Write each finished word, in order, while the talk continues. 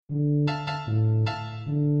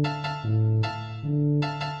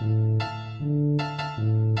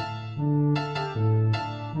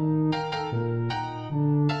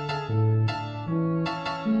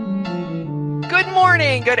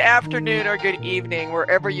morning, good afternoon, or good evening,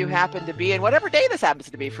 wherever you happen to be, and whatever day this happens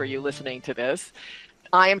to be for you listening to this.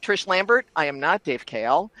 I am Trish Lambert. I am not Dave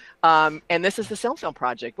Kale. And this is the Film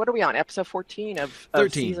Project. What are we on? Episode 14 of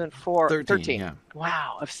 13. season 4? 13, yeah.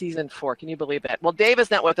 Wow, of season 4. Can you believe that? Well, Dave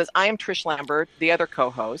is not with us. I am Trish Lambert, the other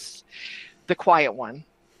co-host, the quiet one.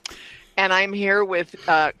 And I'm here with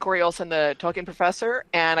Corey Olson, the Tolkien professor,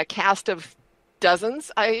 and a cast of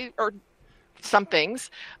dozens, or some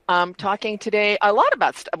things, talking today a lot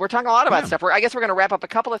about stuff. We're talking a lot about stuff. I guess we're going to wrap up a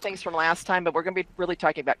couple of things from last time, but we're going to be really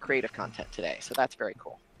talking about creative content today. So that's very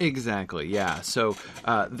cool. Exactly, yeah. So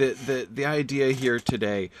the idea here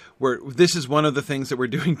today, this is one of the things that we're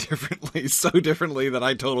doing differently, so differently that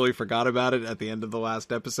I totally forgot about it at the end of the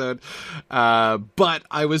last episode. But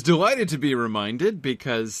I was delighted to be reminded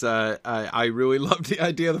because I really loved the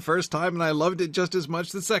idea the first time, and I loved it just as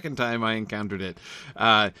much the second time I encountered it.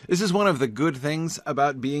 This is one of the good things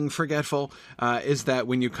about being forgetful, is that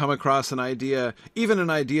when you come across an idea, even an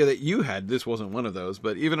idea that you had, this wasn't one of those,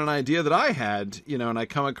 but even an idea that I had, and I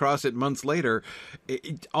come across it months later,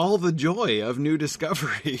 all the joy of new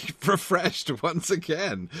discovery refreshed once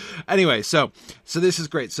again. Anyway, so this is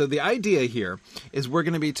great. So the idea here is we're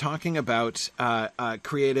going to be talking about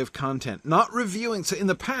creative content, not reviewing. So in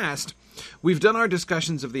the past, we've done our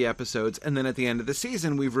discussions of the episodes, and then at the end of the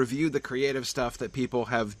season, we've reviewed the creative stuff that people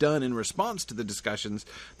have done in response to the discussions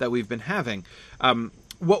that we've been having.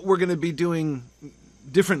 What we're going to be doing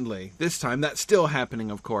differently this time, that's still happening,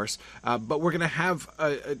 of course, but we're going to have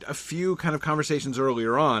a few kind of conversations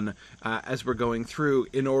earlier on as we're going through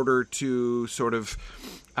in order to sort of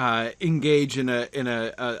engage in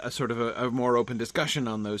a sort of a more open discussion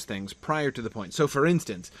on those things prior to the point. So, for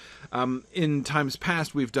instance, in times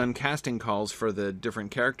past, we've done casting calls for the different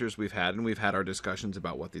characters we've had, and we've had our discussions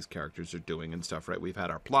about what these characters are doing and stuff, right? We've had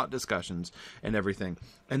our plot discussions and everything,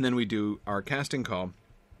 and then we do our casting call,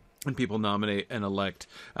 and people nominate and elect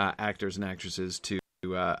actors and actresses to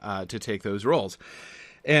take those roles.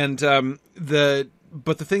 And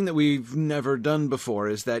but the thing that we've never done before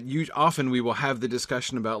is that often we will have the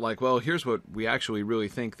discussion about, like, well, here's what we actually really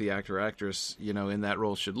think the actor or actress, in that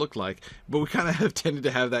role should look like. But we kind of have tended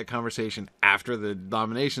to have that conversation after the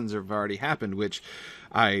nominations have already happened, which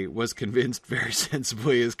I was convinced very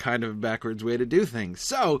sensibly is kind of a backwards way to do things.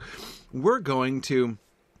 So we're going to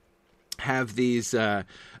have these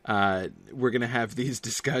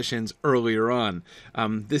discussions earlier on.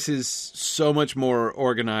 This is so much more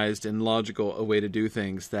organized and logical a way to do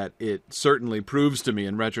things that it certainly proves to me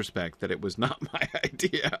in retrospect that it was not my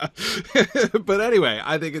idea. But anyway,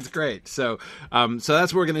 I think it's great. So that's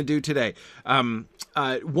what we're going to do today.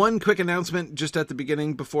 One quick announcement just at the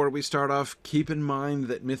beginning before we start off. Keep in mind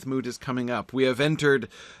that Myth Moot is coming up. We have entered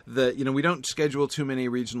we don't schedule too many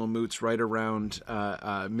regional moots right around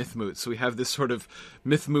Myth Moot. So we have this sort of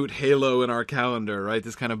Myth Moot halo in our calendar, right?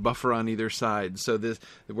 This kind of buffer on either side. So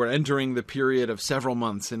we're entering the period of several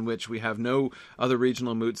months in which we have no other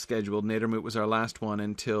regional moots scheduled. Nader Moot was our last one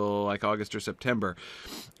until like August or September.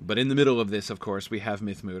 But in the middle of this, of course, we have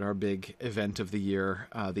Myth Moot, our big event of the year,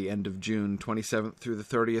 the end of June, 27th through the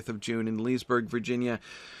 30th of June in Leesburg, Virginia.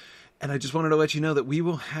 And I just wanted to let you know that we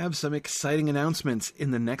will have some exciting announcements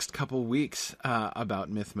in the next couple weeks about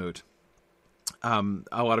Myth Moot.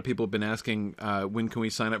 A lot of people have been asking, when can we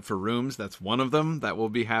sign up for rooms? That's one of them.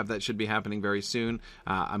 That should be happening very soon.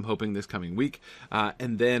 I'm hoping this coming week.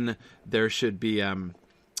 And then there should be, there's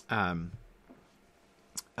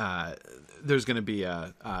going to be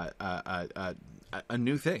a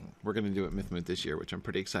new thing we're going to do at Myth Moot this year, which I'm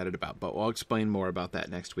pretty excited about, but I'll explain more about that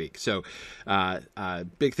next week. So,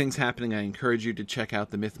 big things happening. I encourage you to check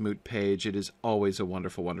out the Myth Moot page. It is always a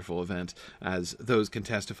wonderful, wonderful event, as those can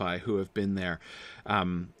testify who have been there.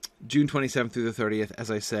 June 27th through the 30th,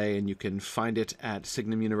 as I say, and you can find it at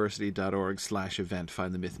signumuniversity.org/event.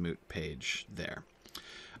 Find the Myth Moot page there.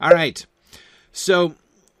 All right. So,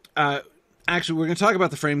 actually, we're going to talk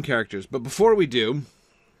about the frame characters, but before we do,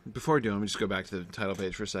 let me just go back to the title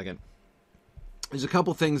page for a second. There's a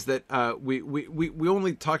couple things that we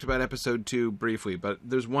only talked about episode 2 briefly, but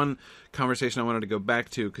there's one conversation I wanted to go back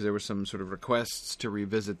to because there were some sort of requests to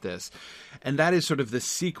revisit this. And that is sort of the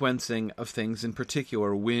sequencing of things. In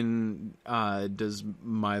particular, when does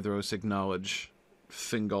Maedhros acknowledge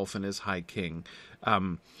Fingolfin as High King?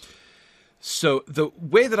 So the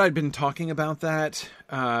way that I'd been talking about that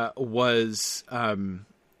was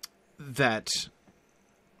that,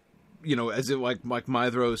 as it like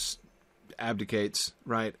Maedhros abdicates,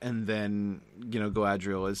 right, and then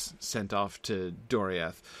Galadriel is sent off to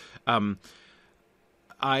Doriath.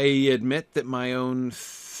 I admit that my own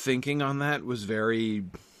thinking on that was very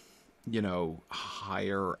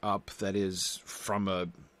higher up, that is from a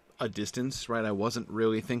distance, right? I wasn't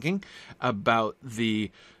really thinking about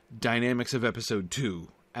the dynamics of episode 2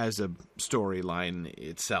 as a storyline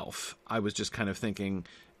itself. I was just kind of thinking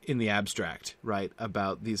in the abstract, right,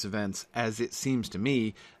 about these events, as it seems to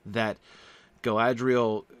me that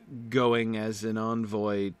Galadriel going as an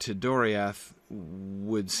envoy to Doriath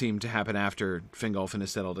would seem to happen after Fingolfin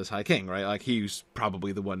is settled as High King, right? Like, he's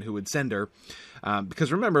probably the one who would send her.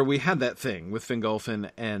 Because remember, we had that thing with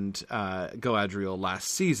Fingolfin and Galadriel last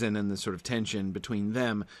season, and the sort of tension between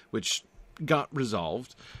them, which got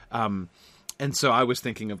resolved. And so I was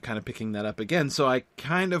thinking of kind of picking that up again. So I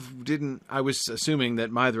kind of I was assuming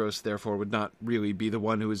that Maedhros, therefore, would not really be the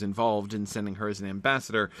one who was involved in sending her as an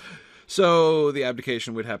ambassador. So the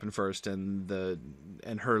abdication would happen first, and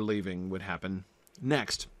her leaving would happen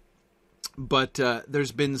next. But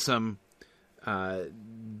there's been some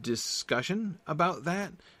discussion about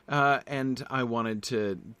that, and I wanted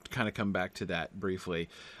to kind of come back to that briefly.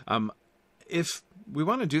 If we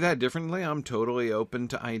want to do that differently, I'm totally open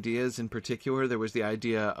to ideas. In particular, there was the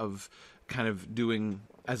idea of kind of doing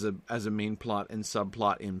as a main plot and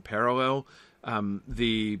subplot in parallel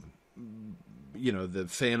the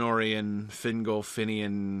Feanorian,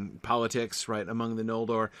 Fingolfinian politics, right, among the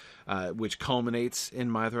Noldor, which culminates in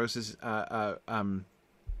Maedhros'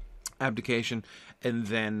 abdication, and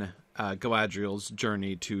then Galadriel's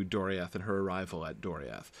journey to Doriath and her arrival at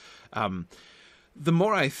Doriath. The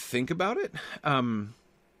more I think about it, the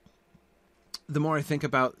more I think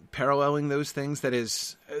about paralleling those things, that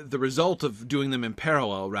is, the result of doing them in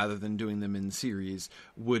parallel rather than doing them in series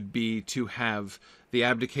would be to have the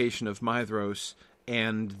abdication of Maedhros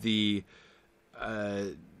and the,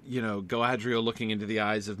 Galadriel looking into the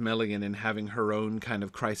eyes of Melian and having her own kind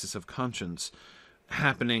of crisis of conscience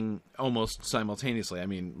happening almost simultaneously. I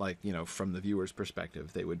mean, from the viewer's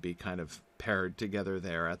perspective, they would be kind of paired together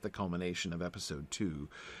there at the culmination of episode 2.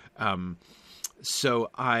 So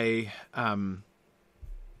I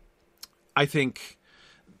think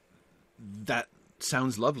that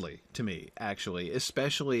sounds lovely to me, actually,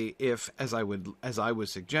 especially if, as I was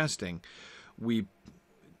suggesting, we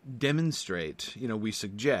demonstrate, we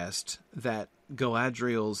suggest that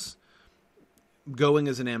Galadriel's going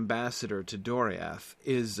as an ambassador to Doriath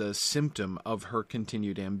is a symptom of her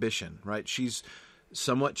continued ambition, right? She's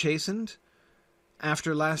somewhat chastened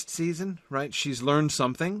after last season, right? She's learned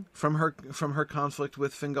something from her conflict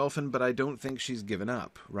with Fingolfin, but I don't think she's given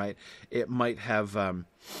up, right? It might have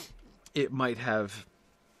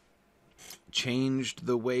changed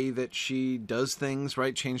the way that she does things,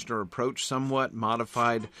 right? Changed her approach somewhat,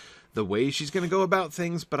 modified the way she's going to go about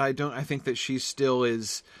things, but I think that she still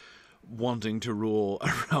is wanting to rule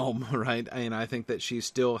a realm, right? And I think that she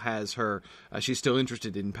still has she's still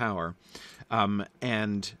interested in power.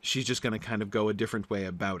 And she's just going to kind of go a different way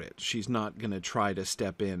about it. She's not going to try to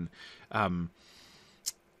step in.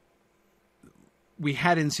 We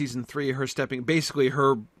had in season 3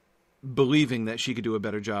 her believing that she could do a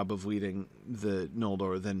better job of leading the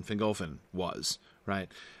Noldor than Fingolfin was,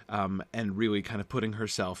 right? And really kind of putting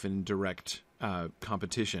herself in direct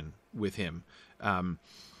competition with him.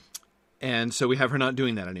 And so we have her not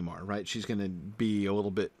doing that anymore, right? She's going to be a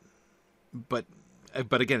little bit, but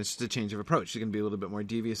again, it's just a change of approach. She's going to be a little bit more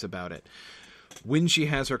devious about it. When she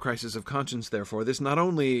has her crisis of conscience, therefore, this not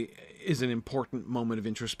only is an important moment of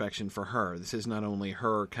introspection for her, this is not only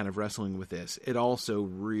her kind of wrestling with this, it also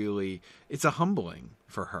really, it's a humbling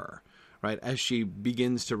for her, right? As she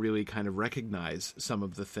begins to really kind of recognize some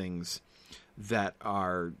of the things that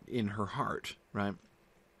are in her heart, right?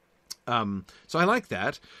 So I like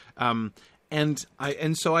that. And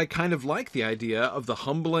so I kind of like the idea of the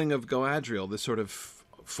humbling of Galadriel, this sort of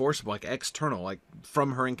forcible, external,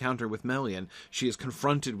 from her encounter with Melian, she is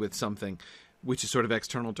confronted with something which is sort of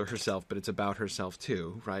external to herself, but it's about herself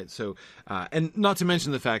too, right? So, and not to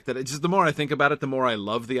mention the fact that it's just, the more I think about it, the more I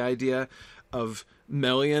love the idea of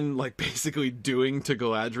Melian, basically doing to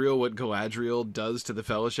Galadriel what Galadriel does to the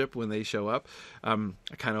Fellowship when they show up. I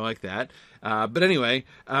kind of like that. But anyway,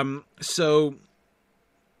 so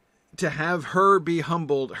to have her be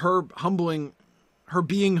humbled, her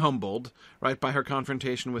being humbled, right, by her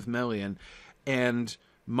confrontation with Melian, and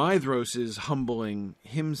Maedhros is humbling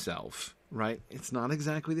himself, right? It's not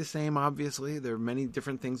exactly the same, obviously. There are many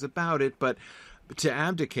different things about it, but to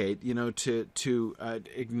abdicate, to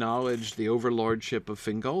acknowledge the overlordship of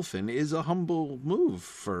Fingolfin is a humble move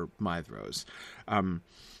for Maedhros.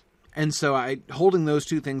 And so holding those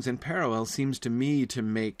two things in parallel seems to me to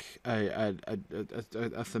make a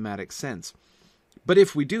thematic sense. But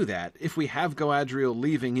if we do that, if we have Galadriel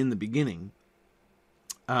leaving in the beginning,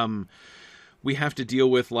 we have to deal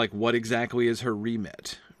with like what exactly is her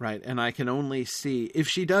remit, right? And I can only see, if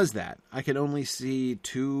she does that, I can only see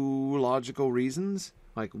two logical reasons,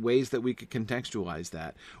 like ways that we could contextualize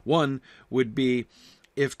that. One would be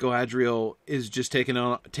if Galadriel is just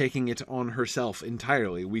taking it on herself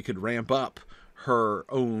entirely. We could ramp up her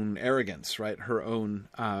own arrogance, right? Her own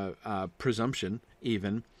presumption,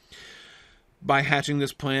 even, by hatching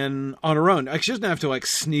this plan on her own. Like, she doesn't have to like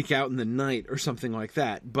sneak out in the night or something like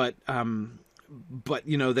that, but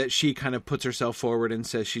you know, that she kind of puts herself forward and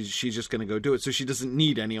says she's just going to go do it, so she doesn't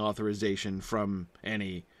need any authorization from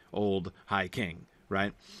any old High King,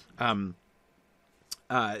 right?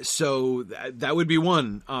 So that would be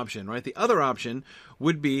one option, right? The other option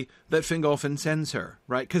would be that Fingolfin sends her,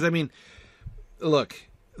 right? Because, I mean, look,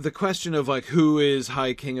 the question of like who is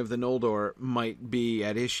High King of the Noldor might be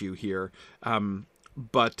at issue here,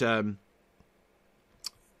 but at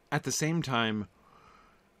the same time,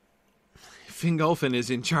 Fingolfin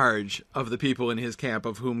is in charge of the people in his camp,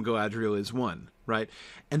 of whom Galadriel is one, right?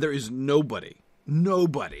 And there is nobody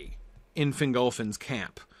in Fingolfin's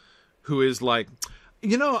camp who is like,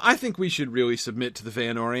 you know, I think we should really submit to the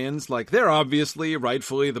Feanorians. Like, they're obviously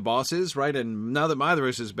rightfully the bosses, right? And now that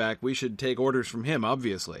Maedhros is back, we should take orders from him,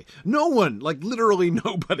 obviously. No one, like literally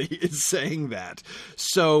nobody, is saying that.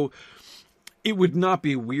 So it would not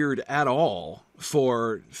be weird at all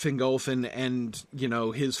for Fingolfin and, you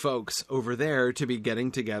know, his folks over there to be getting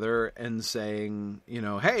together and saying, you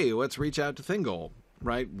know, hey, let's reach out to Thingol,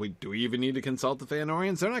 right? Do we even need to consult the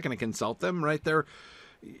Feanorians? They're not going to consult them, right? They're,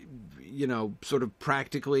 you know, sort of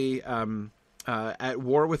practically at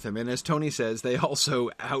war with him. And as Tony says, they also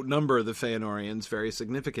outnumber the Feanorians very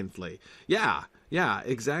significantly. Yeah,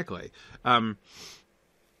 exactly.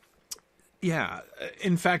 Yeah,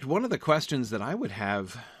 in fact, one of the questions that I would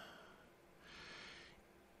have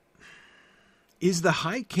is the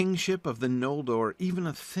High Kingship of the Noldor even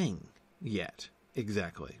a thing yet?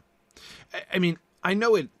 Exactly. I mean, I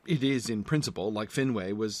know it is in principle, like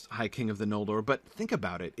Finwë was High King of the Noldor, but think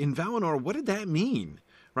about it. In Valinor, what did that mean,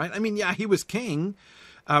 right? I mean, yeah, he was king,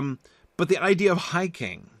 but the idea of High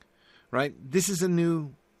King, right? This is a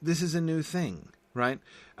new thing, right?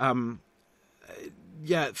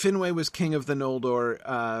 Yeah, Finwë was king of the Noldor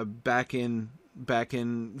back in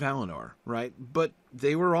Valinor, right? But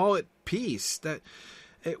they were all at peace. That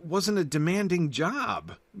it wasn't a demanding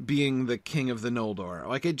job being the king of the Noldor.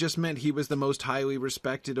 Like, it just meant he was the most highly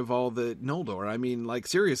respected of all the Noldor. I mean, like,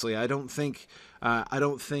 seriously, I don't think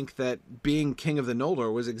that being king of the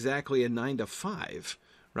Noldor was exactly a 9 to 5,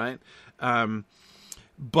 right?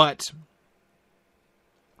 But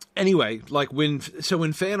anyway, like when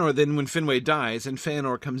Finwë dies and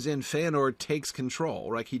Feanor comes in, Feanor takes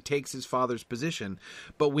control, right? He takes his father's position.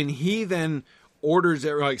 But when he then orders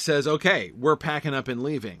it, like says, okay, we're packing up and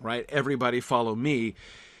leaving, right? Everybody follow me.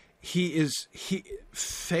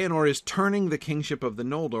 Feanor is turning the kingship of the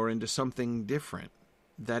Noldor into something different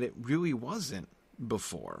that it really wasn't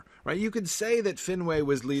before, right? You could say that Finwë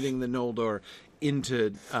was leading the Noldor into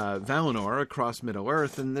Valinor across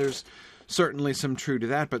Middle-earth, and there's certainly some truth to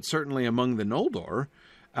that, but certainly among the Noldor,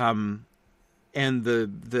 and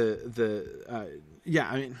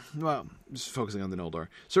yeah, I mean, well, just focusing on the Noldor.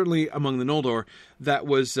 Certainly among the Noldor, that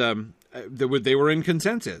was they were in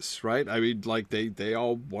consensus, right? I mean, like they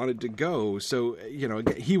all wanted to go. So, you know,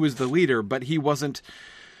 he was the leader, but he wasn't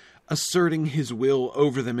asserting his will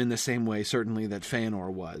over them in the same way, certainly, that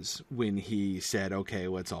Feanor was when he said, "Okay,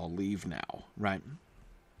 let's all leave now," right?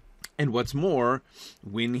 And what's more,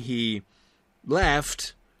 when he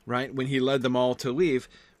left, right, when he led them all to leave,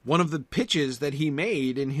 one of the pitches that he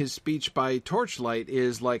made in his speech by torchlight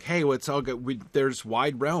is like, hey, let's all go, there's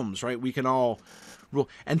wide realms, right? We can all rule.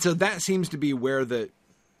 And so that seems to be where the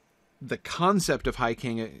concept of High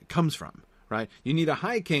King comes from, right? You need a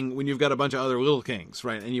High King when you've got a bunch of other little kings,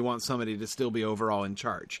 right? And you want somebody to still be overall in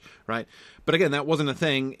charge, right? But again, that wasn't a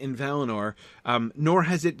thing in Valinor, nor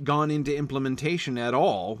has it gone into implementation at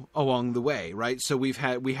all along the way, right? So we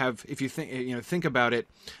have, if you think about it,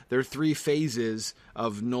 there are 3 phases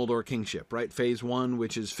of Noldor kingship, right? Phase 1,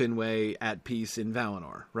 which is Finwë at peace in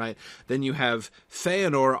Valinor, right? Then you have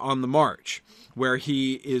Feanor on the march, where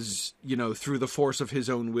he is, you know, through the force of his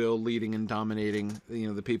own will, leading and dominating, you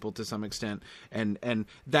know, the people to some extent, and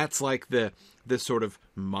that's like the sort of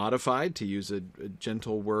modified, to use a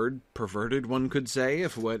gentle word, perverted, one could say,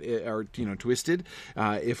 twisted,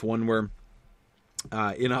 if one were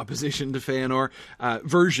in opposition to Feanor,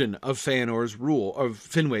 version of Feanor's rule, of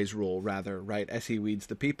Finwë's rule, rather, right, as he leads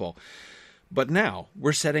the people. But now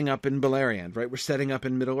we're setting up in Beleriand, right? We're setting up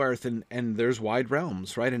in Middle-earth, and there's wide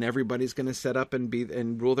realms, right? And everybody's going to set up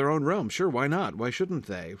and rule their own realm. Sure, why not? Why shouldn't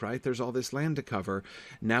they, right? There's all this land to cover.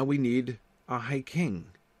 Now we need a High King,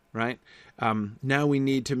 right? Now we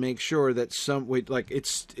need to make sure that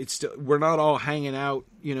it's still, we're not all hanging out,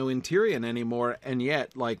 in Tyrion anymore, and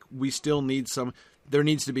yet, we still need there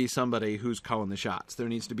needs to be somebody who's calling the shots. There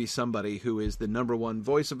needs to be somebody who is the number one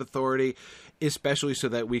voice of authority, especially so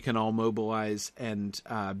that we can all mobilize and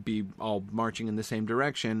be all marching in the same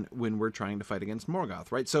direction when we're trying to fight against Morgoth,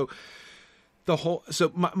 right? So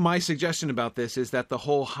my suggestion about this is that the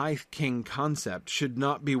whole High King concept should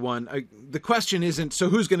not be one. The question isn't, so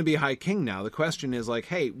who's going to be High King now? The question is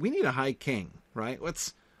hey, we need a High King, right?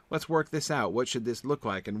 Let's work this out. What should this look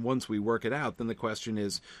like? And once we work it out, then the question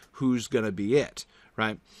is, who's going to be it,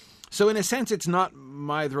 right? So in a sense, it's not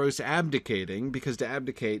Maedhros abdicating, because to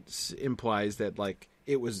abdicate implies that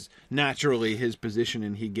it was naturally his position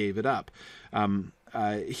and he gave it up.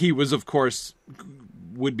 He was, of course,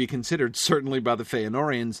 would be considered, certainly by the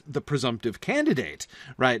Feanorians, the presumptive candidate,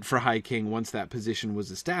 right, for High King once that position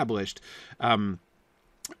was established.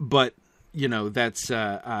 But that's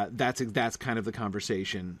kind of the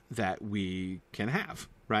conversation that we can have,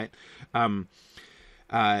 right?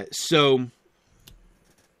 So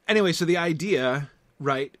anyway, so the idea,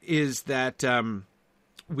 right, is that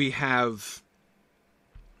we have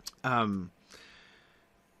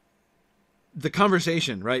the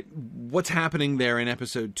conversation, right? What's happening there in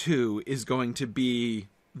episode 2 is going to be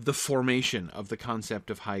the formation of the concept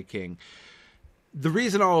of High King. The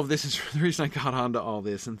reason I got onto all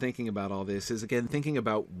this and thinking about all this is, again, thinking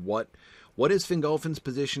about what is Fingolfin's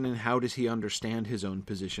position and how does he understand his own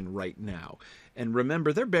position right now. And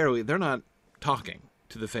remember, they're not talking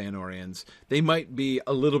to the Feanorians. They might be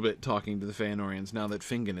a little bit talking to the Feanorians now that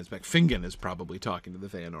Fingon is back. Fingon is probably talking to the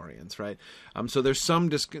Feanorians, right? So there's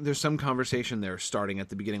some conversation there starting at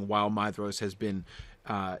the beginning while Maedhros has been,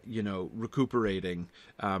 recuperating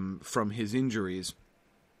from his injuries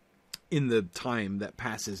in the time that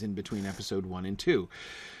passes in between episode 1 and 2.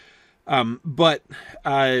 But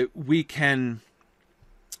we can,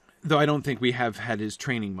 though I don't think we have had his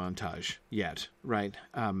training montage yet, right?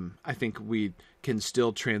 I think we can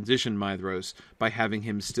still transition Maedhros by having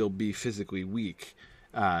him still be physically weak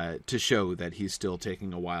to show that he's still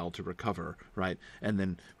taking a while to recover, right? And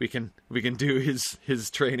then we can do his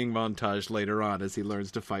training montage later on as he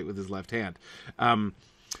learns to fight with his left hand.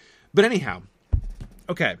 But anyhow,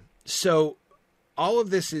 okay. So all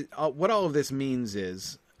of this is what all of this means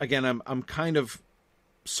is, again, I'm kind of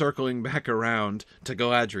circling back around to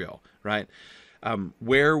Galadriel, right?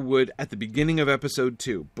 Where would, at the beginning of episode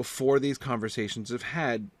 2, before these conversations have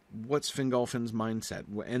had, what's Fingolfin's mindset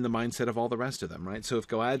and the mindset of all the rest of them, right? So if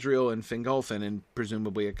Galadriel and Fingolfin and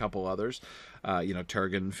presumably a couple others,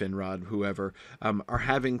 Turgon, Finrod, whoever, are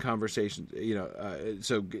having conversations,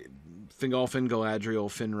 so Fingolfin, Galadriel,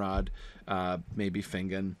 Finrod, maybe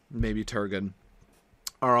Fingon, maybe Turgon,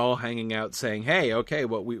 are all hanging out saying, hey, okay,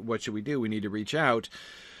 what should we do? We need to reach out.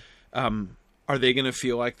 Are they going to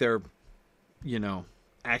feel like they're,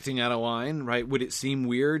 acting out of line, right? Would it seem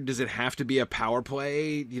weird? Does it have to be a power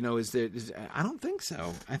play? I don't think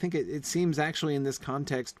so. I think it seems actually in this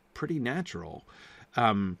context pretty natural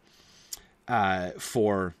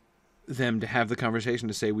for them to have the conversation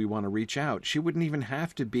to say we want to reach out. She wouldn't even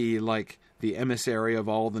have to be like the emissary of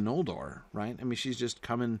all the Noldor, right? I mean, she's just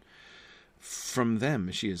coming from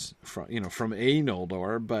them. She is from a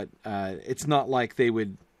Noldor, but it's not like they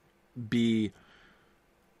would be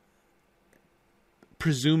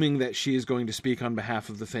presuming that she is going to speak on behalf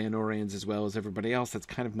of the Feanorians as well as everybody else. That's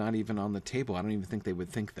kind of not even on the table. I don't even think they would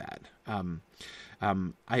think that.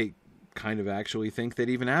 I kind of actually think that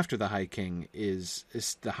even after the High King is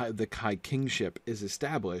the High Kingship is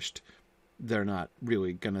established, they're not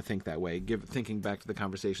really going to think that way. Thinking back to the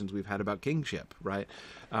conversations we've had about kingship, right?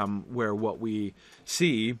 Where what we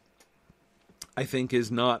see, I think, is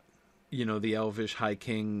not, the elvish High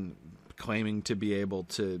King claiming to be able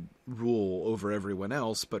to rule over everyone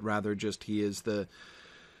else, but rather just he is the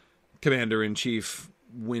commander-in-chief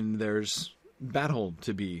when there's battle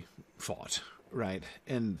to be fought, right?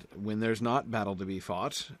 And when there's not battle to be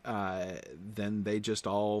fought, then they just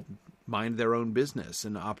all mind their own business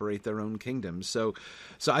and operate their own kingdoms. So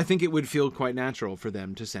I think it would feel quite natural for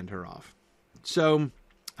them to send her off. So,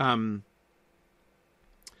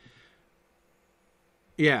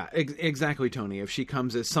 yeah, exactly, Tony. If she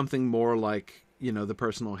comes as something more like, the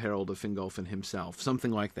personal herald of Fingolfin himself, something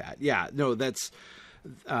like that. Yeah, no, that's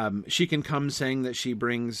she can come saying that she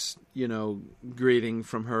brings, greeting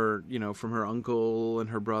from her, from her uncle and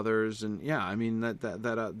her brothers. And yeah, I mean,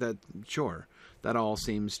 that sure, that all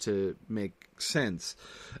seems to make sense.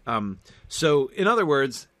 So in other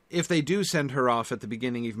words, if they do send her off at the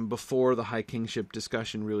beginning, even before the High Kingship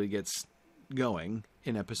discussion really gets going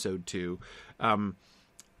in episode 2, I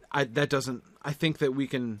think that we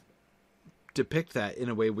can depict that in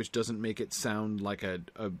a way which doesn't make it sound like a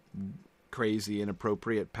crazy,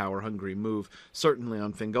 inappropriate, power-hungry move, certainly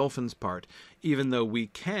on Fingolfin's part, even though we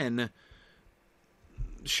can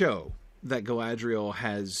show that Galadriel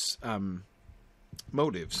has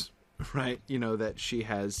motives, right? That she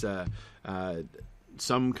has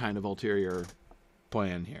some kind of ulterior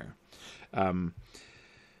plan here.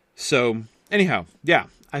 So anyhow, yeah,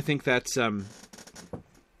 I think that's I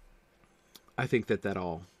think that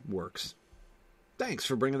all works. Thanks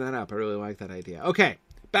for bringing that up. I really like that idea. Okay,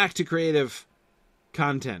 back to creative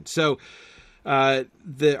content. So our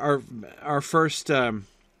first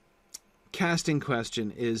casting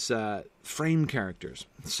question is frame characters.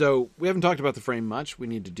 So we haven't talked about the frame much. We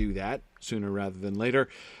need to do that sooner rather than later.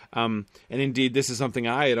 And indeed, this is something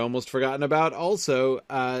I had almost forgotten about. Also,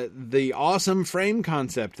 the awesome frame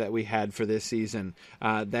concept that we had for this season.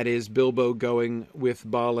 That is Bilbo going with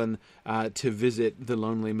Balin to visit the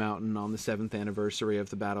Lonely Mountain on the 7th anniversary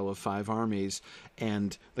of the Battle of Five Armies,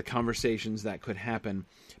 and the conversations that could happen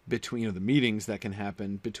between, the meetings that can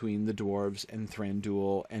happen between the dwarves and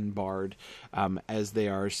Thranduil and Bard as they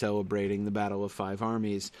are celebrating the Battle of Five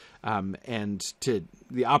Armies, and to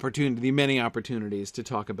the many opportunities to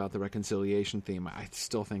talk about the reconciliation theme. I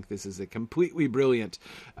still think this is a completely brilliant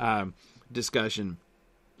discussion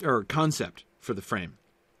or concept for the frame.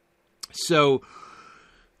 So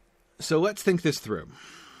let's think this through.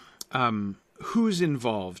 Who's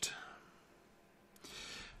involved?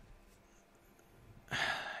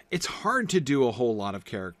 It's hard to do a whole lot of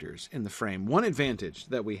characters in the frame. One advantage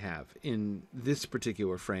that we have in this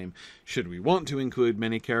particular frame, should we want to include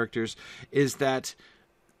many characters, is that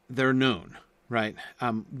they're known, right?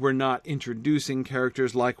 We're not introducing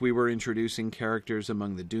characters like we were introducing characters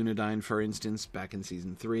among the Dunedain, for instance, back in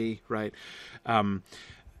Season 3, right?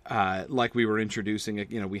 Like we were introducing,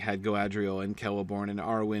 we had Galadriel and Celeborn and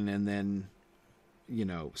Arwen, and then,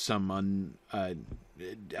 some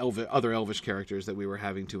other elvish characters that we were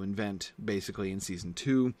having to invent basically in Season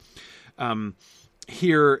 2.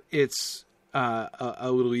 Here it's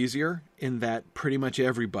a little easier in that pretty much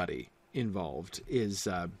everybody involved is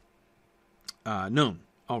known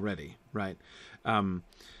already, right?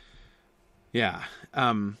 Yeah.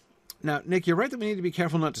 Now, Nick, you're right that we need to be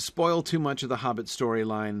careful not to spoil too much of the Hobbit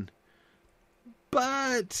storyline,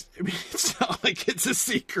 but it's not like it's a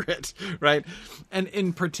secret, right? And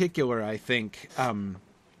in particular, I think, I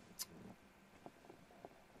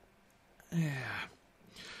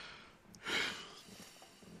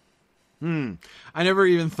never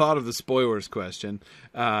even thought of the spoilers question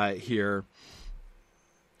here.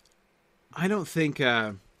 I don't think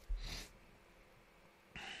that.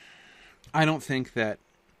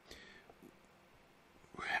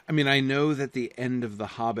 I mean, I know that the end of The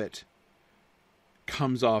Hobbit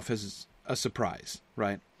comes off as a surprise,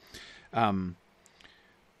 right?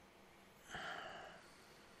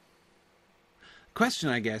 Question,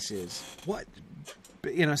 I guess, is what,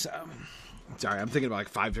 sorry, I'm thinking about like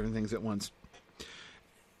 5 different things at once.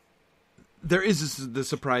 There is the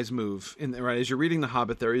surprise move right? As you're reading The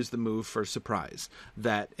Hobbit, there is the move for surprise,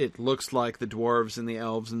 that it looks like the dwarves and the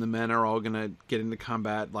elves and the men are all going to get into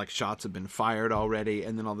combat, like shots have been fired already,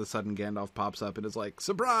 and then all of a sudden Gandalf pops up and is like,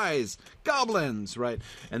 surprise, goblins, right?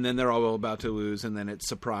 And then they're all about to lose, and then it's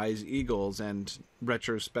surprise eagles, and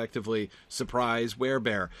retrospectively surprise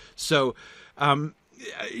werebear. So,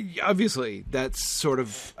 obviously, that's sort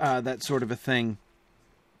of a thing.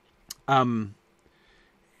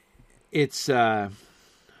 It's to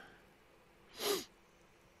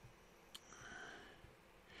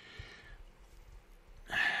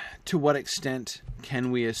what extent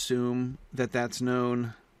can we assume that that's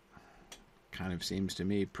known? Kind of seems to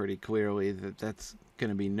me pretty clearly that that's going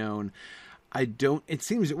to be known. It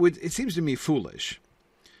seems to me foolish.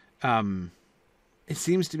 It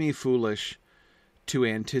seems to me foolish to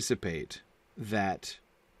anticipate that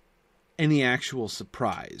any actual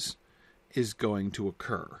surprise is going to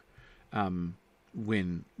occur.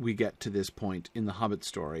 When we get to this point in the Hobbit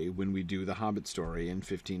story, when we do the Hobbit story in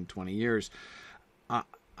 15, 20 years,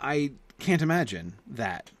 I can't imagine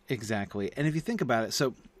that exactly. And if you think about it,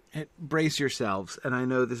 so brace yourselves, and I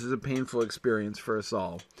know this is a painful experience for us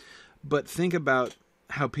all, but think about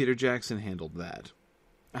how Peter Jackson handled that.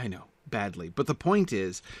 I know, badly. But the point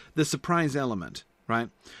is, the surprise element, right?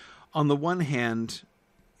 On the one hand,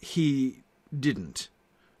 he didn't,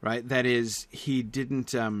 right? That is, he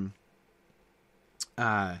didn't,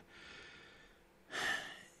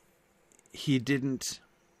 he didn't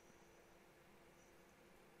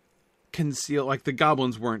conceal, like, the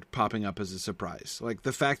goblins weren't popping up as a surprise. Like,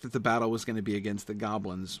 the fact that the battle was going to be against the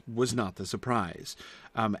goblins was not the surprise.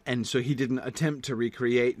 And so he didn't attempt to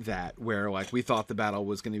recreate that, where, like, we thought the battle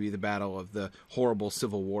was going to be the battle of the horrible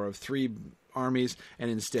civil war of 3 armies,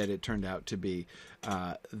 and instead it turned out to be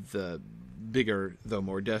the bigger, though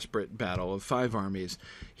more desperate battle of 5 armies.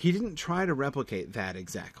 He didn't try to replicate that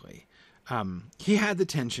exactly. He had the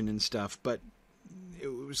tension and stuff, but it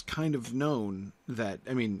was kind of known that,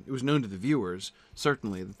 I mean, it was known to the viewers,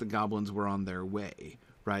 certainly, that the goblins were on their way,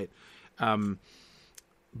 right?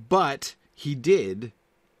 But he did,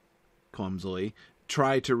 clumsily,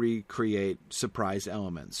 try to recreate surprise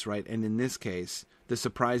elements, right? And in this case, the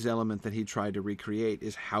surprise element that he tried to recreate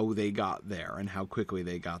is how they got there and how quickly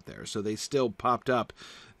they got there. So they still popped up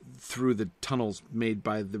through the tunnels made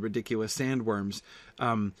by the ridiculous sandworms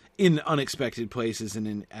in unexpected places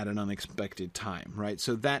and at an unexpected time, right?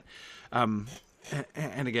 So that, and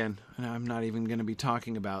again, I'm not even going to be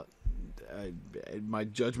talking about my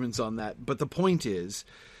judgments on that, but the point is,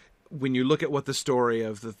 when you look at what the story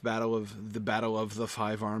of the Battle of the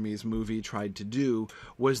 5 Armies movie tried to do,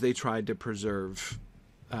 was they tried to preserve.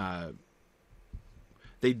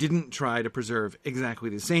 They didn't try to preserve exactly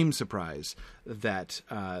the same surprise that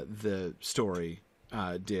the story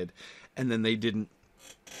did, and then they didn't.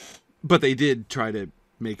 But they did try to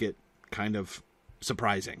make it kind of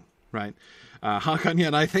surprising, right? Hakanya,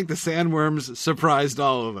 and I think the sandworms surprised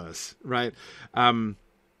all of us, right?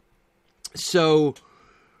 So,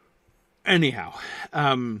 anyhow,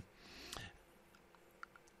 a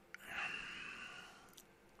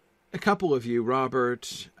couple of you,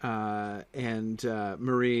 Robert and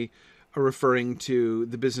Marie, are referring to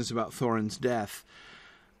the business about Thorin's death.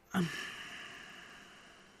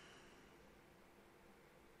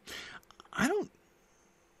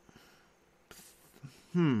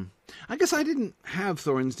 I guess I didn't have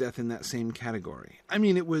Thorin's death in that same category. I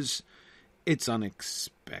mean, it's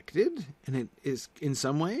unexpected, and it is in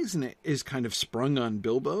some ways, and it is kind of sprung on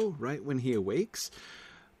Bilbo, right, when he awakes.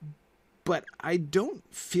 But I don't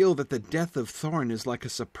feel that the death of Thorin is like a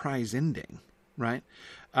surprise ending, right?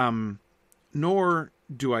 Nor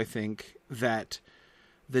do I think that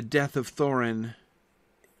the death of Thorin...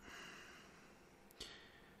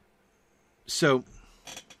 So,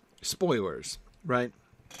 spoilers, right?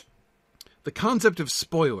 The concept of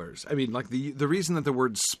spoilers, I mean, like the reason that the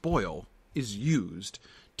word spoil is used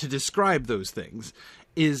to describe those things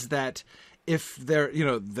is that if there,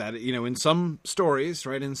 in some stories,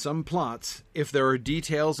 right, in some plots, if there are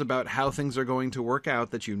details about how things are going to work out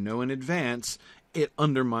that you know in advance, it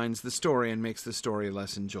undermines the story and makes the story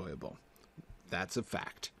less enjoyable. That's a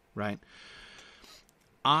fact, right?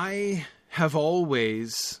 I have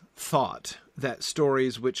always thought that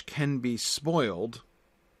stories which can be spoiled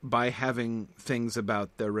by having things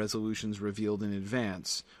about their resolutions revealed in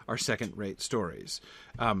advance are second-rate stories.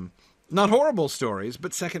 Not horrible stories,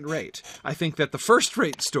 but second-rate. I think that the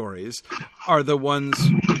first-rate stories are the ones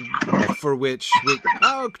for which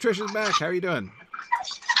Oh, Trisha's back. How are you doing?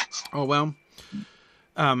 Oh, well.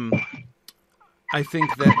 I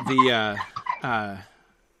think that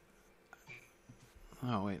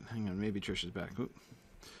oh, wait. Hang on. Maybe Trisha's back.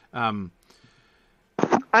 I'm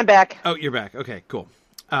back. Oh, you're back. Okay, cool.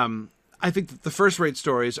 I think that the first-rate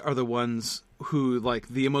stories are the ones who, like,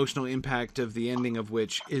 the emotional impact of the ending of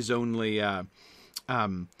which is only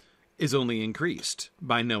increased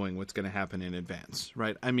by knowing what's going to happen in advance,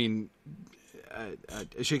 right? I mean,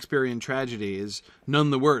 a Shakespearean tragedy is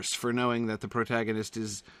none the worse for knowing that the protagonist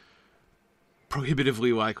is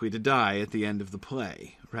prohibitively likely to die at the end of the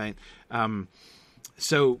play, right?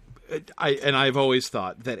 So I've always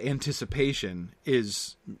thought that anticipation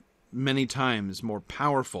is many times more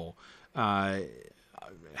powerful,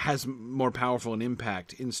 has more powerful an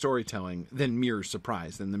impact in storytelling than mere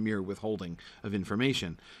surprise, than the mere withholding of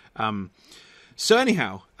information. So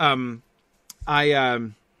anyhow, and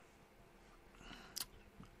the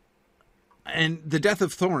death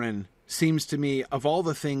of Thorin seems to me, of all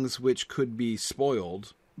the things which could be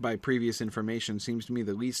spoiled by previous information, seems to me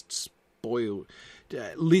the least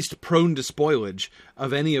prone to spoilage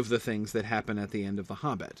of any of the things that happen at the end of The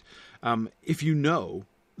Hobbit. If you know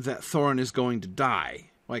that Thorin is going to die,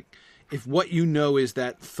 like, if what you know is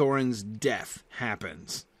that Thorin's death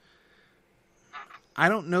happens, I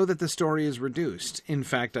don't know that the story is reduced. In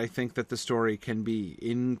fact, I think that the story can be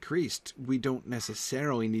increased. We don't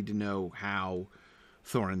necessarily need to know how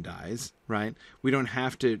Thorin dies, right? We don't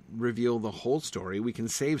have to reveal the whole story. We can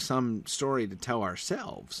save some story to tell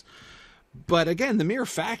ourselves. But again, the mere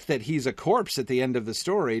fact that he's a corpse at the end of the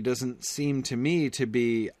story doesn't seem to me to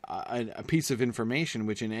be a piece of information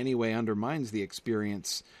which in any way undermines the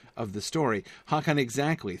experience of the story. Hakan,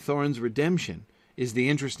 exactly. Thorin's redemption is the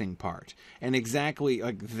interesting part. And exactly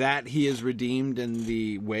like that he is redeemed and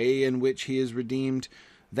the way in which he is redeemed,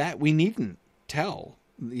 that we needn't tell,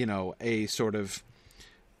 a sort of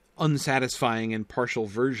unsatisfying and partial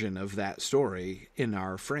version of that story in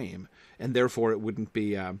our frame. And therefore it wouldn't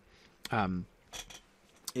be... and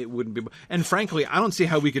frankly, I don't see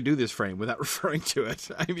how we could do this frame without referring to it.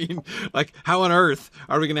 I mean, like, how on earth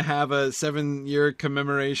are we going to have a 7-year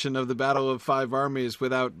commemoration of the Battle of Five Armies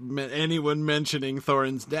without anyone mentioning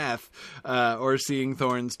Thorin's death, or seeing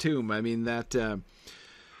Thorin's tomb? I mean, that,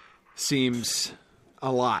 seems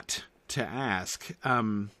a lot to ask.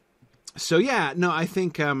 So yeah, no, I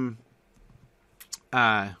think, yeah,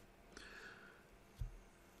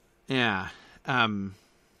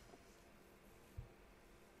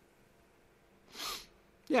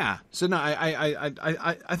 yeah. So no,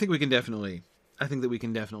 I think we can definitely, I think that we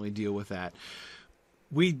can definitely deal with that.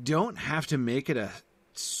 We don't have to make it a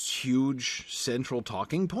huge central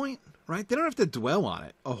talking point, right? They don't have to dwell on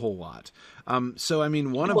it a whole lot. So I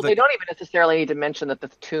mean, they don't even necessarily need to mention that the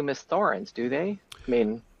tomb is Thorin's, do they? I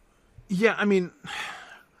mean, yeah, I mean,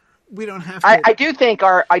 we don't have to. I do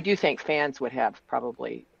think fans would have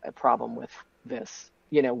probably a problem with this.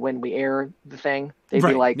 When we air the thing, they'd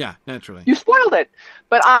be like, yeah, naturally, you spoiled it.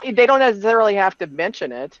 But they don't necessarily have to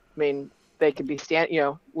mention it. I mean, they could be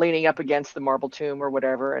leaning up against the marble tomb or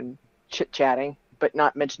whatever and chit-chatting, but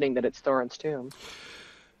not mentioning that it's Thorin's tomb.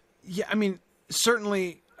 Yeah, I mean,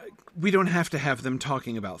 certainly we don't have to have them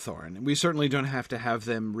talking about Thorin. We certainly don't have to have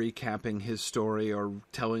them recapping his story or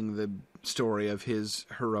telling the story of his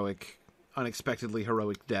unexpectedly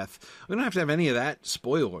heroic death. We don't have to have any of that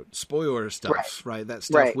spoiler stuff, right? That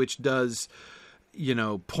stuff which does,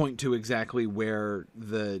 point to exactly where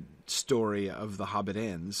the story of The Hobbit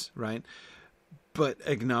ends, right? But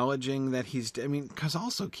acknowledging that because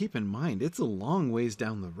also keep in mind, it's a long ways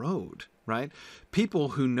down the road, right? People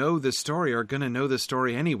who know the story are going to know the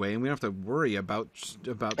story anyway, and we don't have to worry about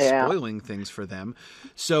spoiling things for them.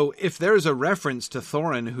 So if there's a reference to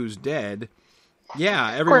Thorin who's dead,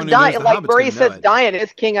 yeah, everyone who knows the Hobbit's Maurice says, it. Dian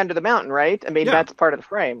is king under the mountain, right? I mean, that's part of the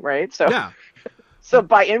frame, right? So, yeah. So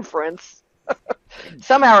by inference,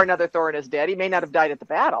 somehow or another, Thorin is dead. He may not have died at the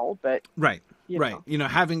battle, but right.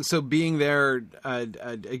 Being there,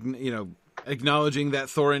 acknowledging that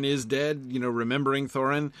Thorin is dead, remembering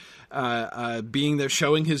Thorin, being there,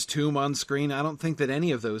 showing his tomb on screen. I don't think that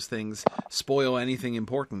any of those things spoil anything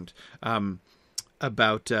important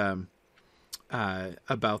about the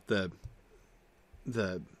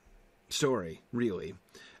story, really.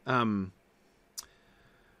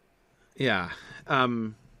 Yeah.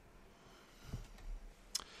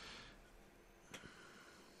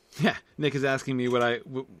 Yeah, Nick is asking me would I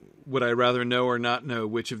rather know or not know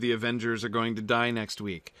which of the Avengers are going to die next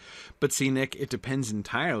week. But see, Nick, it depends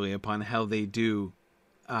entirely upon how they do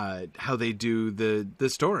the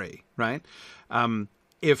story, right?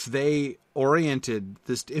 If they oriented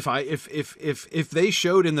this, if they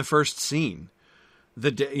showed in the first scene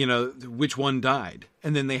which one died,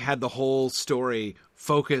 and then they had the whole story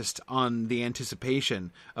focused on the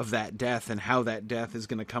anticipation of that death and how that death is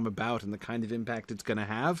going to come about and the kind of impact it's going to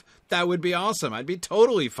have, that would be awesome. I'd be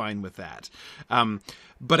totally fine with that.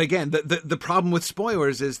 But again, the problem with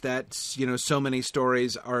spoilers is that, so many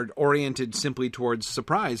stories are oriented simply towards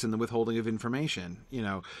surprise and the withholding of information,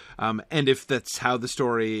 and if that's how the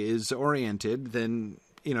story is oriented, then,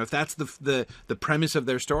 if that's the premise of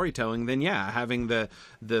their storytelling, then yeah, having the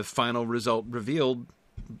final result revealed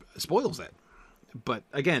spoils it. But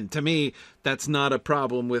again, to me, that's not a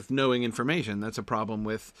problem with knowing information. That's a problem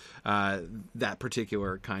with that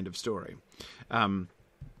particular kind of story.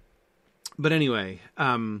 But anyway,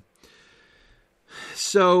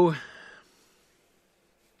 so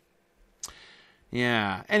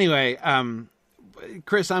yeah. Anyway,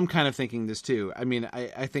 Chris, I'm kind of thinking this too. I mean,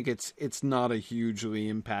 I think it's not a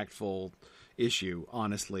hugely impactful issue,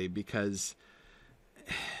 honestly, because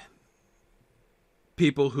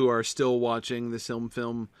people who are still watching the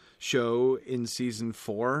film show in season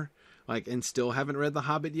 4, and still haven't read The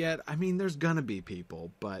Hobbit yet. I mean, there's gonna be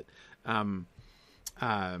people, but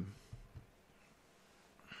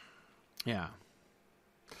yeah.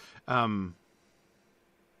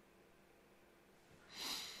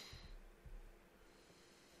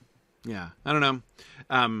 Yeah, I don't know.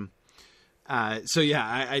 So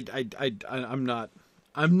yeah, I'm not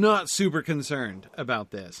I'm not super concerned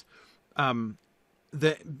about this.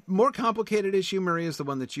 The more complicated issue, Marie, is the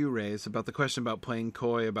one that you raised about the question about playing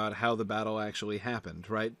coy about how the battle actually happened,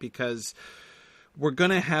 right? Because we're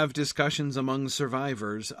going to have discussions among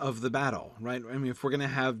survivors of the battle, right? I mean, if we're going to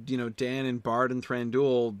have, Dan and Bard and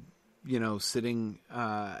Thranduil, sitting,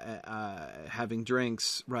 having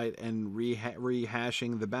drinks, right, and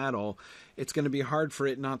rehashing the battle, it's going to be hard for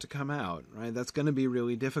it not to come out, right? That's going to be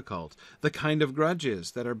really difficult. The kind of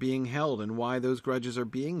grudges that are being held and why those grudges are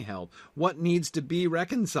being held. What needs to be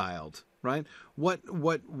reconciled, right? What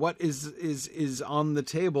is on the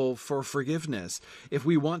table for forgiveness? If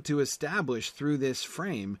we want to establish through this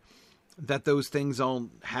frame that those things all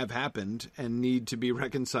have happened and need to be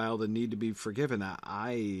reconciled and need to be forgiven,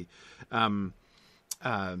 I don't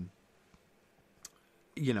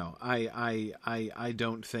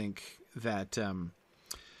think that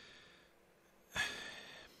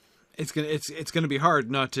it's gonna be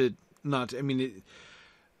hard not to. I mean,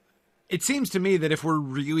 it seems to me that if we're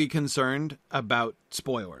really concerned about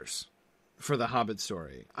spoilers for the Hobbit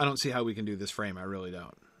story, I don't see how we can do this frame. I really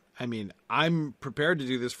don't. I mean, I'm prepared to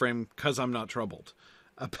do this frame because I'm not troubled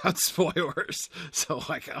about spoilers. So,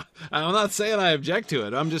 I'm not saying I object to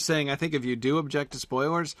it. I'm just saying I think if you do object to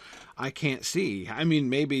spoilers, I can't see. I mean,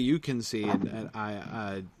 maybe you can see, and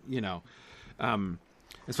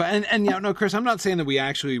it's fine. And no, Chris, I'm not saying that we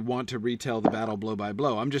actually want to retell the battle blow by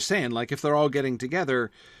blow. I'm just saying, if they're all getting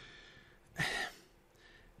together,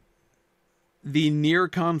 the near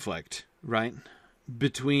conflict, right,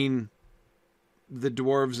 between the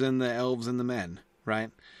dwarves and the elves and the men,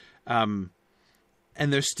 right? And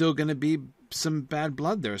there's still going to be some bad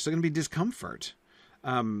blood there. There's still going to be discomfort.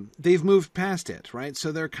 They've moved past it, right?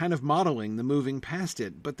 So they're kind of modeling the moving past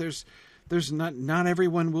it, but there's not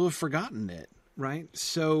everyone will have forgotten it, right?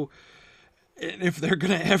 So if they're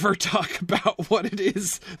going to ever talk about what it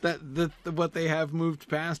is that what they have moved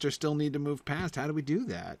past or still need to move past, how do we do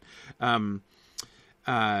that?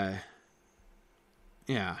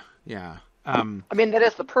 Yeah. I mean, that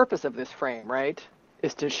is the purpose of this frame, right?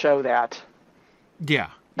 Is to show that. Yeah.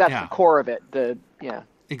 That's the core of it.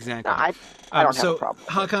 Exactly. No, I don't have a problem.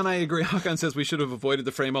 Hakan, I agree. Hakan says we should have avoided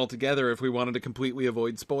the frame altogether if we wanted to completely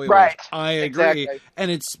avoid spoilers. Right. I agree. Exactly. And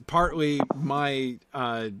it's partly my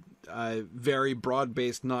very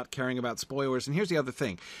broad-based not caring about spoilers. And here's the other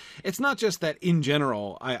thing. It's not just that in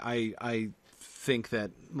general I think that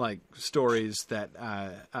stories that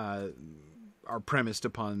are premised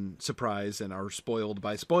upon surprise and are spoiled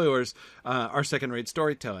by spoilers are second-rate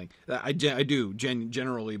storytelling. I do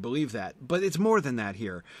generally believe that, but it's more than that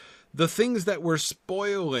here. The things that we're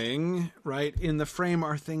spoiling, right, in the frame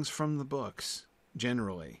are things from the books,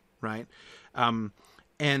 generally, right? And,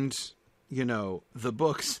 the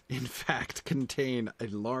books, in fact, contain a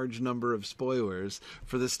large number of spoilers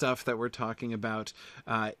for the stuff that we're talking about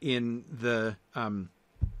in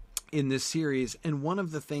this series. And one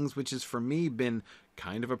of the things which has for me been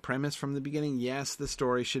kind of a premise from the beginning, yes, the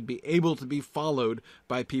story should be able to be followed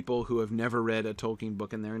by people who have never read a Tolkien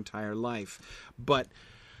book in their entire life. But,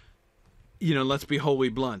 let's be wholly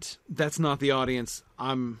blunt. That's not the audience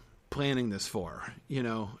I'm planning this for.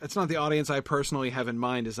 It's not the audience I personally have in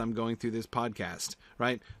mind as I'm going through this podcast,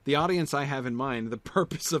 right? The audience I have in mind, the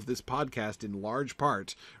purpose of this podcast in large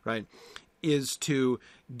part, right, is to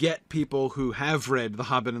get people who have read The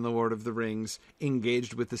Hobbit and the Lord of the Rings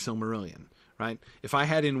engaged with the Silmarillion, right? If I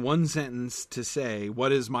had in one sentence to say,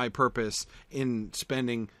 what is my purpose in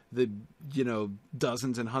spending the,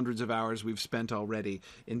 dozens and hundreds of hours we've spent already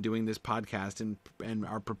in doing this podcast and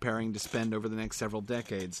are preparing to spend over the next several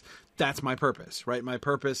decades, that's my purpose, right? My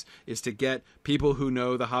purpose is to get people who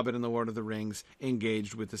know The Hobbit and the Lord of the Rings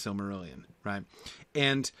engaged with the Silmarillion, right?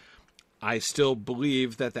 And I still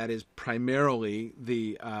believe that is primarily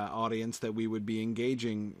the audience that we would be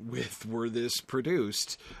engaging with were this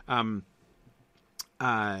produced. So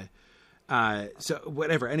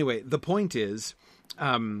whatever. Anyway, the point is,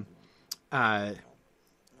 again,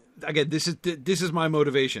 this is my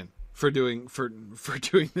motivation for doing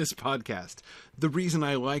this podcast. The reason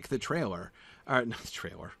I like the trailer, not the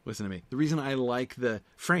trailer. Listen to me. The reason I like the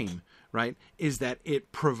frame, right, is that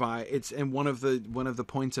it provides, and one of the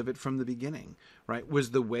points of it from the beginning, right,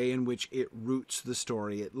 was the way in which it roots the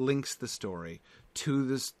story, it links the story to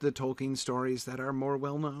the Tolkien stories that are more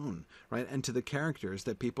well known, right, and to the characters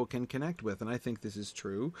that people can connect with. And I think this is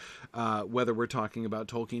true, whether we're talking about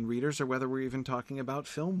Tolkien readers or whether we're even talking about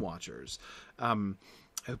film watchers,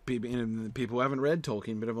 people who haven't read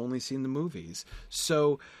Tolkien but have only seen the movies.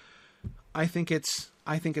 So I think it's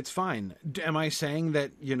fine. Am I saying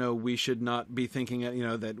that, we should not be thinking,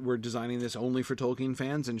 that we're designing this only for Tolkien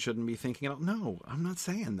fans and shouldn't be thinking it? No, I'm not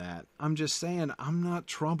saying that. I'm just saying I'm not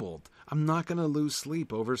troubled. I'm not going to lose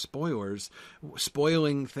sleep over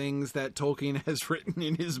spoiling things that Tolkien has written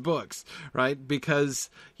in his books, right? Because,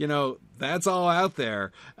 that's all out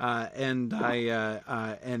there. Again,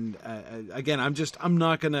 I'm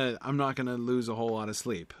not going to lose a whole lot of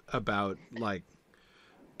sleep about like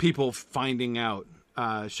people finding out,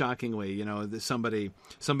 shockingly, somebody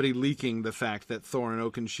leaking the fact that Thorin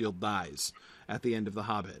Oakenshield dies at the end of The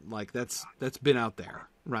Hobbit. Like that's been out there,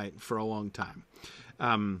 right, for a long time.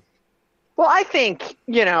 Well, I think,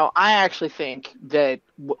 I actually think that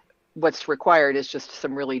what's required is just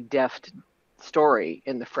some really deft story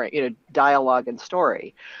in the frame, dialogue and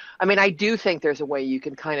story. I mean, I do think there's a way you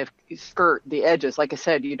can kind of skirt the edges. Like I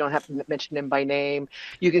said, you don't have to mention him by name.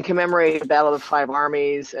 You can commemorate the Battle of the Five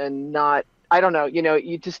Armies and not, I don't know,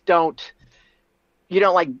 you just don't, you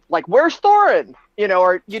don't like where's Thorin?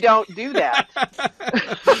 Or you don't do that.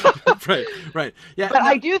 Right. Yeah. But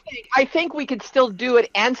I think we could still do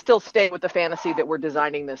it and still stay with the fantasy that we're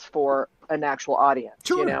designing this for an actual audience.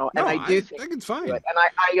 Sure. And I think it's fine. And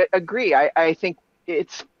I agree. I think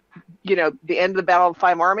it's, the end of the Battle of the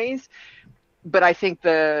Five Armies, but I think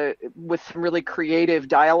with some really creative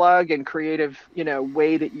dialogue and creative,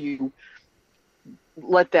 way that you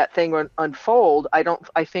let that thing unfold, I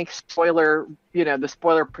think the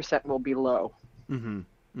spoiler percent will be low. Mm-hmm.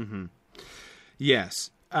 Mm-hmm.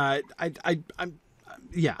 Yes.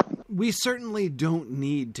 Yeah. We certainly don't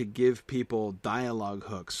need to give people dialogue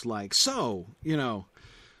hooks like,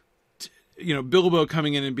 Bilbo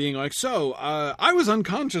coming in and being like, I was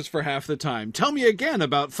unconscious for half the time. Tell me again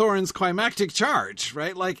about Thorin's climactic charge,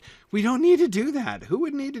 right? Like, we don't need to do that. Who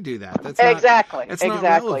would need to do that? That's exactly. Not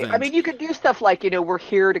relevant. I mean, you could do stuff like, we're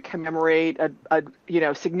here to commemorate a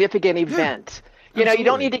significant event. You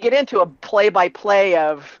don't need to get into a play-by-play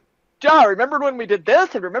of, remember when we did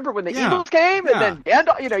this, and remember when the Eagles came, and then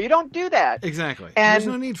Gandalf, you don't do that. Exactly. And,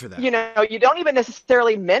 there's no need for that. You don't even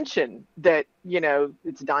necessarily mention that,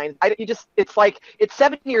 it's dying. It's like, it's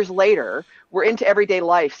 7 years later, we're into everyday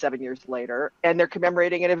life 7 years later, and they're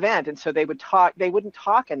commemorating an event, and so they wouldn't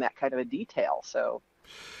talk in that kind of a detail, so...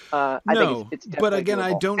 I think it's but again, doable.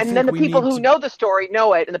 I don't think and then the people who to... know the story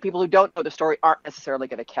know it, and the people who don't know the story aren't necessarily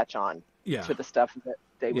going to catch on to the stuff that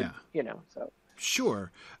they would, so.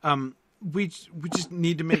 Sure. We just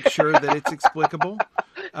need to make sure that it's explicable.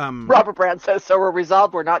 Robert Brand says, so we're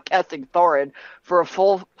resolved we're not casting Thorin for a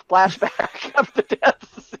full flashback of the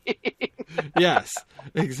death scene. Yes,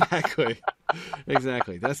 exactly.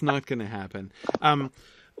 Exactly. That's not going to happen.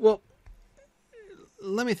 Well,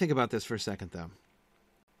 let me think about this for a second, though.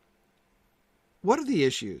 What are the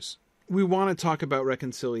issues? We want to talk about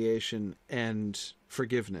reconciliation and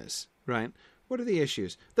forgiveness, right? What are the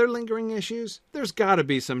issues? They're lingering issues. There's got to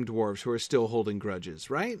be some dwarves who are still holding grudges,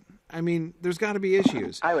 right? I mean, there's got to be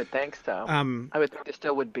issues. I would think so. I would think there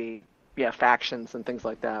still would be, factions and things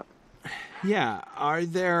like that. Yeah. Are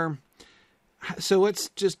there... So let's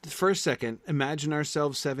just, for a second, imagine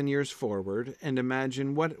ourselves 7 years forward and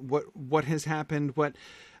imagine what has happened.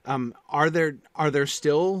 Are there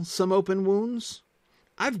still some open wounds?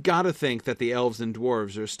 I've got to think that the elves and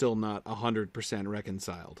dwarves are still not 100%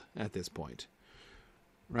 reconciled at this point.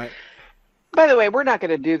 Right. By the way, we're not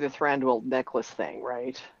going to do the Thranduil necklace thing,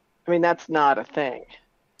 right? I mean, that's not a thing.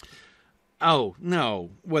 Oh,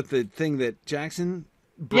 no. What, the thing that Jackson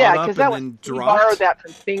brought up and then dropped? We borrowed that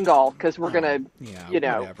from Thingol because we're going to,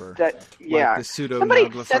 whatever. Like the pseudo somebody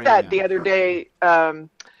said that the other day, the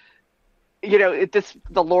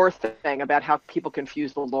lore thing about how people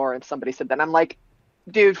confuse the lore, and somebody said that. I'm like,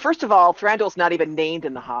 dude, first of all, Thranduil's not even named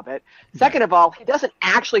in The Hobbit. Second of all, he doesn't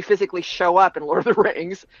actually physically show up in Lord of the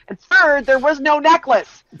Rings. And third, there was no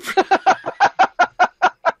necklace.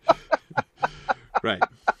 Right.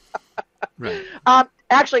 Right.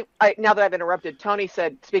 Actually, now that I've interrupted, Tony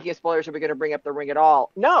said, speaking of spoilers, are we going to bring up the ring at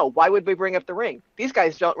all? No. Why would we bring up the ring? These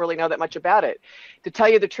guys don't really know that much about it. To tell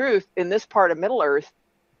you the truth, in this part of Middle-earth,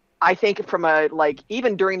 I think from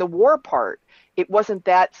even during the war part, it wasn't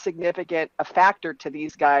that significant a factor to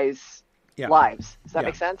these guys' lives. Does that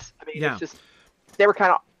make sense? I mean, it's just, they were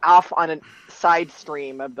kind of off on a side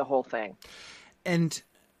stream of the whole thing. And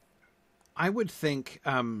I would think,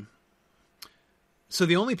 so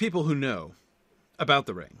the only people who know about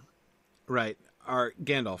the ring, right, are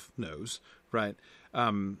Gandalf knows, right?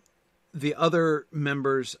 The other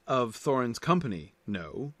members of Thorin's company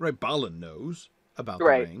know, right? Balin knows about the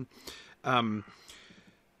ring.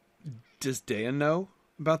 Does Daeon know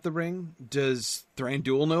about the ring? Does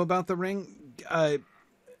Thranduil know about the ring?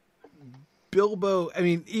 Bilbo, I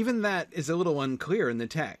mean, even that is a little unclear in the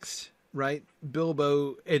text, right?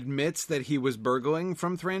 Bilbo admits that he was burgling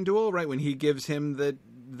from Thranduil, right? When he gives him the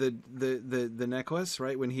necklace,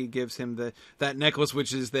 right? When he gives him that necklace,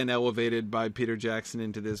 which is then elevated by Peter Jackson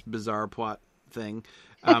into this bizarre plot thing.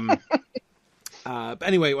 But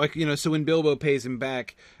anyway, like, you know, so when Bilbo pays him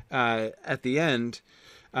back at the end,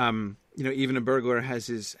 you know, even a burglar has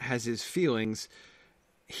his feelings.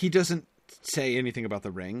 He doesn't say anything about the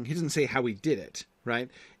ring. He doesn't say how he did it, right?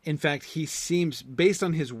 In fact, he seems, based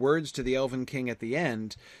on his words to the Elven King at the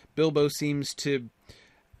end, Bilbo seems to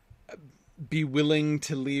be willing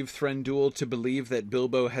to leave Thranduil to believe that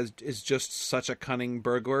Bilbo is just such a cunning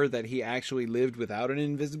burglar that he actually lived without an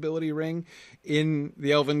invisibility ring in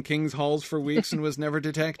the Elven King's halls for weeks and was never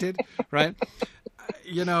detected, right?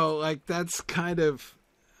 You know, like, that's kind of...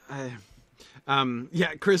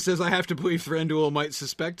 yeah, Chris says, I have to believe Thranduil might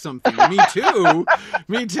suspect something. Me too.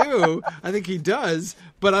 Me too. I think he does,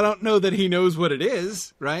 but I don't know that he knows what it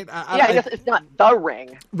is, right? It's not the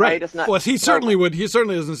ring, right? It's not. Well, he certainly would. He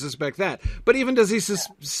certainly doesn't suspect that. But even does he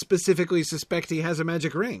specifically suspect he has a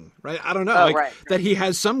magic ring, right? I don't know. That he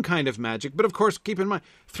has some kind of magic. But of course, keep in mind,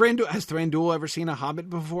 has Thranduil ever seen a hobbit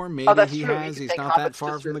before? Maybe he true. has. He's not that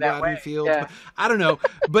far from the Gladden Fields. Yeah. I don't know.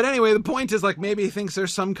 But anyway, the point is, like, maybe he thinks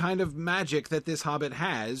there's some kind of magic that this hobbit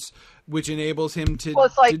has, which enables him to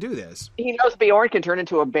do this. He knows Bjorn can turn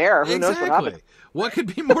into a bear. Who knows what happens? What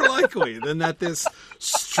could be more likely than that this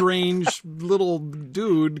strange little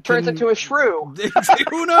dude turns into a shrew?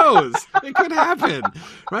 Who knows? It could happen,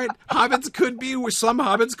 right? Some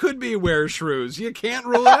hobbits could be were-shrews. You can't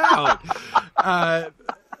rule it out.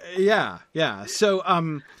 Yeah.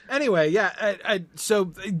 So, anyway, yeah.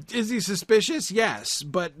 So, is he suspicious? Yes,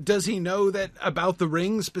 but does he know that about the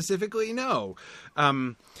ring specifically? No.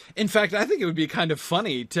 In fact, I think it would be kind of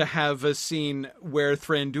funny to have a scene where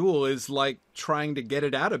Thranduil is like trying to get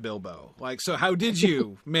it out of Bilbo. Like, so how did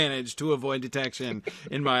you manage to avoid detection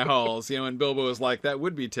in my halls? You know, and Bilbo is like, that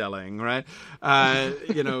would be telling, right?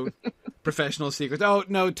 You know, professional secrets. Oh,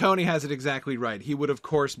 no, Tony has it exactly right. He would, of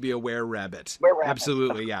course, be a were-rabbit.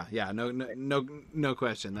 Absolutely, yeah. No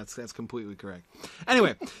question. That's completely correct.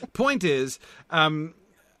 Anyway, point is,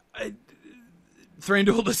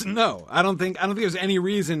 Thranduil doesn't know. I don't think there's any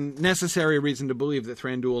necessary reason to believe that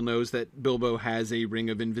Thranduil knows that Bilbo has a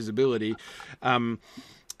ring of invisibility. And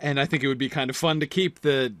I think it would be kind of fun to keep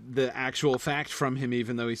the actual fact from him,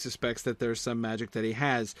 even though he suspects that there's some magic that he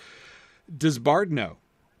has. Does Bard know?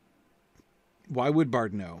 Why would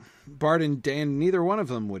Bard know? Bard and Dan, neither one of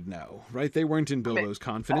them would know, right? They weren't in Bilbo's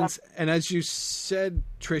confidence. And as you said,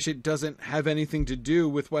 Trish, it doesn't have anything to do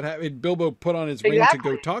with what happened. Bilbo put on his ring to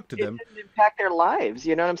go talk to them. It didn't impact their lives.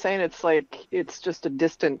 You know what I'm saying? It's like, it's just a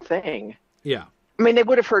distant thing. Yeah. I mean, they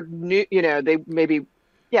would have heard, they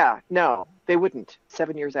wouldn't.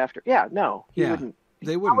 7 years after. Yeah, no, he wouldn't.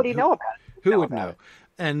 They wouldn't. How would he know about it? Who would know?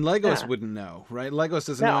 And Legolas wouldn't know, right? Legolas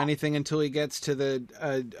doesn't know anything until he gets to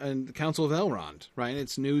the Council of Elrond, right?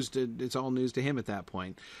 It's all news to him at that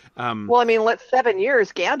point. Well, I mean, 7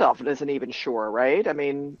 years, Gandalf isn't even sure, right? I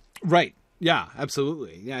mean, right? Yeah,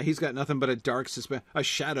 absolutely. Yeah, he's got nothing but a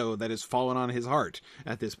shadow that has fallen on his heart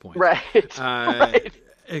at this point. Right. Right.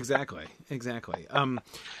 Exactly.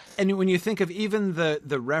 And when you think of even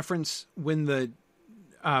the reference when the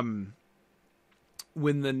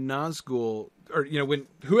Nazgul, or when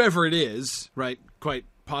whoever it is, right, quite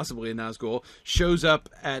possibly a Nazgul, shows up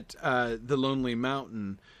at the Lonely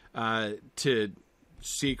Mountain to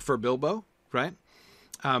seek for Bilbo, right?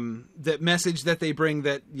 That message that they bring,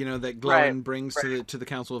 that that Glóin brings to the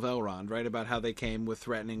Council of Elrond, right, about how they came with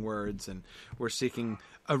threatening words and were seeking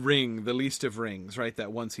a ring, the least of rings, right,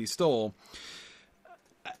 that once he stole.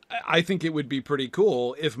 I think it would be pretty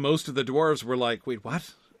cool if most of the dwarves were like, wait,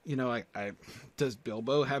 what? Does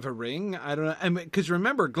Bilbo have a ring? I don't know. I mean, because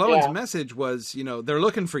remember, Glóin's message was, they're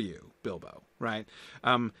looking for you, Bilbo, right?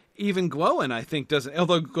 Even Glóin, I think, doesn't,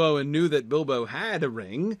 although Glóin knew that Bilbo had a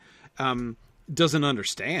ring, doesn't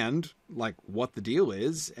understand, like, what the deal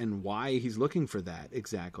is and why he's looking for that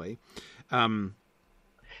exactly.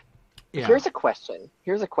 Here's a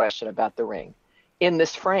question about the ring. In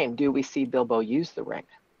this frame, do we see Bilbo use the ring?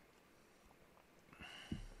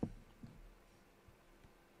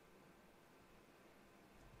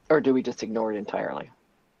 Or do we just ignore it entirely?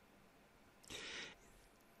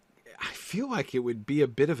 I feel like it would be a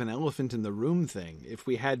bit of an elephant in the room thing if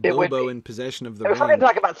we had Bilbo in possession of the ring. We're going to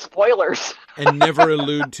talk about spoilers. And never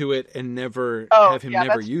allude to it and never have him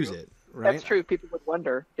never use it, right? That's true. People would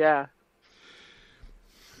wonder, yeah.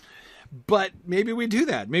 But maybe we do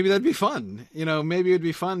that. Maybe that'd be fun. Maybe it'd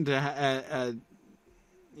be fun to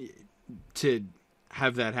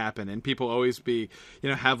have that happen, and people always be,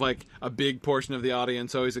 have like a big portion of the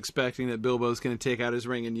audience always expecting that Bilbo's going to take out his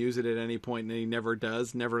ring and use it at any point, and he never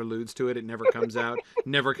does, never alludes to it, it never comes out,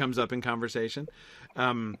 never comes up in conversation.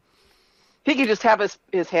 He could just have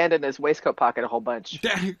his hand in his waistcoat pocket a whole bunch.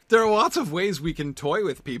 There are lots of ways we can toy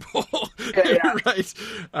with people, right?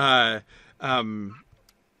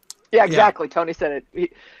 Yeah, exactly. Yeah. Tony said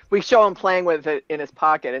it. We show him playing with it in his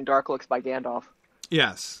pocket in Dark Looks by Gandalf.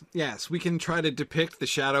 Yes. We can try to depict the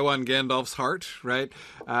shadow on Gandalf's heart, right?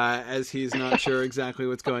 As he's not sure exactly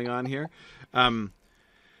what's going on here. What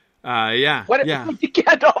if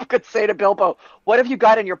Gandalf could say to Bilbo, "What have you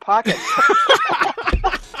got in your pocket?"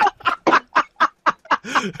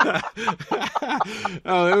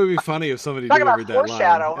 Oh, it would be funny if somebody delivered that line.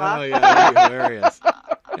 Huh? Oh, yeah, that'd be hilarious.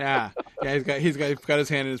 Yeah, he's got his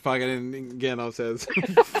hand in his pocket, and Gandalf says,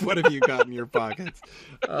 "What have you got in your pockets?"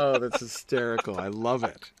 Oh, that's hysterical. I love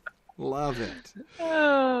it.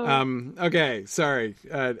 Okay, sorry.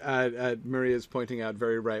 Maria's pointing out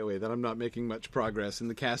very rightly that I'm not making much progress in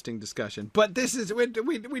the casting discussion, but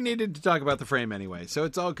we needed to talk about the frame anyway, so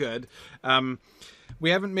it's all good. We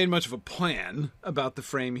haven't made much of a plan about the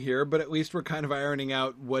frame here, but at least we're kind of ironing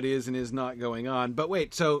out what is and is not going on. But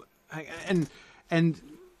wait, so all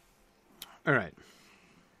right.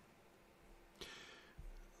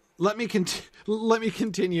 Let me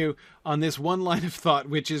continue on this one line of thought,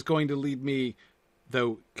 which is going to lead me,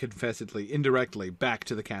 though confessedly, indirectly, back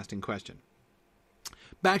to the casting question.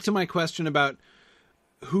 Back to my question about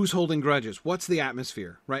who's holding grudges. What's the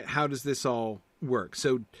atmosphere, right? How does this all work?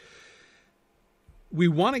 So we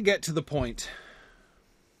want to get to the point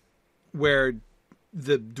where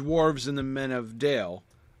the dwarves and the men of Dale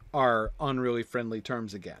are on really friendly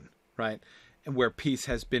terms again, right? And where peace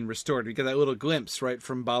has been restored. We get that little glimpse, right,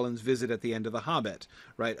 from Balin's visit at the end of The Hobbit,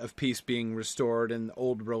 right, of peace being restored and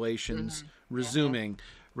old relations resuming,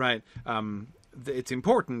 right? It's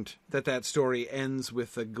important that story ends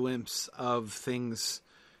with a glimpse of things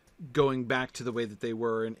going back to the way that they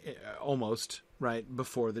were almost, right,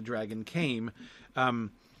 before the dragon came.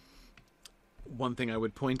 One thing I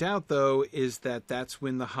would point out, though, is that that's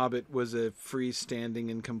when The Hobbit was a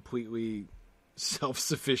freestanding and completely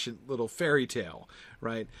self-sufficient little fairy tale,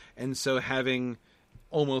 right? And so having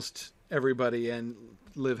almost everybody and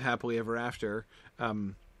live happily ever after,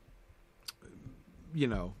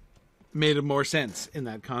 made more sense in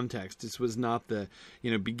that context. This was not the,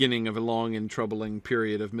 beginning of a long and troubling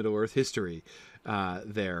period of Middle-earth history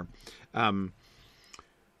there.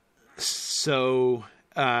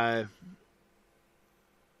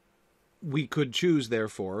 We could choose,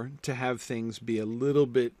 therefore, to have things be a little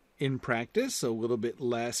bit in practice, a little bit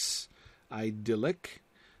less idyllic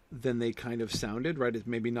than they kind of sounded, right? It's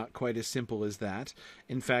maybe not quite as simple as that.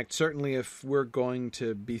 In fact, certainly if we're going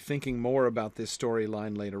to be thinking more about this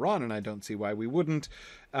storyline later on, and I don't see why we wouldn't,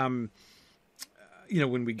 when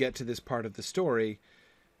we get to this part of the story,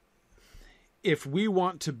 if we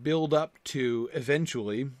want to build up to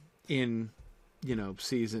eventually in,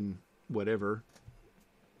 season whatever,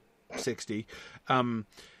 60,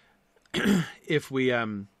 if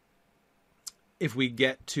we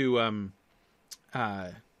get to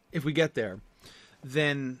if we get there,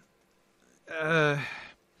 then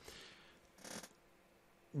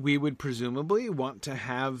we would presumably want to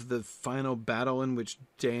have the final battle in which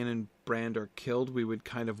Dain and Brand are killed. We would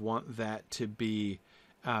kind of want that to be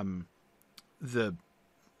the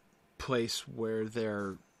place where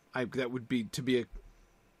that would be to be a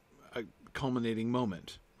culminating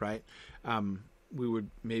moment, right? We would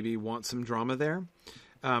maybe want some drama there.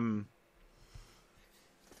 I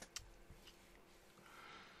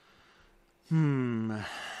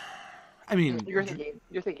mean, you're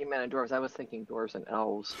thinking men and dwarves. I was thinking dwarves and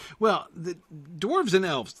elves. Well, the dwarves and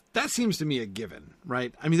elves, that seems to me a given,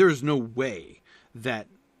 right? I mean, there is no way that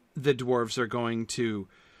the dwarves are going to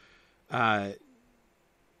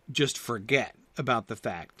just forget about the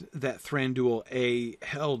fact that Thranduil A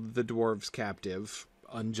held the dwarves captive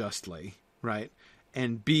unjustly, right?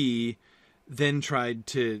 And B then tried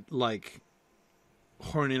to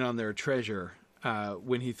horn in on their treasure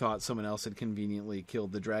when he thought someone else had conveniently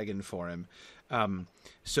killed the dragon for him.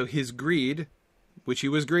 So his greed, which he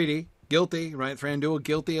was guilty, right? Thranduil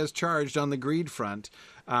guilty as charged on the greed front,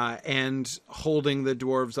 and holding the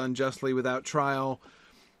dwarves unjustly without trial.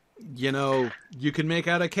 You can make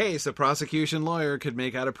out a case. A prosecution lawyer could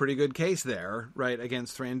make out a pretty good case there, right,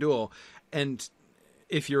 against Thranduil. And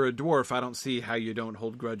if you're a dwarf, I don't see how you don't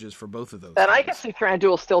hold grudges for both of those. And I can see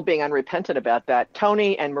Thranduil still being unrepentant about that.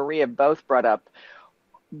 Tony and Maria both brought up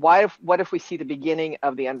what if we see the beginning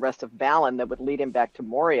of the unrest of Balin that would lead him back to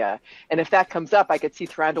Moria? And if that comes up, I could see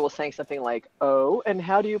Thranduil saying something like, "Oh, and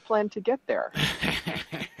how do you plan to get there?"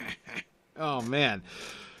 Oh man.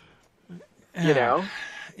 You know?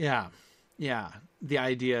 Yeah. The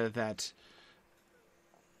idea that,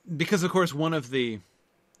 because of course one of the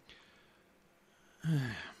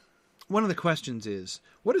questions is,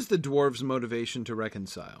 what is the dwarves' motivation to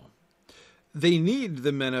reconcile? They need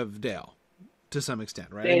the men of Dale to some extent,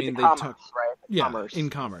 right? They commerce, right? Yeah, Commerce. in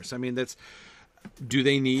commerce. I mean, do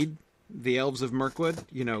they need the elves of Mirkwood?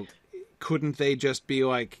 You know, couldn't they just be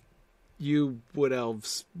like, you wood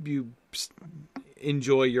elves, you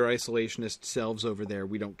enjoy your isolationist selves over there.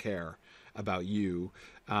 We don't care about you,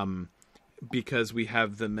 because we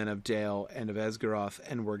have the men of Dale and of Esgaroth,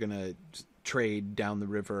 and we're going to trade down the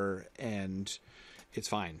river, and it's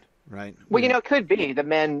fine, right? Well, it could be the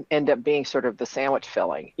men end up being sort of the sandwich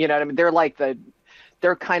filling. You know what I mean?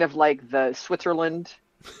 They're kind of like the Switzerland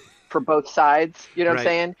for both sides. You know what I'm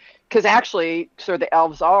saying? Because actually, so the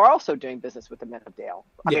elves are also doing business with the men of Dale.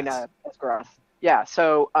 I mean, Esgaroth. Yeah.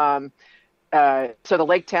 So, so the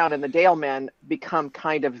Lake Town and the Dale men become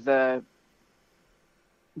kind of the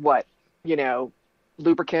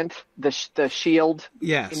lubricant, the shield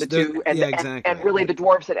in the two, and, exactly. and really the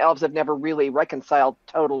dwarves and elves have never really reconciled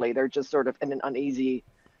totally. They're just sort of in an uneasy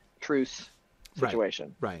truce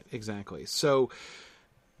situation. Right, exactly. So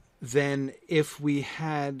then if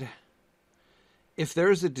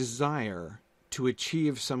there's a desire to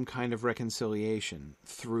achieve some kind of reconciliation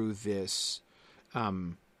through this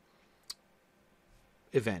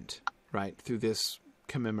event, right, through this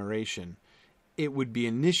commemoration, it would be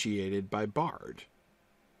initiated by Bard.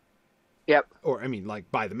 Yep. Or, I mean, like,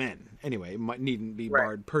 by the men. Anyway, it needn't be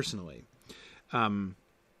Bard personally. Yeah.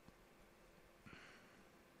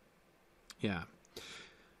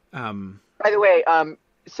 By the way,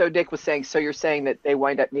 so Dick was saying, so you're saying that they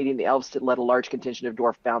wind up needing the elves to let a large contingent of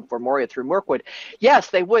dwarf bound for Moria through Mirkwood.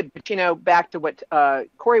 Yes, they would. But, back to what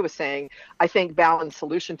Corey was saying, I think Balin's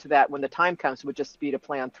solution to that when the time comes would just be to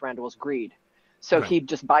play on Thranduil's greed. So he'd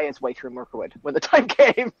just buy his way through Mirkwood when the time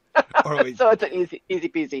came. So it's an easy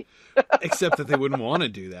peasy. Except that they wouldn't want to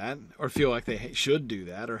do that, or feel like they should do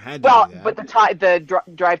that, or had to do that. But the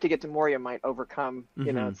drive to get to Moria might overcome.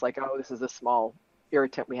 It's like, oh, this is a small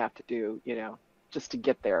irritant we have to do. Just to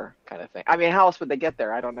get there, kind of thing. I mean, how else would they get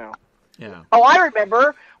there? I don't know. Yeah. Oh, I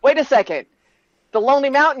remember. Wait a second. The Lonely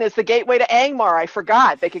Mountain is the gateway to Angmar. I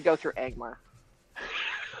forgot they could go through Angmar.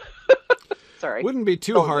 Sorry. Wouldn't be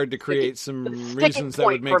too hard to create some reasons that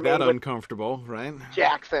would make that uncomfortable, right?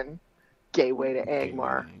 Jackson, gateway to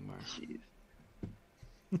Angmar.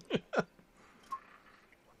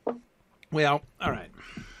 Well, all right.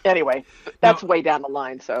 Anyway, that's way down the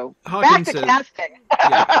line. So back to casting.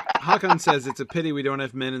 Hakan says it's a pity we don't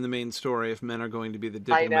have men in the main story if men are going to be the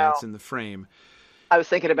diplomats in the frame. I was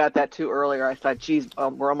thinking about that too earlier. I thought, geez,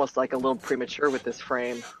 we're almost like a little premature with this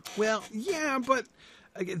frame. Well, yeah, but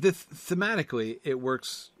thematically, it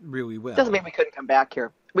works really well. Doesn't mean we couldn't come back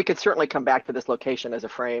here. We could certainly come back to this location as a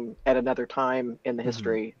frame at another time in the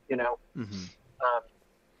history,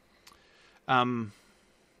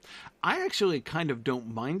 I actually kind of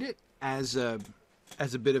don't mind it as a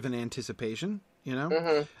bit of an anticipation,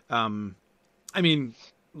 I mean,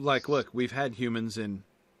 like, look, we've had humans in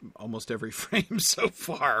almost every frame so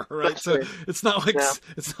far, right? That's so true. it's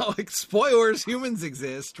not like spoilers, humans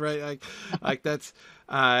exist, right? Like that's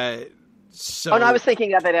so. Oh, no, I was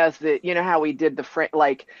thinking of it as how we did the frame,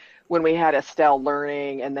 like when we had Estelle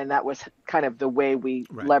learning, and then that was kind of the way we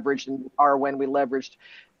leveraged and Arwen we leveraged.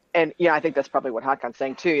 And I think that's probably what Hakon's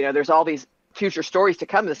saying too. There's all these future stories to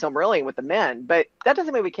come in the Silmarillion with the men, but that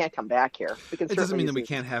doesn't mean we can't come back here. It doesn't mean that we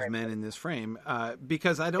can't have men in this frame,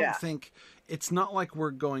 because I don't think it's not like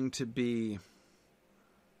we're going to be.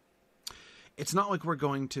 It's not like we're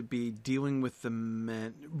going to be dealing with the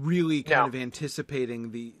men, really kind of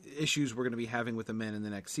anticipating the issues we're going to be having with the men in the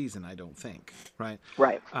next season, I don't think. Right?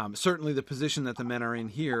 Right. Certainly the position that the men are in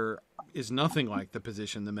here is nothing like the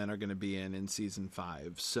position the men are going to be in season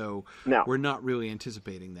 5. So we're not really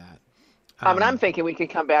anticipating that. And I'm thinking we can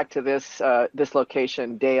come back to this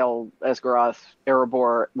location, Dale, Esgaroth,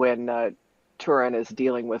 Erebor, when Turin is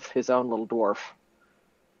dealing with his own little dwarf.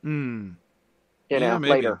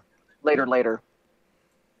 Later.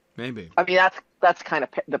 Maybe. I mean, that's kind of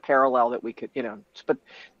the parallel that we could, but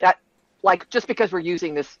that, like, just because we're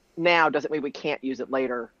using this now doesn't mean we can't use it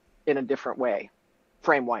later in a different way,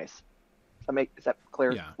 frame-wise. Is that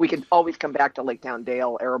clear? Yeah. We can always come back to Lake Town,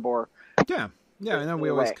 Dale, Erebor. Yeah, I know we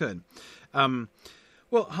always could. Well,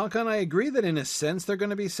 Hakan, I agree that in a sense they're going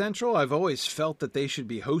to be central. I've always felt that they should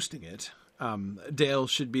be hosting it. Dale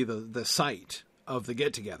should be the site of the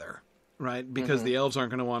get together, right? Because the elves aren't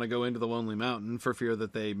going to want to go into the Lonely Mountain for fear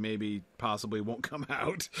that they possibly won't come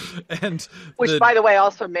out. And which, by the way,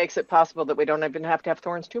 also makes it possible that we don't even have to have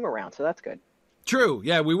Thorin's tomb around. So that's good. True.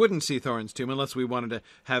 Yeah, we wouldn't see Thorin's tomb unless we wanted to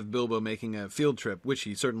have Bilbo making a field trip, which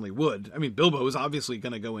he certainly would. I mean, Bilbo is obviously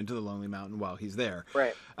going to go into the Lonely Mountain while he's there.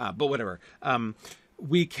 Right. But whatever.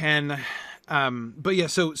 We can... but yeah,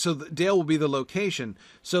 so Dale will be the location.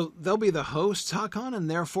 So they'll be the hosts, Haakon, and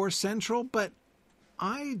therefore central, but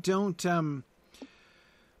I don't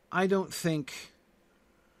think...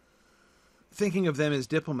 Thinking of them as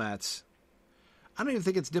diplomats... I don't even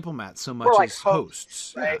think it's diplomats so much as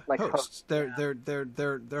hosts. Right? Yeah, like hosts.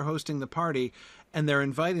 They're hosting the party, and they're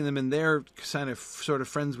inviting them, and they're sort of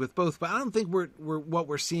friends with both. But I don't think what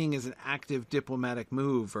we're seeing is an active diplomatic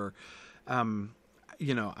move, or, I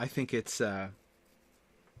think it's, they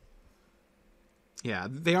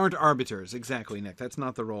aren't arbiters exactly, Nick. That's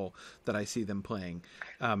not the role that I see them playing.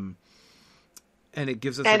 And it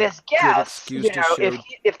gives us as guests,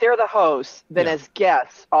 if they're the hosts, then as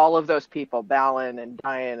guests, all of those people, Balin and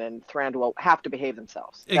Dian and Thranduil, have to behave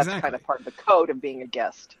themselves. Exactly. That's kind of part of the code of being a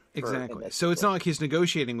guest. Exactly. So it's not like he's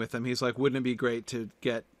negotiating with them. He's like, wouldn't it be great to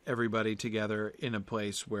get everybody together in a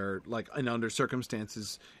place where, like, and under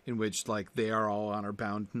circumstances in which, like, they are all honor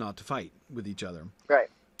bound not to fight with each other. Right.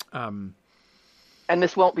 And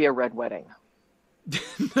this won't be a red wedding.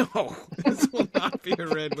 No, this will not be a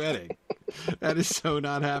red wedding. That is so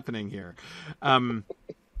not happening here.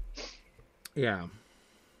 Yeah.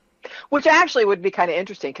 Which actually would be kind of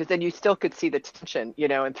interesting, because then you still could see the tension,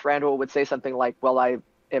 and Thranduil would say something like, well, I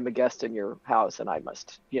am a guest in your house and I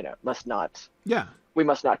must not. Yeah. We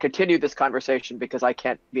must not continue this conversation because I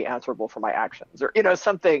can't be answerable for my actions, or,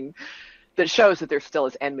 something that shows that there still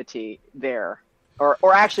is enmity there,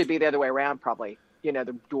 or actually be the other way around. Probably,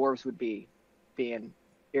 the dwarves would be being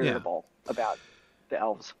irritable about the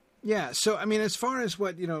elves. Yeah, so I mean, as far as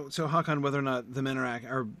what so Haakon, whether or not the men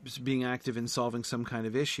are being active in solving some kind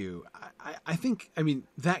of issue, I think, I mean,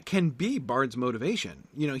 that can be Bard's motivation.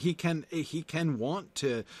 He can want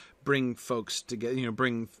to bring folks together,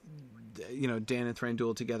 bring Dan and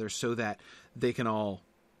Thranduil together so that they can all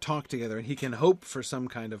talk together, and he can hope for some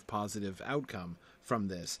kind of positive outcome from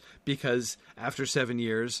this, because after 7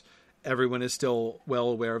 years, everyone is still well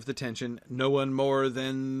aware of the tension. No one more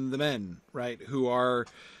than the men, right, who are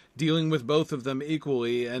dealing with both of them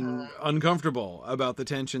equally and uncomfortable about the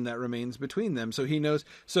tension that remains between them. So he knows.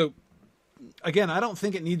 So again, I don't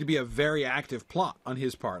think it need to be a very active plot on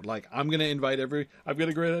his part. Like, I'm going to invite I've got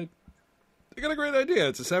a great idea.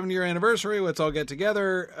 It's a 7-year anniversary. Let's all get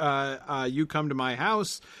together. You come to my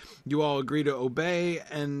house. You all agree to obey,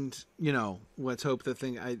 and let's hope that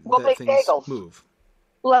things bagels. Move.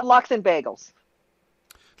 Lox and bagels.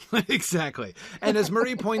 Exactly. And as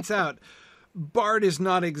Marie points out, Bard is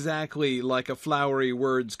not exactly like a flowery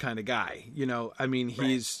words kind of guy. I mean,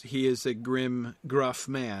 he is a grim, gruff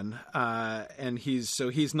man, and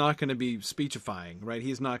he's not going to be speechifying, right?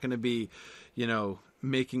 He's not going to be,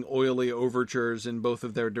 making oily overtures in both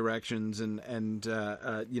of their directions and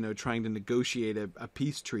trying to negotiate a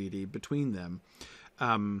peace treaty between them.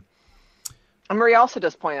 And Marie also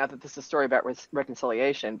does point out that this is a story about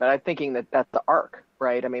reconciliation, but I'm thinking that that's the arc,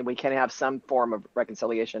 right? I mean, we can have some form of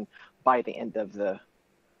reconciliation by the end of the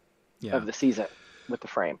season with the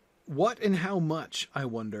frame. What and how much, I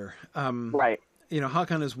wonder. Right.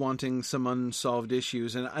 Haakon is wanting some unsolved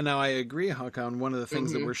issues, and now I agree, Haakon. One of the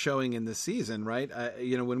things that we're showing in this season, right?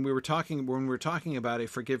 When we're talking about a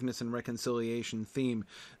forgiveness and reconciliation theme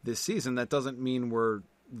this season, that doesn't mean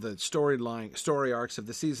the story arcs of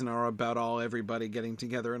the season are about everybody getting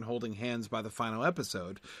together and holding hands by the final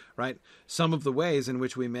episode, right? Some of the ways in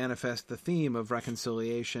which we manifest the theme of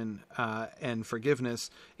reconciliation and forgiveness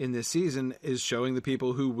in this season is showing the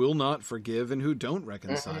people who will not forgive and who don't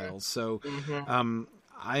reconcile. So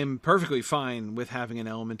I'm perfectly fine with having an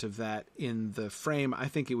element of that in the frame. I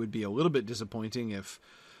think it would be a little bit disappointing if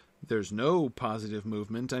there's no positive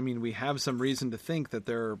movement. I mean, we have some reason to think that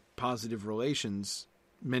there are positive relations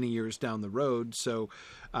many years down the road. So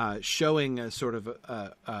showing a sort of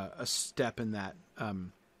a step in that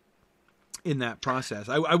process.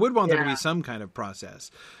 I would want there to be some kind of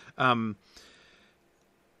process.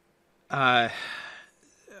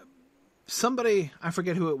 Somebody, I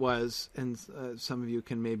forget who it was, and some of you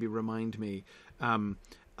can maybe remind me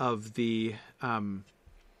of the...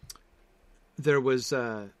 there was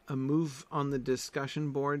a move on the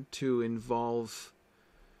discussion board to involve...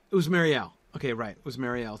 It was Marielle. Okay, right. It was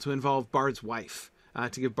Marielle, to involve Bard's wife,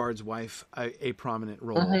 to give Bard's wife a prominent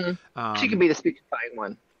role. She could be the speechifying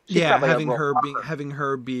one. She's yeah, probably a role having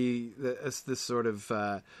her be this sort of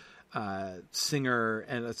singer,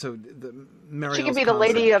 and so she could Marielle's be the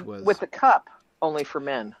lady was with the cup, only for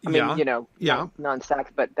men. I mean, yeah,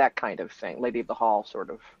 non-sex, but that kind of thing, Lady of the Hall, sort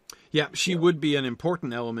of. Yeah, she would be an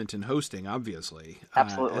important element in hosting, obviously.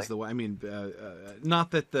 Absolutely.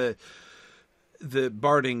 Not that the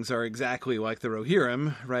Bardings are exactly like the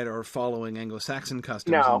Rohirrim, right, or following Anglo-Saxon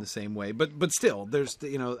customs in the same way, but still, there's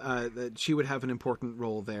she would have an important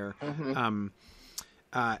role there,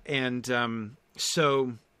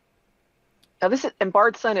 so. Now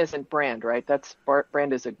Bard's son isn't Brand, right?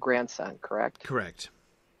 Brand is a grandson, correct? Correct.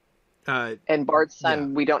 And Bard's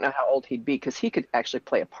son, we don't know how old he'd be because he could actually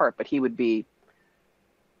play a part, but he would be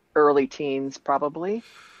early teens probably at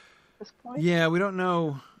this point. Yeah, we don't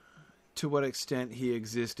know to what extent he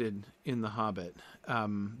existed in The Hobbit.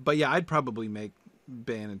 But yeah, I'd probably make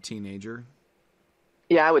Ban a teenager.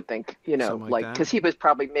 Yeah, I would think, like because he was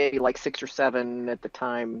probably maybe like 6 or 7 at the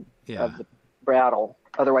time of the battle.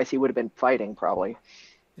 Otherwise, he would have been fighting probably.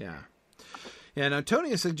 Yeah. Yeah, now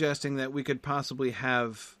Tony is suggesting that we could possibly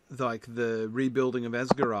have the rebuilding of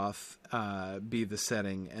Esgaroth be the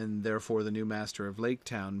setting, and therefore the new Master of Lake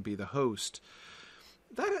Town be the host.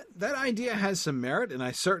 That idea has some merit, and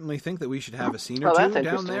I certainly think that we should have a scene or two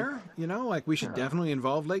down there. We should definitely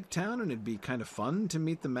involve Lake Town, and it'd be kind of fun to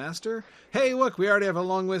meet the Master. Hey, look, we already have a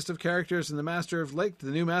long list of characters, and the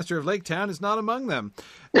new Master of Lake Town is not among them.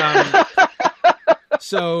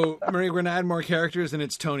 So, Marie, we're going to add more characters, and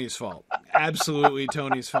it's Tony's fault. Absolutely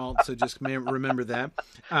Tony's fault, so just remember that.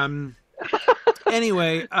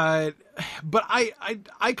 Anyway, but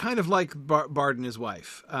I kind of like Bard and his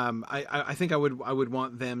wife. I think I would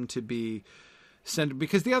want them to be centered,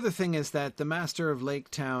 because the other thing is that the Master of Lake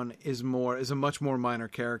Town is a much more minor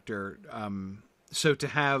character. So to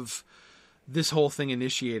have this whole thing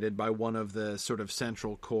initiated by one of the sort of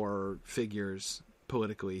central core figures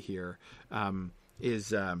politically here I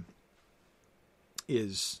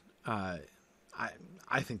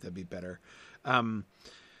think that'd be better.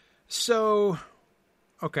 So,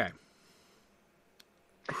 okay.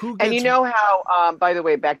 And how, by the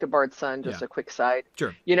way, back to Bard's son, just a quick side.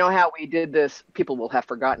 Sure. You know how we did this, people will have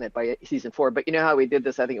forgotten it by season 4, but you know how we did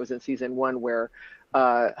this, I think it was in season 1, where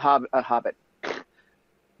Hobbit,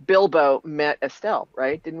 Bilbo met Estelle,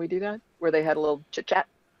 right? Didn't we do that? Where they had a little chit-chat?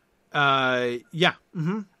 Yeah.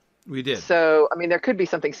 Mm-hmm. We did. So, I mean, there could be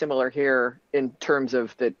something similar here in terms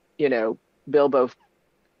of that, Bilbo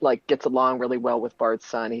gets along really well with Bard's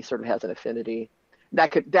son. He sort of has an affinity.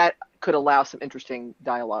 That could allow some interesting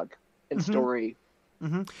dialogue and story.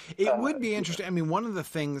 Mm-hmm. It would be interesting. I mean, one of the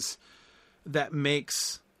things that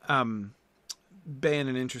makes Ban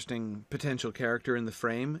an interesting potential character in the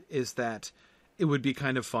frame is that it would be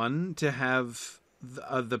kind of fun to have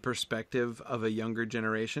the perspective of a younger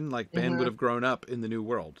generation. Like Ben would have grown up in the New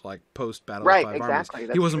World, like post Battle of Five exactly.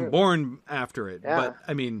 Armies. He wasn't born after it, but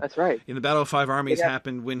I mean, that's right. The Battle of Five Armies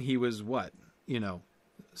happened when he was what?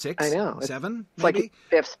 6? I know. 7? It's maybe? Like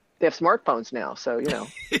they have smartphones now, so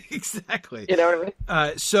exactly. You know what I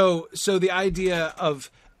mean? So the idea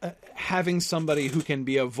of having somebody who can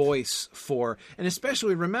be a voice for, and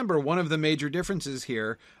especially remember, one of the major differences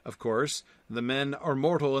here, of course, the men are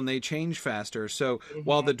mortal and they change faster. So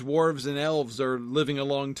while the dwarves and elves are living a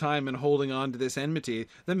long time and holding on to this enmity,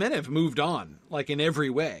 the men have moved on, in every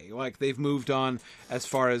way. They've moved on as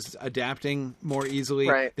far as adapting more easily.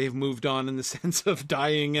 Right. They've moved on in the sense of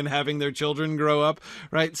dying and having their children grow up.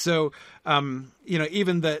 Right. So,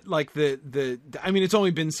 even it's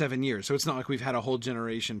only been 7 years, so it's not like we've had a whole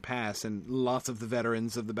generation pass, and lots of the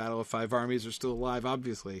veterans of the Battle of Five Armies are still alive,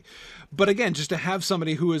 obviously. But again, just to have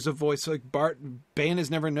somebody who is a voice like Ban has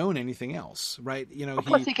never known anything else, right?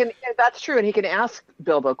 Plus he can. That's true, and he can ask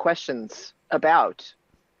Bilbo questions about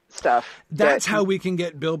stuff. That's how we can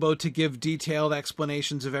get Bilbo to give detailed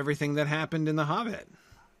explanations of everything that happened in The Hobbit.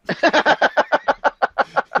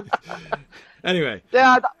 Anyway.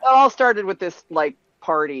 Yeah, it all started with this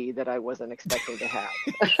party that I wasn't expecting to have.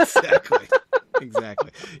 Exactly.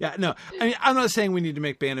 Yeah, no. I mean, I'm not saying we need to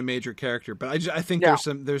make Ban a major character, but I think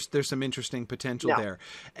there's some interesting potential there.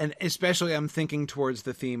 And especially I'm thinking towards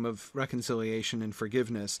the theme of reconciliation and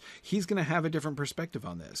forgiveness. He's going to have a different perspective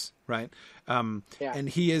on this, right? And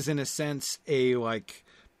he is in a sense a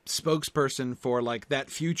spokesperson for that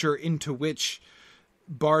future into which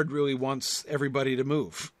Bard really wants everybody to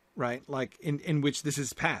move, right? In which this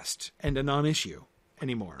is past and a non-issue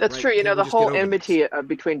anymore. That's true. The whole enmity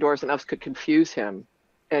between dwarves and elves could confuse him,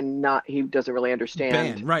 and he doesn't really understand.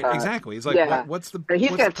 Ben, right? Exactly. He's what's the? And he's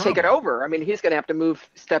going to have to take it over. I mean, he's going to have to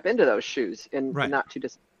step into those shoes and right. not to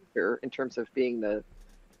disappear in terms of being the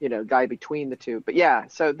guy between the two. But yeah,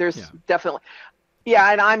 so there's Yeah. definitely,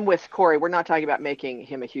 yeah, and I'm with Corey. We're not talking about making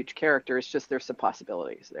him a huge character. It's just there's some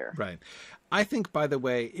possibilities there. Right. I think, by the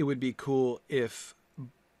way, it would be cool if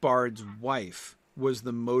Bard's wife was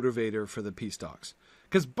the motivator for the peace talks.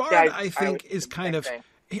 Because Bard, Yeah, I think, is kind of... thing.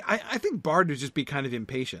 I think Bard would just be kind of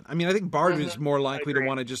impatient. I mean, I think Bard is more likely to agree.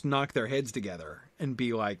 want to just knock their heads together and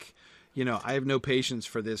be like, I have no patience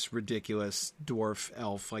for this ridiculous dwarf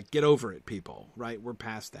elf. Like, get over it, people. Right? We're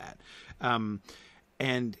past that.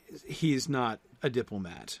 And he's not a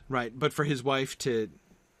diplomat, right? But for his wife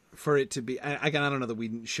for it to be, I don't know that we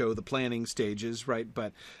didn't show the planning stages, right?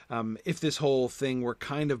 But if this whole thing were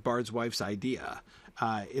kind of Bard's wife's idea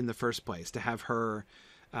in the first place, to have her...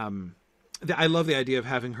 I love the idea of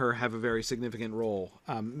having her have a very significant role.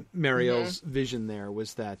 Mariel's vision there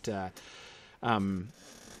was that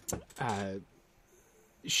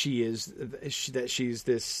she's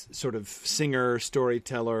this sort of singer,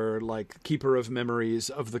 storyteller, like keeper of memories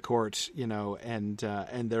of the court, and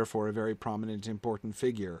therefore a very prominent, important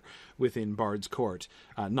figure within Bard's court,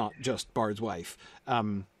 not just Bard's wife.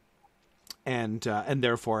 And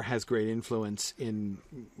therefore has great influence in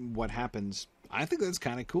what happens. I think that's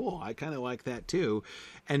kind of cool. I kind of like that too.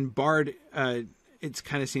 And Bard, it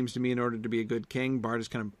kind of seems to me, in order to be a good king, Bard is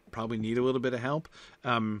kind of probably need a little bit of help.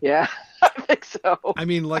 Yeah, I think so. I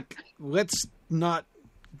mean, like, let's not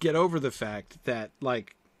get over the fact that,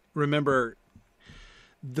 like, remember,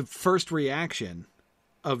 the first reaction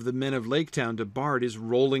of the men of Laketown to Bard is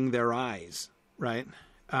rolling their eyes, right?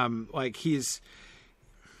 Like,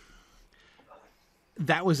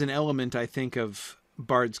 that was an element, I think, of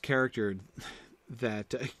Bard's character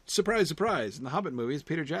that, surprise, surprise, in the Hobbit movies,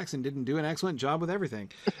 Peter Jackson didn't do an excellent job with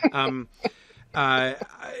everything. But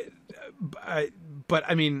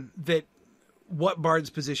I mean, that what Bard's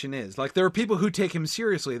position is. Like, there are people who take him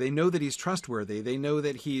seriously. They know that he's trustworthy. They know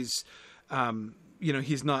that he's,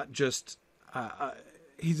 he's not just a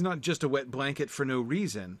wet blanket for no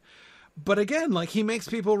reason. But again, like, he makes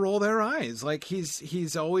people roll their eyes. Like,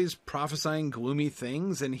 he's always prophesying gloomy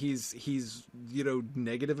things, and he's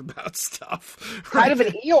negative about stuff. Right? Kind of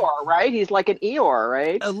an Eeyore, right? He's like an Eeyore,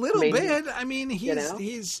 right? A little bit. I mean,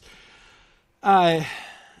 he's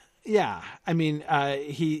yeah. I mean,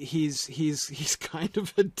 he's kind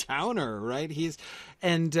of a downer, right?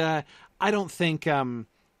 I don't think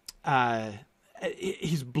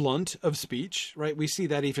he's blunt of speech, right? We see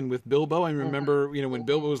that even with Bilbo. I remember, when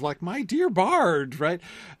Bilbo was like, "My dear Bard," right?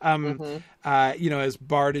 As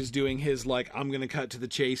Bard is doing his, like, "I'm going to cut to the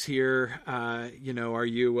chase here." Are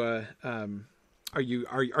you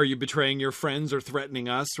betraying your friends or threatening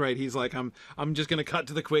us? Right? He's like, I'm just going to cut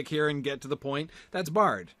to the quick here and get to the point. That's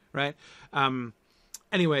Bard, right?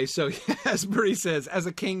 Anyway, so as Marie says, as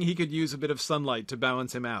a king, he could use a bit of sunlight to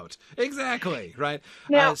balance him out. Exactly, right?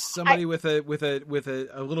 Now, somebody with a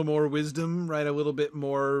little more wisdom, right? A little bit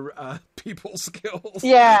more people skills.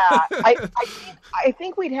 Yeah, I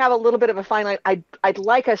think we'd have a little bit of a fine line. I'd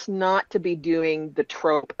like us not to be doing the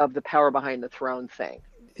trope of the power behind the throne thing.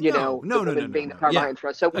 No. Being the power behind the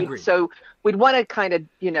throne. Agreed. So we'd want to kind of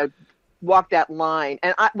walk that line.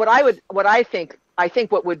 And I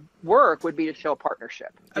think what would work would be to show a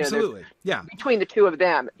partnership. Absolutely. Yeah. Between the two of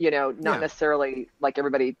them, not necessarily like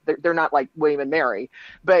everybody, they're not like William and Mary,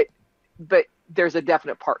 but there's a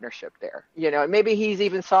definite partnership there, and maybe he's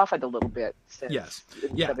even softened a little bit since. Yes.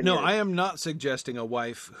 Yeah. No, years. I am not suggesting a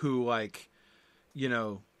wife who, like,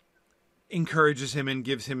 encourages him and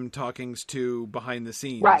gives him talkings to behind the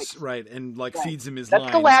scenes, right? And like feeds him his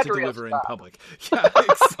lines to deliver in public. Yeah,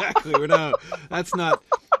 exactly. No, that's not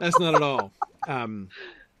at all.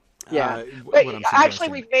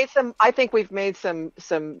 Actually, I think we've made some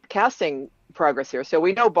casting progress here. So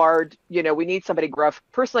we know Bard, we need somebody gruff.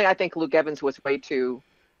 Personally, I think Luke Evans was way too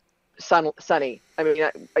sunny. I mean,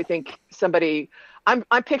 I think somebody, I'm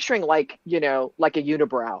picturing like a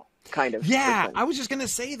unibrow kind of. Yeah, person. I was just going to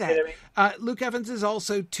say that. Luke Evans is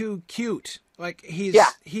also too cute. Like he's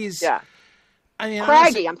I mean,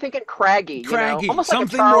 craggy. I'm thinking craggy. Almost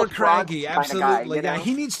something like a more craggy. Absolutely. Guy, yeah,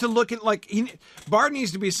 he needs to look at Bard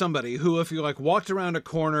needs to be somebody who, if you walked around a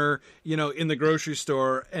corner, in the grocery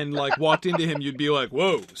store and walked into him, you'd be like,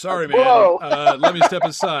 "Whoa, sorry, man. Whoa. Let me step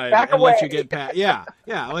aside and away. let you get past." Yeah.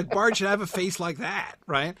 Like Bard should have a face like that,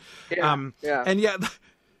 right? Yeah. And yet.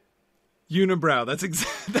 Unibrow. That's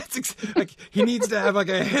like he needs to have like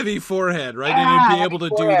a heavy forehead, right? And he'd be able to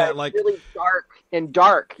do that, like really dark.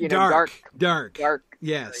 Dark.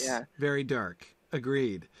 Yes. Yeah. Very dark.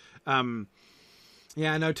 Agreed. Yeah.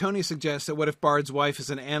 No. Tony suggests that what if Bard's wife is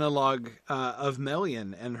an analog of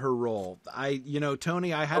Melian and her role?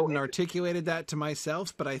 Tony, I hadn't articulated that to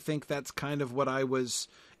myself, but I think that's kind of what I was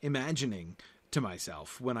imagining to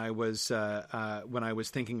myself when I was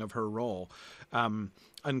thinking of her role,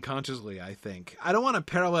 unconsciously. I think I don't want to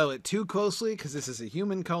parallel it too closely because this is a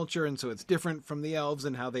human culture, and so it's different from the elves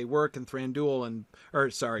and how they work, and Thranduil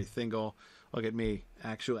Thingol. Look at me,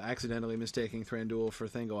 actually accidentally mistaking Thranduil for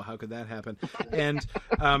Thingol. How could that happen? And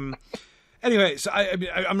anyway, so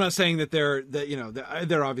I'm not saying that they're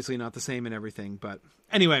obviously not the same in everything, but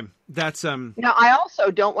anyway, that's Now, I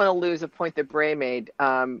also don't want to lose a point that Bray made.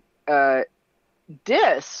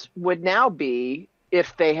 Dis would now be,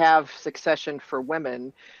 if they have succession for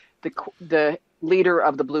women, the leader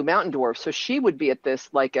of the Blue Mountain Dwarfs. So she would be at this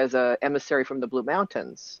like as a emissary from the Blue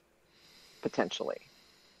Mountains, potentially.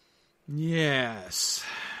 Yes.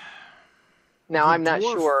 Now, I'm not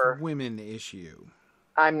dwarf sure. Women issue.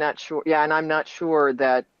 I'm not sure. Yeah, and I'm not sure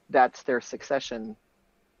that that's their succession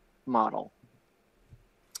model.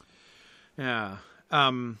 Yeah.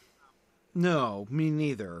 No, me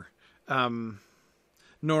neither.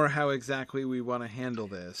 Nor how exactly we want to handle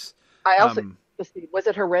this. I also was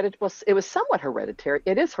it hereditary? Well, it was somewhat hereditary.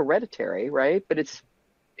 It is hereditary, right? But it's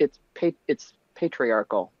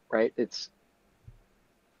patriarchal, right?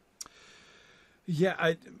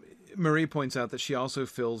 Marie points out that she also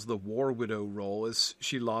fills the war widow role, as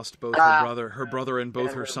she lost both her brother, and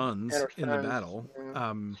both her sons in the battle.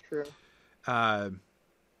 Yeah, that's true.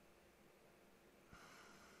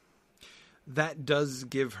 That does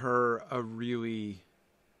give her a really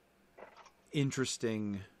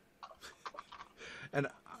interesting, and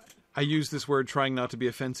I use this word trying not to be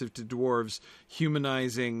offensive to dwarves,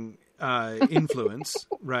 humanizing influence,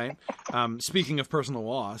 right? Speaking of personal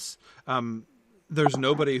loss, there's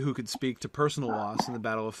nobody who could speak to personal loss in the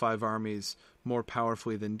Battle of Five Armies more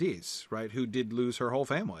powerfully than Dis, right? Who did lose her whole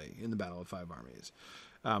family in the Battle of Five Armies.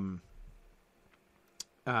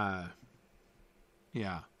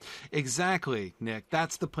 Yeah, exactly, Nick.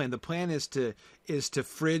 That's the plan. The plan is to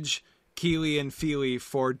fridge Keely and Feely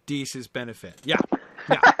for Dis's benefit. Yeah,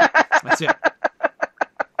 that's it.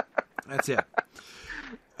 That's it.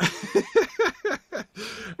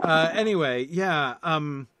 Anyway, yeah.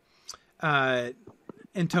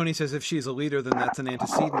 And Tony says if she's a leader, then that's an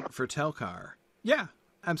antecedent for Telkar. Yeah,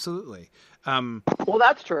 absolutely. Well,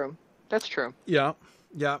 that's true. That's true. Yeah,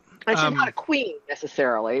 yeah. And she's not a queen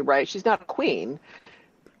necessarily, right? She's not a queen.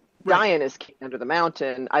 Right. Dian is king under the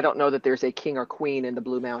mountain. I don't know that there's a king or queen in the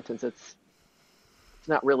Blue Mountains. It's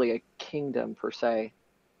not really a kingdom per se.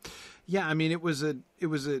 Yeah, I mean, it was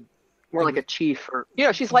more like a chief, or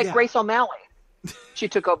she's like Grace O'Malley. She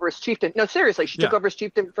took over as chieftain. No, seriously, she took over as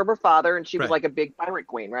chieftain from her father, and she was like a big pirate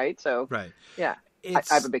queen, right? So, yeah, I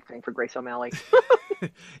have a big thing for Grace O'Malley.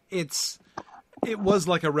 It was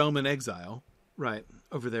like a realm in exile, right,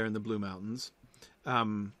 over there in the Blue Mountains.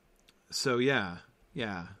 So yeah,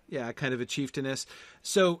 kind of a chieftainess.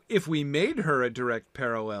 So if we made her a direct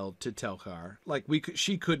parallel to Telkar, like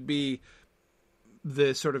she could be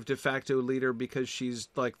the sort of de facto leader because she's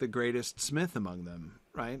like the greatest smith among them,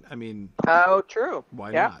 right? I mean, true.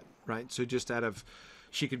 Why not, right? So just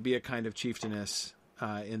she could be a kind of chieftainess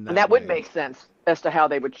in that. And that would make sense as to how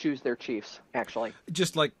they would choose their chiefs, actually.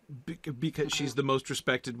 Just like because she's the most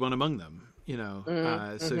respected one among them,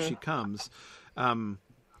 so she comes.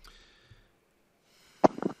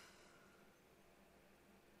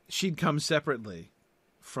 She'd come separately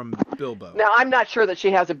from Bilbo. Now, I'm not sure that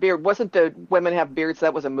she has a beard. Wasn't the women have beards?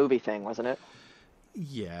 That was a movie thing, wasn't it?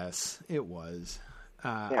 Yes, it was.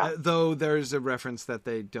 Though there's a reference that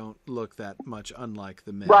they don't look that much unlike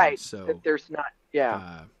the men. Right. So there's not.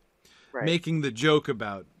 Yeah. Right. Making the joke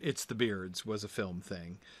about it's the beards was a film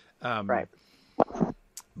thing. Right.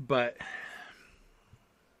 But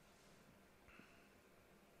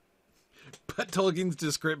Tolkien's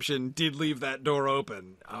description did leave that door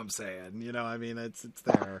open. I'm saying, I mean, it's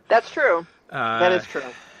there. That's true. That is true.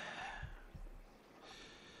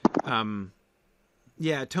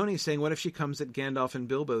 Yeah, Tony's saying, what if she comes at Gandalf and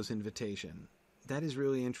Bilbo's invitation? That is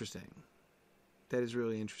really interesting.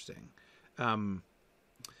 Yeah.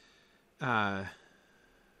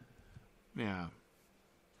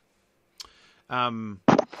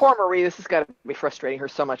 Poor Marie, this has got to be frustrating her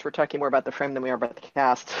so much. We're talking more about the frame than we are about the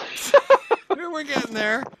cast. We're getting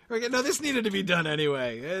there. No, this needed to be done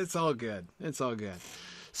anyway. It's all good.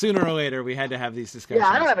 Sooner or later, we had to have these discussions. Yeah,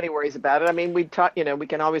 I don't have any worries about it. I mean, we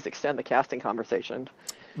can always extend the casting conversation.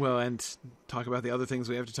 Well, and talk about the other things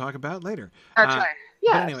we have to talk about later. That's right.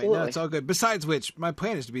 Yeah, but anyway, absolutely. No, it's all good. Besides which, my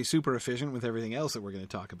plan is to be super efficient with everything else that we're going to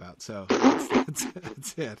talk about. So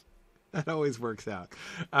that's it. That always works out.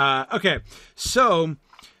 Okay, so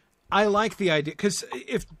I like the idea, because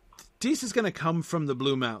if Dis is going to come from the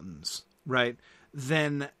Blue Mountains, right,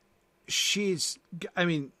 then I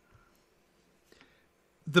mean,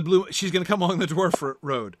 she's going to come along the dwarf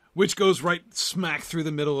road, which goes right smack through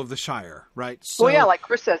the middle of the Shire, right? So, well, yeah, like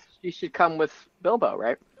Chris says, she should come with Bilbo,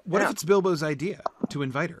 right? What if it's Bilbo's idea to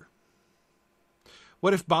invite her?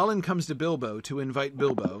 What if Balin comes to Bilbo to invite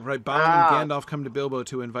Bilbo, right? Balin and Gandalf come to Bilbo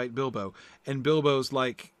to invite Bilbo, and Bilbo's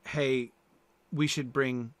like, hey, we should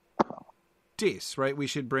bring Dis, right? We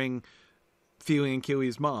should bring Fili and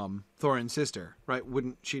Kili's mom, Thorin's sister, right?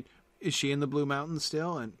 Wouldn't she? Is she in the Blue Mountains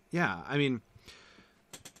still? And yeah, I mean,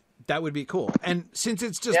 that would be cool. And since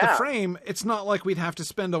it's just the frame, it's not like we'd have to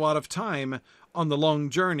spend a lot of time on the long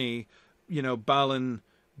journey, Balin,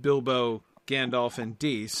 Bilbo, Gandalf, and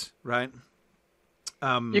Dis, right?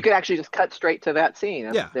 You could actually just cut straight to that scene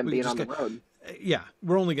of them being on the road. Yeah,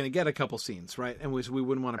 we're only going to get a couple scenes, right? And we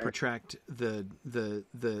wouldn't want to protract the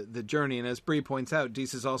journey. And as Bree points out,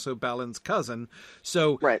 Dis is also Balin's cousin,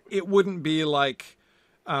 so it wouldn't be like,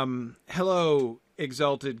 "Hello,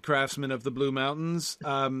 exalted craftsman of the Blue Mountains.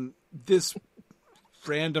 This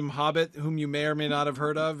random hobbit whom you may or may not have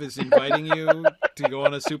heard of is inviting you to go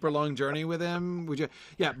on a super long journey with him. Would you?"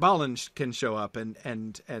 Yeah, Balin can show up,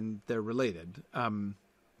 and they're related.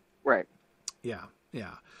 Right. Yeah.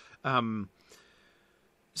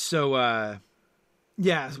 So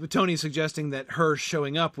Tony's suggesting that her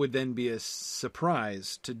showing up would then be a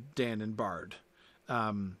surprise to Dan and Bard.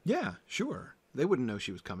 Yeah, sure. They wouldn't know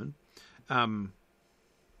she was coming. Hakon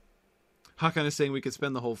is saying we could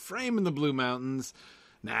spend the whole frame in the Blue Mountains.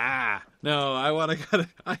 Nah, no, I want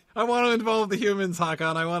to involve the humans,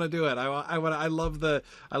 Hakon. I want to do it. I love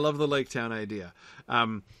the Lake Town idea.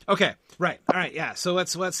 Okay, right, all right, yeah. So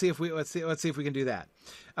let's see if we can do that.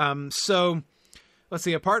 So let's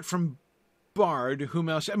see. Apart from Bard, whom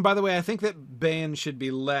else? And by the way, I think that Ban should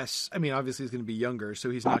be less. I mean, obviously he's going to be younger, so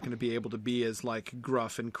he's not going to be able to be as like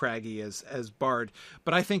gruff and craggy as Bard.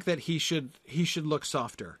 But I think that he should look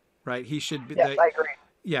softer, right? He should be. Yes, I agree.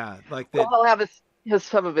 Yeah, like that. Well, he'll have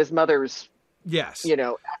some of his mother's,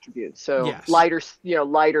 attributes. So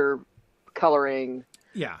lighter coloring.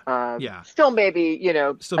 Yeah. Still maybe,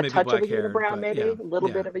 still a maybe touch black of a hair, unibrow, maybe a little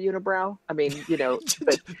bit of a unibrow. I mean,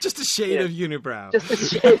 but just a shade of unibrow. Just a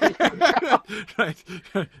shade of unibrow. Right.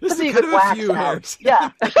 Just so you could wax few out. Hairs.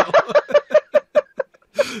 Yeah.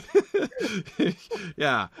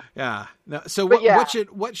 Yeah. Now, so what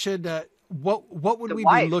would we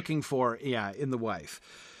be looking for? Yeah, in the wife.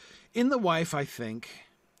 In the wife, I think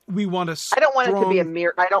we want a strong... I don't want it to be a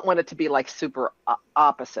mirror. I don't want it to be like super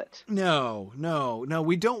opposite. No.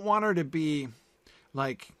 We don't want her to be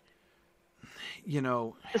like,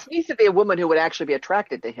 This needs to be a woman who would actually be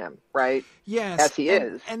attracted to him, right? Yes, as he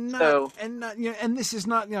is, and this is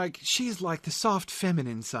not like she's like the soft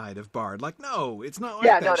feminine side of Bard. Like, no, it's not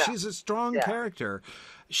like that. No. She's a strong character.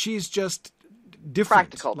 She's just different.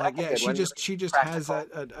 Practical. Like, she just has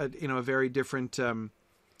a very different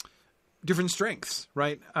strengths,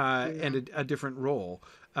 right? And a different role.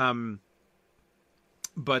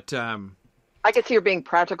 But I could see her being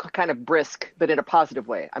practical, kind of brisk, but in a positive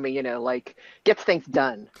way. I mean, like gets things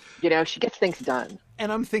done. She gets things done.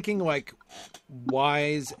 And I'm thinking like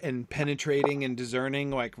wise and penetrating and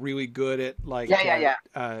discerning, like really good at like,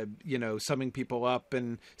 summing people up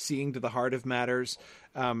and seeing to the heart of matters.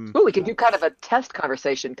 We could do kind of a test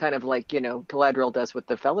conversation, kind of like, Galadriel does with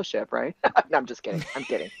the Fellowship, right? No, I'm just kidding. I'm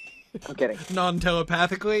kidding.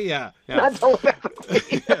 Non-telepathically, yeah.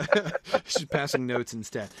 Non-telepathically. She's passing notes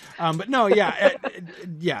instead. But no, yeah.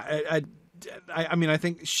 I mean, I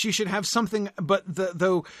think she should have something, but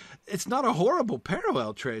though it's not a horrible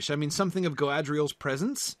parallel, Trish. I mean, something of Galadriel's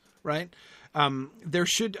presence, right? There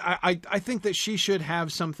should, I think that she should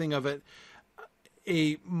have something of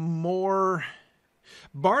a more...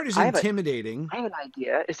 Bard is intimidating. I have an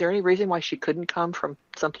idea. Is there any reason why she couldn't come from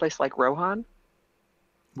someplace like Rohan?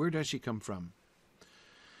 Where does she come from?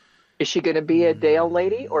 Is she going to be a Dale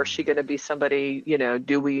lady, or is she going to be somebody?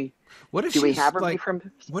 Do we have her be from?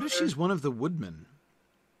 What if she's one of the woodmen?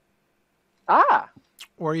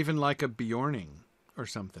 Or even like a Bjorning or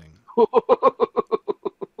something.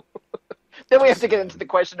 Then we have to get into the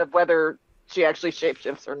question of whether she actually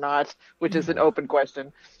shapeshifts or not, which is an open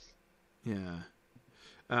question. Yeah.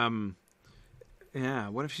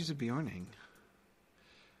 What if she's a Bjorning?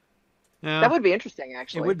 That would be interesting,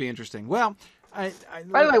 actually. It would be interesting. Well, by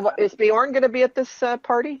the way, is Bjorn going to be at this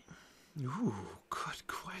party? Ooh, good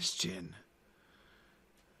question.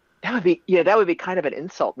 That would be kind of an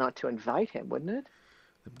insult not to invite him, wouldn't it?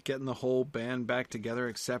 Getting the whole band back together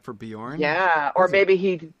except for Bjorn? Yeah, or maybe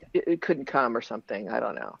he couldn't come or something. I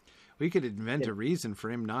don't know. We could invent a reason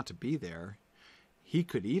for him not to be there. He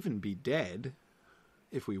could even be dead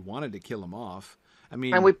if we wanted to kill him off. I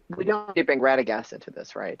mean, And we don't need to bring Radagast into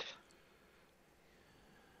this, right?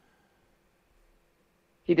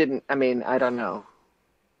 He didn't. I mean, I don't know.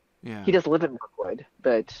 yeah. He does live in Mirkwood,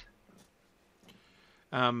 but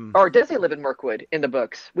Um, or does he live in Mirkwood in the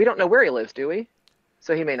books? We don't know where he lives, do we?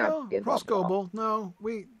 So he may not no, be involved at all. Roscoble. No,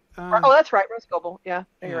 we. Oh, that's right, Rose Goble. Yeah,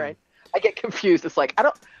 you're Yeah. right. I get confused. It's like I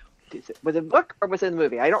don't. Was it a book or was it in the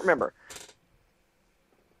movie? I don't remember.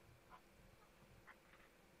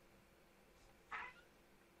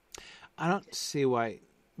 I don't see why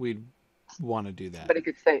we'd want to do that.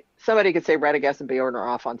 Somebody could say Radagast and Bjorn are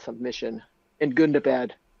off on some mission in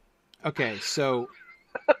Gundabad. Okay, so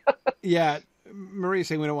yeah, Marie's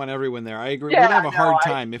saying we don't want everyone there. I agree. Yeah, We'd have a hard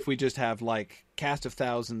no, time if we just have like cast of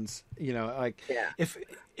thousands. You know, like Yeah. if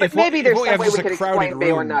But maybe there's we some have way just we a could crowded explain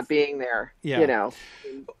Bjorn room, not being there. Yeah. You know.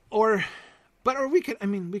 or we could. I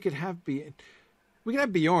mean, we could have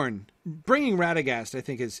Bjorn. Bringing Radagast, I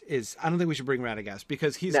think is. I don't think we should bring Radagast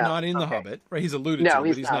because he's No, not in the okay. Hobbit, right? He's alluded No, to,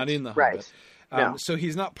 but he's not in the Right. Hobbit. No. So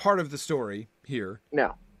he's not part of the story here.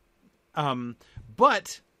 No.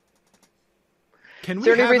 But can Is we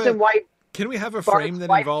there any have reason why? Can we have a Bard's frame that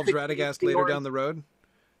wife involves could Radagast be later Bjorn? down the road?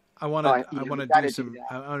 I want Oh, to. yeah, I want we to gotta do some. do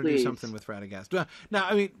that, I want to do please. something with Radagast. Now,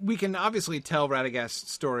 I mean, we can obviously tell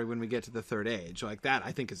Radagast's story when we get to the Third Age. Like that,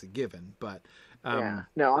 I think is a given. But Yeah.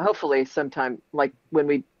 No. Hopefully, sometime like when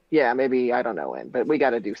we. Yeah, maybe I don't know when, but we got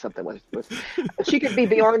to do something with. She could be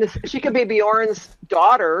Bjorn's. She could be Bjorn's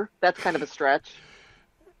daughter. That's kind of a stretch.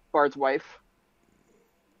 Bard's wife.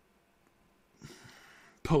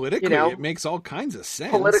 politically, it makes all kinds of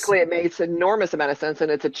sense. Politically, it makes enormous amount of sense,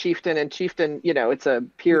 and it's a chieftain and chieftain. It's a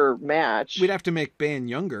peer match. We'd have to make Ban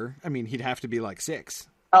younger. I mean, he'd have to be like 6.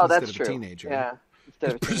 Oh, instead that's of true. A teenager. Yeah. Instead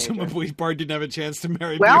of a teenager. Presumably, Bard didn't have a chance to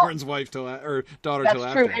marry Well, Bjorn's wife or daughter till That's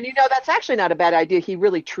after. true, and that's actually not a bad idea. He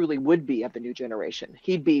really, truly would be of the new generation.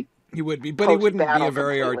 He'd be. He would be, but he wouldn't be post-battle a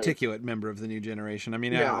very completely. articulate member of the new generation. I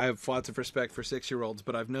mean, No. I have lots of respect for 6-year-olds,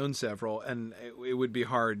 but I've known several, and it would be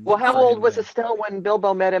hard. Well, how for old him was to- Estelle when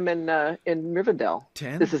Bilbo met him in Rivendell?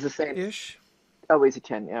 10? This is the same. Ish. Oh, he's a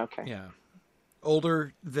 10. Yeah, okay. Yeah.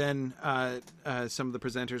 Older than some of the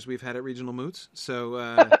presenters we've had at Regional Moots. So,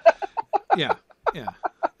 yeah.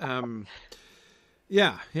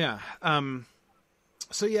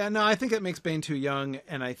 So yeah, no, I think that makes Bane too young,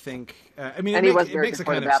 and I think, And he was it there makes a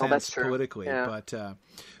before kind the of battle, sense that's true. politically. Yeah.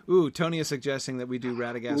 But Tony is suggesting that we do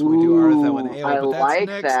Radagast, we do Arathel and Ale, I but that's like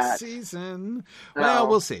next that. season. Well, Oh.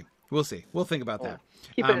 we'll see. We'll think about that.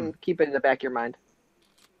 Keep it in the back of your mind.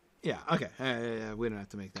 Yeah, okay. We don't have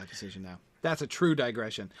to make that decision now. That's a true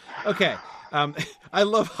digression. Okay. I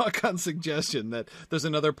love Hakon's suggestion that there's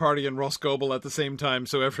another party in Roscoble at the same time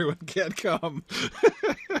so everyone can't come.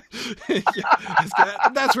 Yeah,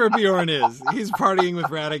 that's where Bjorn is. He's partying with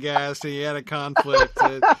Radagast. He had a conflict.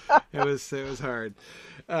 It was hard.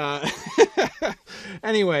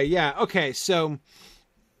 Anyway, yeah. Okay, so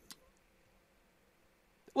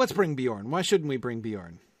let's bring Bjorn. Why shouldn't we bring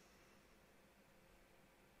Bjorn?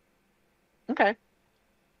 Okay.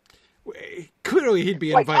 Clearly, he'd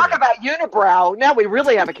be Like, invited. talk about unibrow. Now we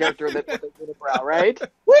really have a character that's a unibrow, right?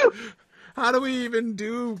 Woo! How do we even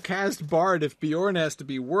do cast Bard if Bjorn has to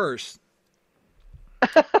be worse?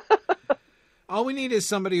 All we need is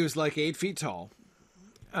somebody who's like 8 feet tall.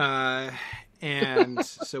 And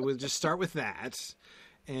so we'll just start with that.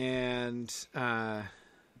 And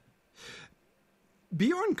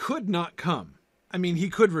Bjorn could not come. I mean, he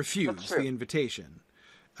could refuse the invitation.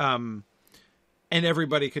 And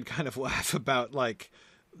everybody could kind of laugh about like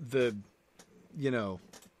the,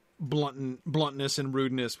 bluntness and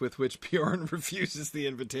rudeness with which Bjorn refuses the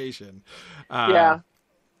invitation. That's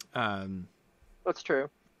true.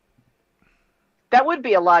 That would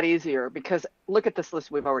be a lot easier because look at this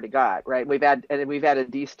list we've already got, right? We've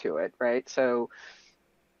added these to it, right? So,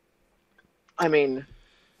 I mean,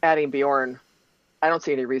 adding Bjorn, I don't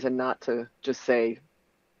see any reason not to just say,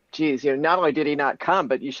 geez, not only did he not come,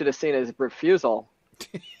 but you should have seen his refusal.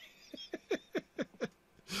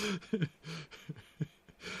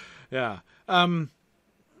 Yeah.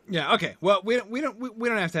 Yeah. Okay. Well, we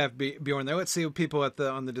don't have to have Bjorn there. Let's see what people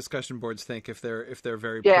on the discussion boards think if they're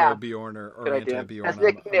very pro Bjorn or anti Bjorn.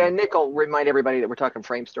 Nick will remind everybody that we're talking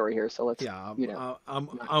frame story here, so let's. Yeah.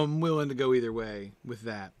 I'm willing to go either way with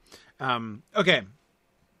that. Okay.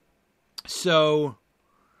 So,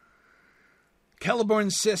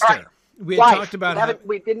 Celeborn's sister. Right. We had talked about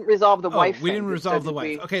we didn't resolve the wife. We didn't resolve the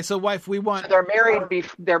wife. Okay, so wife, we want. So they're married.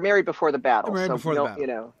 They're married before the battle. They're married before the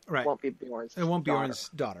battle. Right. Won't be Bjorn's. It won't be Bjorn's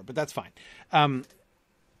daughter, but that's fine.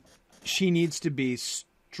 She needs to be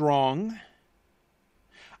strong.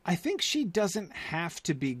 I think she doesn't have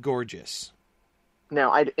to be gorgeous.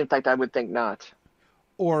 No, in fact, I would think not.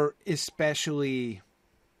 or especially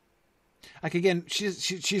like again,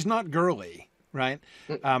 she's not girly, right?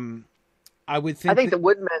 I would think. I think the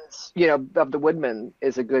Woodman's, of the Woodman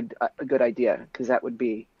is a good idea, because that would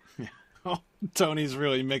be. Oh, Tony's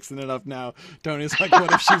really mixing it up now. Tony's like,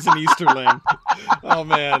 what if she's an Easterling? Oh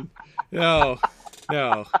man, no.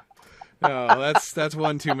 That's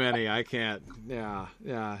one too many. I can't. Yeah,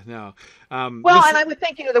 no. Well, and I would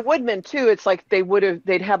think, the Woodmen too. It's like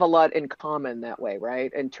they'd have a lot in common that way,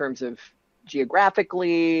 right? In terms of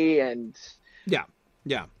geographically and. Yeah.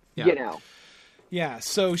 Yeah.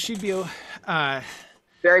 So she'd be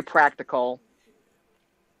very practical.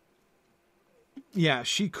 Yeah,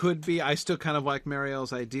 she could be. I still kind of like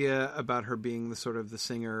Marielle's idea about her being the sort of the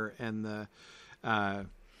singer and the.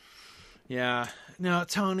 Yeah. No,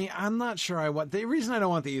 Tony, I'm not sure I want... The reason I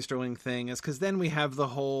don't want the Easterling thing is because then we have the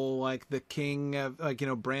whole, like, the king of,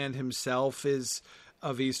 Brand himself is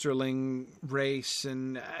of Easterling race,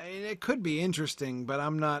 and it could be interesting, but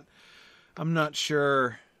I'm not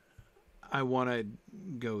sure I want to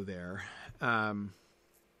go there.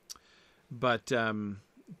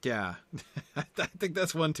 Yeah, I think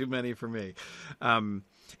that's one too many for me.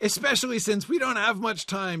 Especially since we don't have much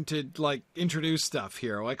time to introduce stuff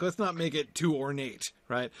here. Let's not make it too ornate,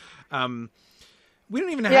 right? We don't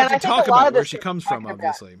even have to talk about where she comes from,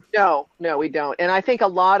 obviously. No, we don't. And I think a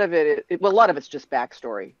lot of it's just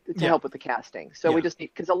backstory to help with the casting. So we just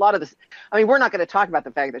need, because a lot of this, we're not going to talk about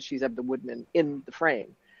the fact that she's of the Woodman in the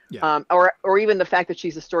frame, or even the fact that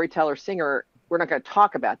she's a storyteller singer. We're not going to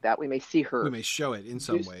talk about that. We may see her. We may show it in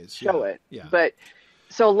some ways. Show it. Yeah. But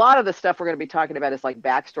so a lot of the stuff we're going to be talking about is like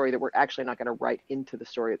backstory that we're actually not going to write into the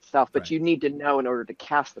story itself, but you need to know in order to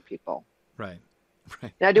cast the people. Right.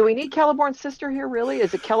 Now, do we need Celeborn's sister here, really?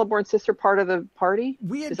 Is a Celeborn's sister part of the party?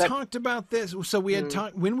 We had talked about this. So we had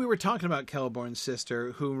talked when we were talking about Celeborn's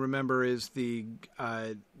sister, who, remember, is the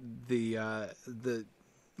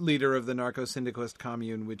leader of the narco-syndicalist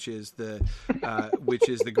commune, which is the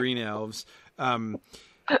Green Elves.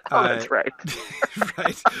 That's right.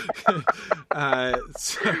 Right.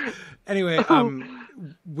 So anyway,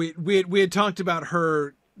 we had talked about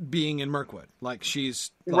her being in Mirkwood, like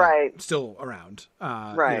she's still around,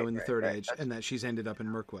 in the Third Age, and that she's ended up in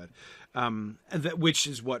Mirkwood, which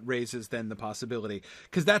is what raises then the possibility,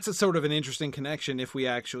 because that's a sort of an interesting connection if we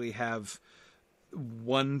actually have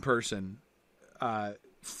one person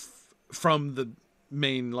from the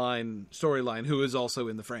main storyline who is also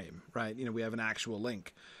in the frame, right? We have an actual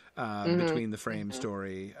link between the frame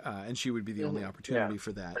story, and she would be the only opportunity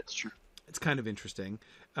for that. That's true. It's kind of interesting.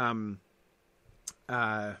 You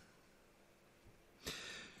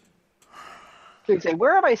could say,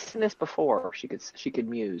 where have I seen this before? She could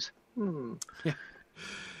muse. Yeah.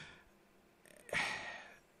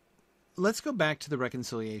 Let's go back to the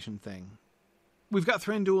reconciliation thing. We've got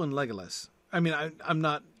Thranduil and Legolas. I'm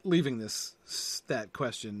not leaving that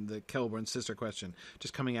question, the Celeborn sister question,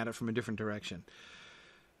 just coming at it from a different direction.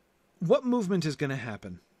 What movement is going to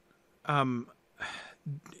happen?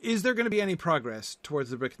 Is there going to be any progress towards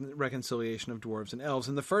the reconciliation of dwarves and elves?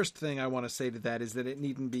 And the first thing I want to say to that is that it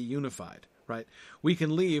needn't be unified, right? We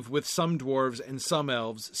can leave with some dwarves and some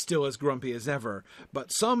elves still as grumpy as ever,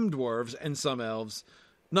 but some dwarves and some elves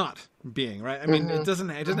not being, right? It doesn't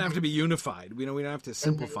have to be unified. We don't have to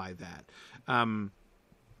simplify that.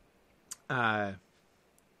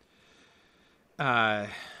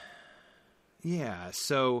 Yeah.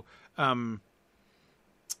 So,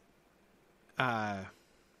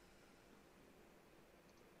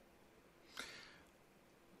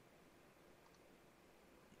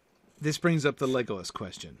 this brings up the Legolas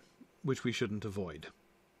question, which we shouldn't avoid.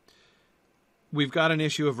 We've got an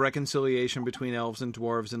issue of reconciliation between elves and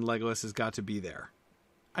dwarves, and Legolas has got to be there.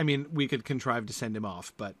 We could contrive to send him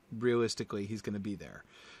off, but realistically, he's going to be there.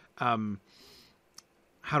 How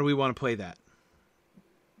do we want to play that?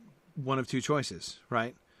 One of two choices,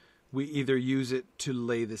 right? We either use it to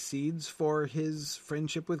lay the seeds for his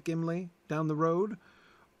friendship with Gimli down the road,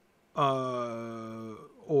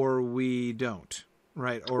 or we don't,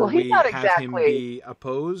 right? Or we have him be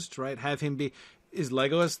opposed, right? Have him be... Is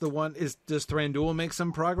Legolas the one? Does Thranduil make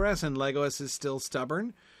some progress, and Legolas is still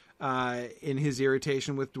stubborn in his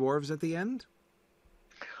irritation with dwarves at the end?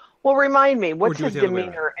 Well, remind me, what's his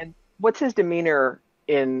demeanor what's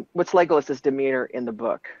Legolas's demeanor in the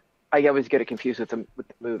book? I always get it confused with the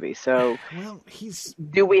movie. So, does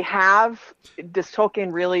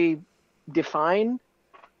Tolkien really define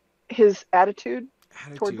his attitude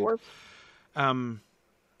toward dwarves?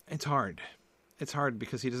 It's hard. It's hard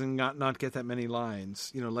because he doesn't not get that many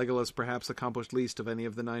lines. Legolas perhaps accomplished least of any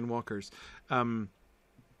of the Nine Walkers.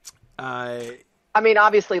 I mean,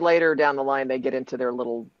 obviously later down the line they get into their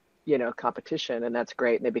little, competition, and that's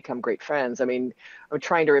great, and they become great friends. I mean, I'm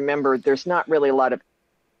trying to remember. There's not really a lot of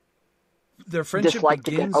Their friendship dislike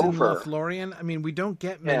to get begins in over. Lothlorien. I mean, we don't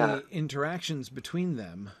get Yeah. many interactions between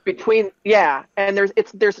them. And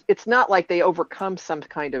it's not like they overcome some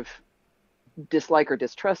kind of dislike or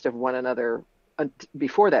distrust of one another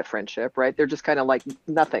before that friendship, right? They're just kind of like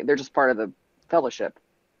nothing. They're just part of the fellowship.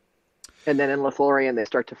 And then in Lothlorien, they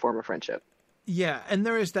start to form a friendship. Yeah, and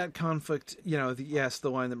there is that conflict, the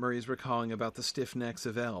line that Murray's recalling about the stiff necks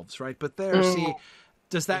of elves, right? But see,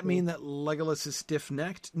 does that mean that Legolas is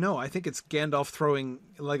stiff-necked? No, I think it's Gandalf throwing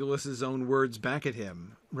Legolas's own words back at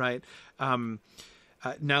him, right?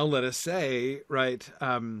 Now let us say, right,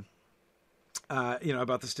 about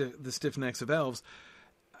the stiff necks of elves.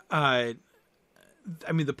 I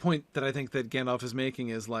mean, the point that I think that Gandalf is making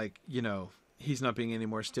is like, he's not being any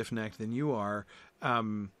more stiff-necked than you are.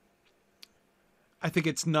 I think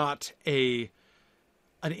it's not an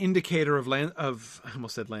indicator of I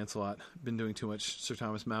almost said Lancelot. Been doing too much Sir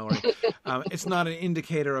Thomas Malory. It's not an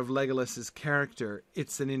indicator of Legolas's character.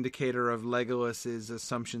 It's an indicator of Legolas's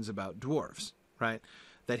assumptions about dwarves, right?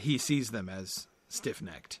 That he sees them as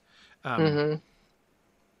stiff-necked. Yeah.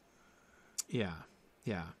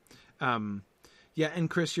 And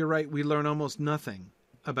Chris, you're right. We learn almost nothing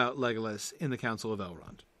about Legolas in the Council of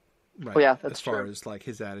Elrond. Right. Yeah, that's as far true. as like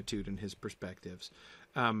his attitude and his perspectives.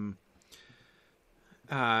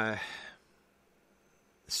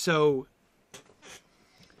 So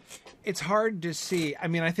it's hard to see. I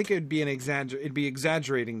mean, I think it'd be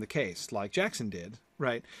exaggerating the case like Jackson did,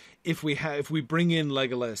 right? If we bring in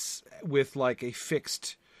Legolas with like a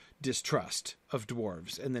fixed distrust of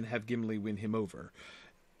dwarves and then have Gimli win him over.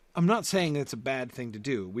 I'm not saying it's a bad thing to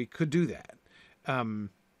do. We could do that.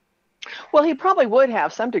 Well, he probably would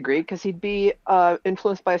have some degree because he'd be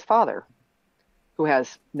influenced by his father, who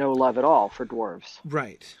has no love at all for dwarves.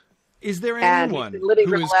 Right. Is there And anyone he's been living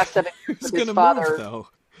who for the is last 7 years who's with his going to father? move, though?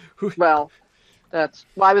 Well, I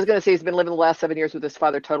was going to say he's been living the last 7 years with his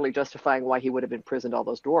father, totally justifying why he would have imprisoned all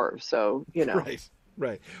those dwarves. So,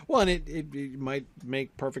 Right. Well, and it might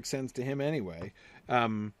make perfect sense to him anyway.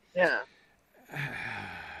 Yeah.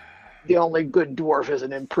 The only good dwarf is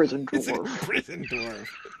an imprisoned dwarf. It's an imprisoned dwarf.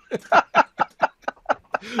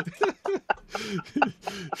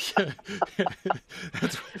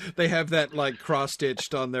 They have that like cross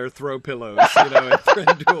stitched on their throw pillows, in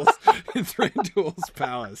Thranduil's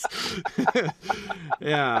palace.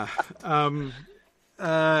 Yeah.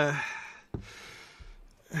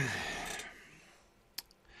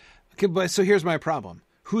 Okay, but so here's my problem: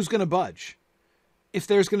 who's going to budge? If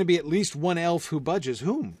there's going to be at least one elf who budges,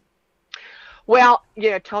 whom? Well,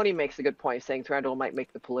 Tony makes a good point, saying Thranduil might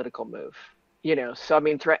make the political move. So I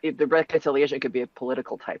mean, the reconciliation could be a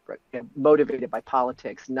political type, motivated by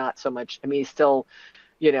politics, not so much. I mean, he's still,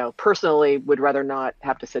 personally would rather not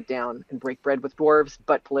have to sit down and break bread with dwarves,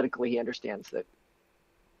 but politically he understands that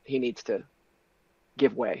he needs to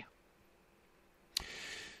give way.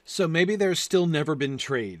 So maybe there's still never been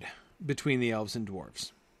trade between the elves and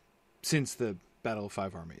dwarves since the Battle of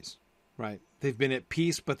Five Armies, right? They've been at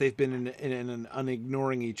peace, but they've been in an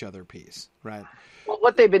unignoring each other peace, right? Well,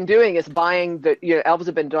 what they've been doing is buying elves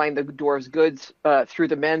have been buying the dwarves' goods through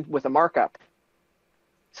the men with a markup.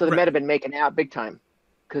 So the men have been making out big time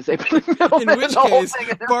because they've been in which case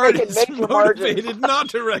Bard is motivated not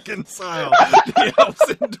to reconcile the elves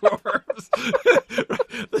and dwarves.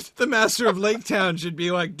 The master of Lake Town should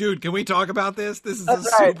be like, dude, can we talk about this? This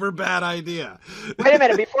is super bad idea. Wait a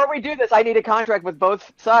minute, before we do this, I need a contract with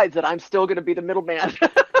both sides that I'm still going to be the middleman.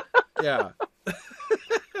 Yeah.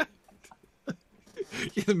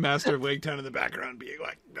 The master of Lake Town in the background being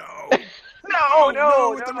like, no, with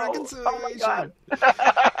the reconciliation. Oh my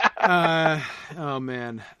God. Oh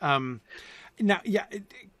man. Now, yeah,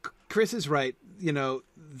 Chris is right.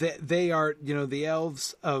 They are, the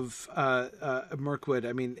elves of Mirkwood.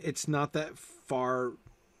 I mean, it's not that far.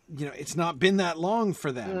 It's not been that long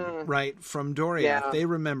for them, right? From Doriath, they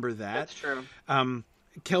remember that. That's true.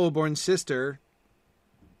 Celeborn's sister,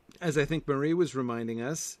 as I think Marie was reminding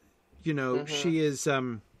us, she is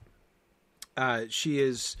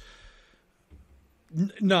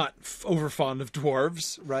not over fond of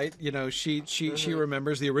dwarves, right? She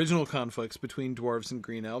remembers the original conflicts between dwarves and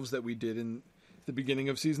green elves that we did in the beginning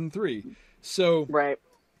of season 3. So, right.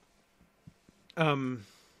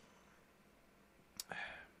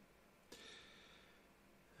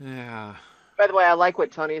 Yeah. By the way, I like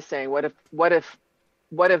what Tony is saying. What if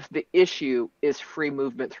the issue is free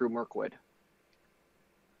movement through Mirkwood?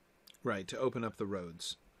 Right, to open up the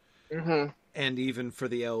roads. Mm-hmm. And even for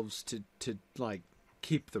the elves to like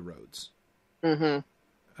keep the roads.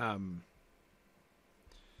 Mm-hmm.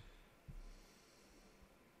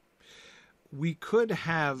 We could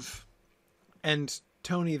have, and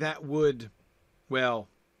Tony, that would, well,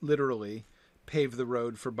 literally pave the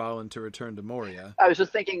road for Balin to return to Moria. I was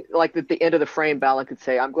just thinking, like, at the end of the frame, Balin could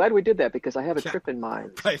say, "I'm glad we did that because I have a trip in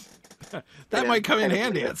mind." Right. That might come in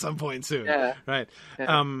handy at some point soon. Yeah. Right.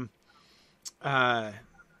 Yeah.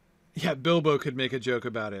 Yeah, Bilbo could make a joke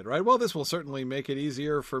about it, right? Well, this will certainly make it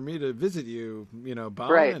easier for me to visit you, Balin.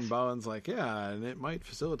 Right. And Balin's like, yeah, and it might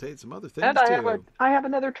facilitate some other things And too. I have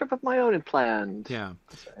another trip of my own planned. Yeah,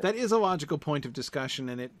 that is a logical point of discussion,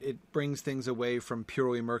 and it brings things away from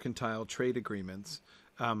purely mercantile trade agreements.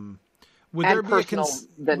 Would there be personal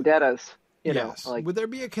vendettas? Yes. Would there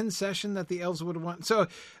be a concession that the elves would want? So,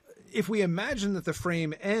 if we imagine that the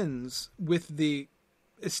frame ends with the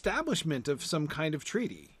establishment of some kind of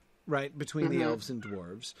treaty, right, between the elves and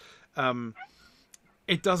dwarves,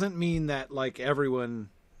 it doesn't mean that like everyone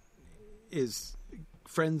is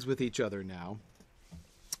friends with each other now.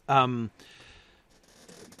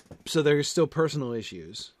 So there's still personal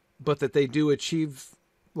issues, but that they do achieve,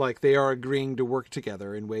 like they are agreeing to work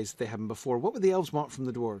together in ways that they haven't before. What would the elves want from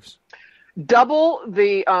the dwarves? Double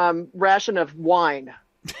the ration of wine.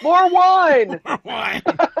 More wine. More wine.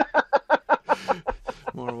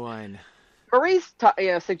 More wine. Maurice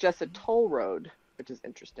suggested toll road, which is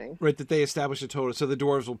interesting. Right, that they establish a total, so the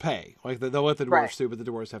dwarves will pay. Like they'll let the dwarves through, but the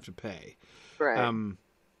dwarves have to pay. Right.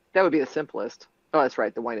 That would be the simplest. Oh, that's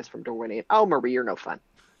right. The wine is from Dorwinian. Oh, Marie, you're no fun.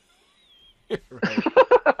 Right.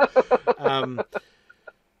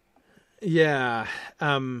 Yeah.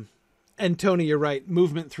 And Tony, you're right.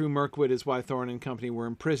 Movement through Mirkwood is why Thorin and company were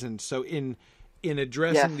imprisoned. So in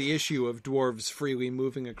addressing the issue of dwarves freely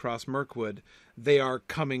moving across Mirkwood, they are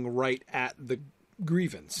coming right at the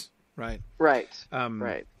grievance, right? Right.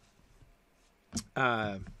 Right.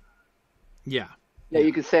 Yeah. Yeah,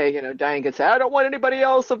 you could say, Diane could say, "I don't want anybody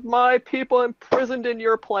else of my people imprisoned in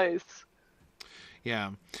your place."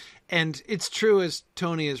 Yeah. And it's true, as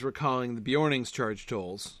Tony is recalling, the Bjornings charge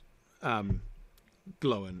tolls.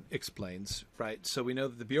 Glóin explains, right? So we know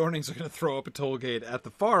that the Bjornings are going to throw up a toll gate at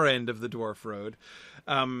the far end of the Dwarf Road.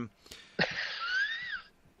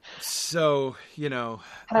 So, kind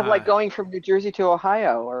of like going from New Jersey to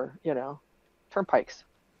Ohio, or, turnpikes.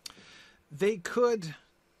 They could,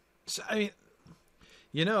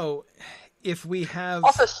 if we have...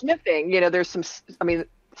 Also smithing, there's some,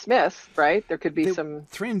 smiths, right? There could be some...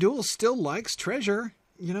 Thranduil still likes treasure,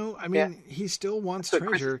 he still wants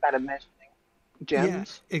treasure. Chris is mentioning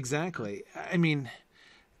gems. Yeah, exactly.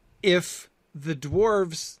 If the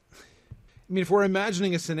dwarves... if we're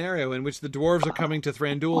imagining a scenario in which the dwarves are coming to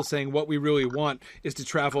Thranduil saying what we really want is to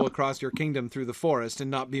travel across your kingdom through the forest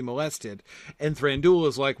and not be molested, and Thranduil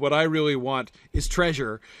is like, what I really want is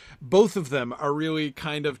treasure, both of them are really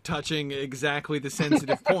kind of touching exactly the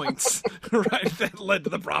sensitive points, right, that led to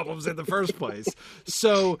the problems in the first place.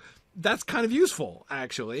 So that's kind of useful,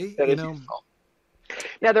 actually. That is useful.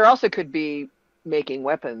 Now, there also could be making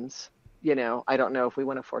weapons. I don't know if we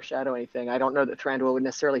want to foreshadow anything. I don't know that Thranduil would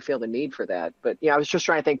necessarily feel the need for that. But I was just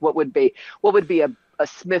trying to think what would be a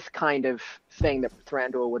smith kind of thing that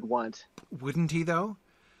Thranduil would want. Wouldn't he, though?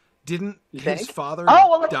 Didn't his father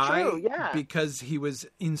die true. Yeah. because he was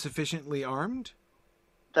insufficiently armed?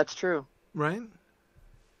 That's true. Right?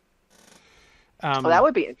 Well, that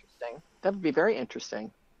would be interesting. That would be very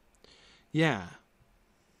interesting. Yeah.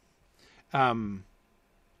 Now,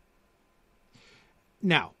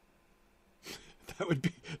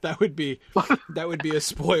 that would be a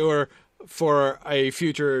spoiler for a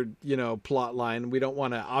future, plot line. We don't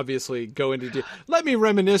want to obviously go into. Let me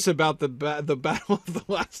reminisce about the Battle of the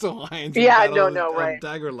Last Alliance. Yeah, no, right.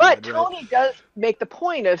 Daggerland, but Tony does make the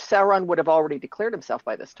point of Sauron would have already declared himself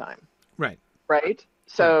by this time. Right. Right.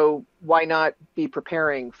 So why not be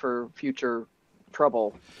preparing for future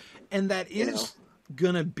trouble? And that is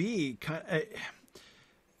going to be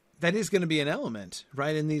that is going to be an element,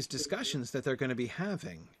 right, in these discussions that they're going to be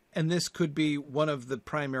having. And this could be one of the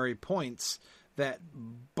primary points that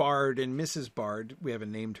Bard and Mrs. Bard, we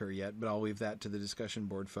haven't named her yet, but I'll leave that to the discussion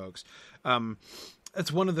board folks.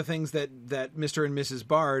 It's one of the things that Mr. and Mrs.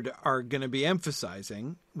 Bard are going to be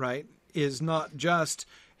emphasizing, right, is not just,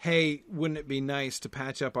 hey, wouldn't it be nice to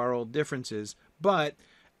patch up our old differences, but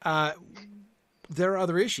there are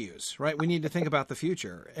other issues, right? We need to think about the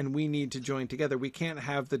future, and we need to join together. We can't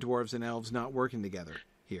have the dwarves and elves not working together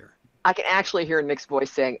here. I can actually hear Nick's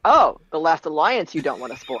voice saying, "Oh, the Last Alliance you don't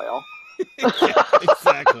want to spoil." Yeah,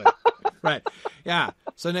 exactly. Right. Yeah.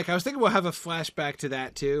 So, Nick, I was thinking we'll have a flashback to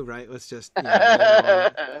that too, right? Let's just...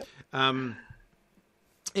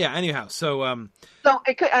 Yeah. Anyhow, so So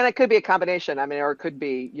it could be a combination. I mean, or it could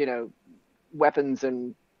be, weapons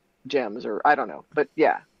and gems, or I don't know. But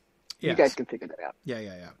yeah, you guys yes, can figure that out. yeah.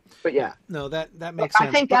 But Yeah. yeah, No, that but makes I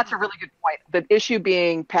sense. think But that's a really good point. The issue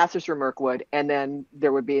being passes through Mirkwood, and then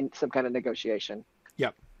there would be some kind of negotiation.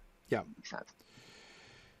 yep, yep, Makes sense.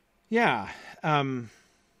 yeah, um,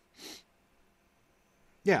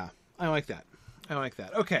 yeah. I like that. I like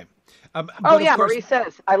that. Okay. Oh But of yeah, course, Marie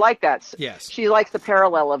says I like that. yes, She likes the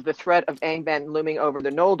parallel of the threat of Angband looming over the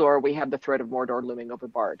Noldor. We have the threat of Mordor looming over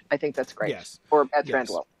Bard. I think that's great. yes, Or at yes.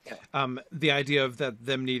 Thranduil. Yeah. The idea of that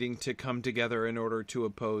them needing to come together in order to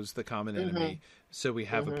oppose the common enemy. So we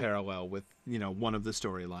have a parallel with one of the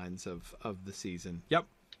storylines of the season. Yep,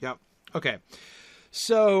 yep. Okay,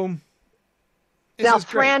 so this Now is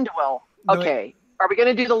great. Thranduil. No, Okay. Are we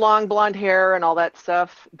going to do the long blonde hair and all that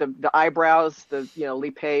stuff? The eyebrows,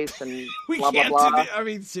 Lee Pace and we blah blah can't blah. do that. I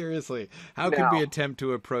mean, seriously, how could we No. attempt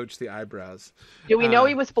to approach the eyebrows? Do we know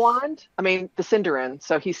he was blonde? I mean, the Sindarin.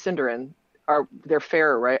 So he's Sindarin. They're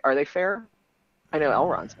fair, right? Are they fair? I know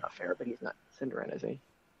Elrond's not fair, but he's not Sindarin, is he?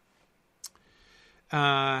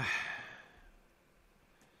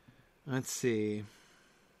 Let's see.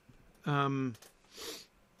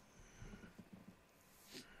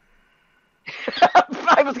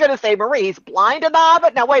 I was going to say Marie, he's blind in the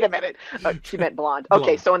Hobbit. Now wait a minute. She meant blonde. Okay,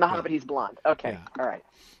 Blonde, so in the yeah. Hobbit he's blonde. Okay, Yeah. all right.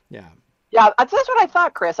 Yeah. Yeah, that's what I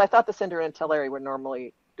thought, Chris. I thought the Sindarin and Teleri were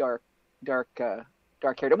normally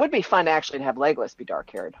dark-haired. It would be fun actually to have Legolas be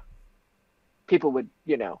dark-haired. People would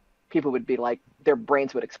be like, their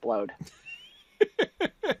brains would explode.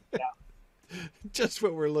 Just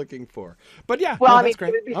what we're looking for. But yeah, Well, no, I mean, that's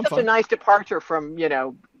great. it would be I'm such a fun. nice departure from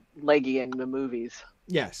Leggy in the movies.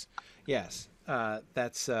 Yes, yes.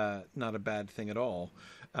 That's not a bad thing at all.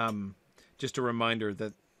 Just a reminder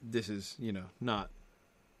that this is, not.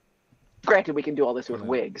 Granted, we can do all this with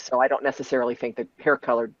wigs, so I don't necessarily think that hair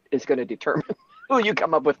color is going to determine who you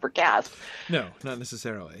come up with for cast. No, not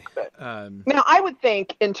necessarily. Now, I would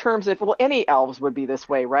think in terms of, any elves would be this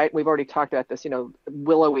way, right? We've already talked about this,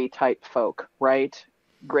 willowy type folk, right?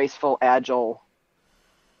 Graceful, agile,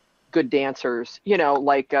 good dancers,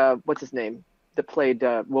 like, what's his name? That played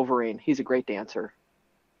Wolverine. He's a great dancer.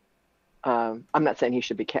 I'm not saying he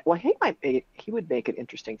should be, he would make an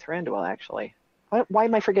interesting Thranduil, actually. Why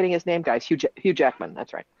am I forgetting his name, guys? Hugh Jackman,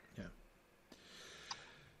 that's right. Yeah.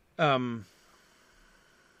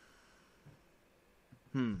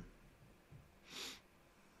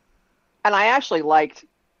 And I actually liked,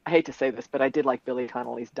 I hate to say this, but I did like Billy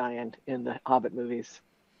Connolly's Diane in the Hobbit movies.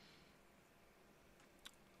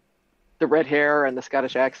 The red hair and the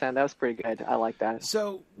Scottish accent, that was pretty good. I like that.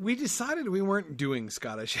 So we decided we weren't doing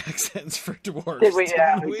Scottish accents for dwarves. Did we?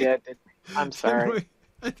 Yeah, didn't we did. I'm sorry.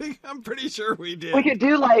 I'm pretty sure we did. We could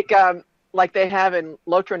do like they have in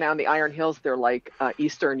Lothar now in the Iron Hills. They're like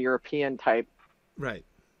Eastern European type. Right.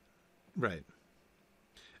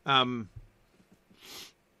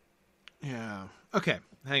 Yeah. Okay.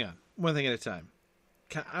 Hang on. One thing at a time.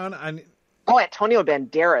 Oh, Antonio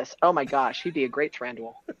Banderas. Oh my gosh, he'd be a great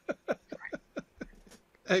Thranduil.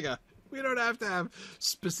 Hang on. We don't have to have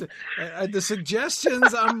specific. The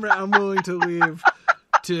suggestions I'm willing to leave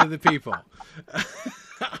to the people.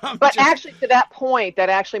 But actually, to that point, that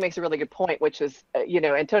actually makes a really good point, which is,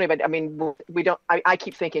 Antonio. But I mean, we don't. I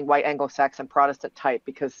keep thinking white Anglo-Saxon Protestant type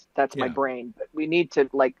because that's my brain. But we need to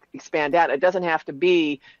expand out. It doesn't have to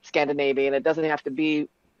be Scandinavian. It doesn't have to be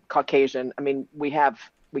Caucasian. I mean, we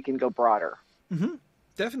can go broader. Mm-hmm.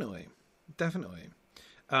 Definitely.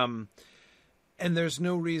 And there's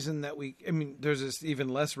no reason that there's this even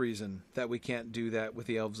less reason that we can't do that with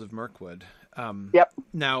the Elves of Mirkwood. Yep.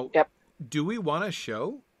 Now, do we want to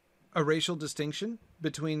show a racial distinction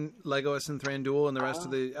between Legolas and Thranduil and the rest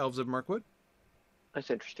of the Elves of Mirkwood? That's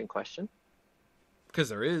an interesting question. Because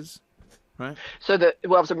there is, right? So the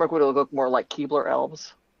Elves of Mirkwood will look more like Keebler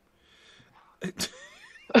elves?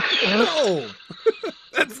 No!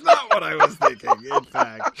 That's not what I was thinking, in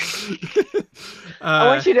fact. I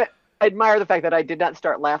want you to admire the fact that I did not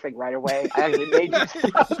start laughing right away. I actually made you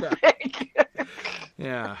stop.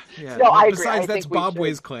 Yeah. No, I agree. Besides, I that's think we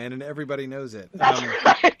Bobway's should. clan, and everybody knows it. That's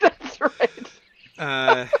right.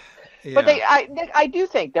 Yeah. But I do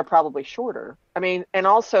think they're probably shorter. I mean, and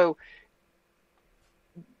also,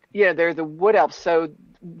 they're the wood elves, so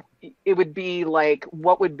it would be like,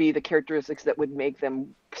 what would be the characteristics that would make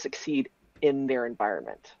them succeed in their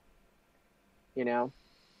environment?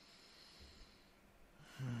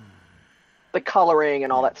 The coloring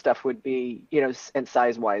and all that stuff would be, and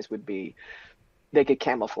size-wise would be, they could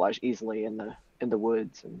camouflage easily in the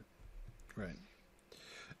woods and. Right.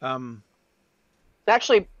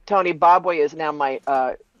 Actually, Tony, Bobway is now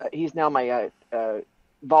he's now my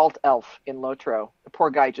vault elf in Lotro. The poor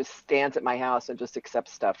guy just stands at my house and just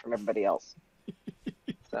accepts stuff from everybody else.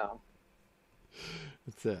 So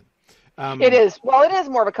that's it. It is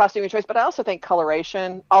more of a costuming choice, but I also think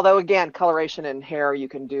coloration. Although again, coloration and hair you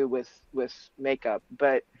can do with makeup,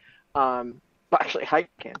 but actually I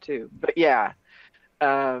can too. But yeah,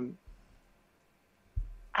 I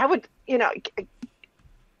would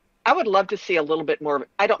love to see a little bit more.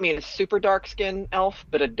 I don't mean a super dark skinned elf,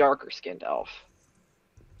 but a darker skinned elf.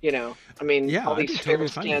 I mean, all these fair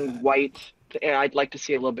skinned white. I'd like to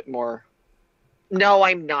see a little bit more. No,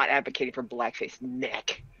 I'm not advocating for blackface.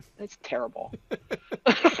 Nick. That's terrible.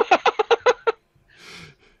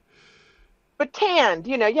 But tanned,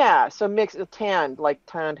 yeah. So mixed tanned, like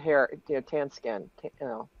tanned hair, tanned skin,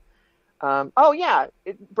 oh yeah,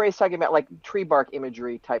 Bray's talking about like tree bark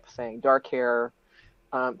imagery type thing, dark hair,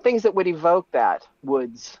 things that would evoke that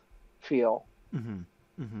woods feel. Mm-hmm.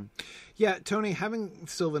 Mm-hmm. Yeah, Tony, having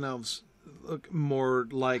Sylvan elves look more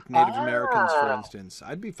like Native Americans, for instance,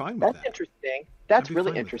 I'd be fine with that. That's interesting. That's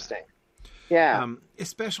really interesting. Yeah.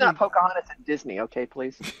 Especially it's not Pocahontas at Disney, okay,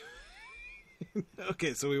 please.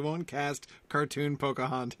 Okay, so we won't cast cartoon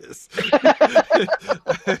Pocahontas.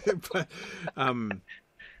 But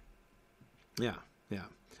yeah.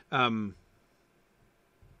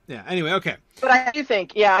 Anyway, okay. But I do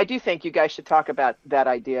think you guys should talk about that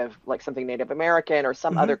idea of like something Native American or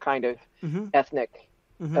some other kind of ethnic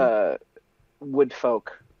wood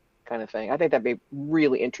folk kind of thing. I think that'd be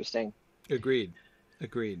really interesting. Agreed.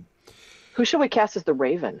 Who should we cast as the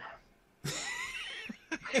Raven?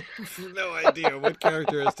 I have no idea what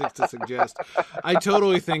characteristics to suggest. I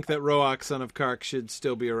totally think that Roach, son of Kark, should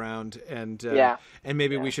still be around, and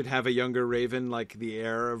maybe we should have a younger Raven, like the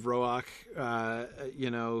heir of Roach.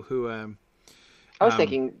 Who? I was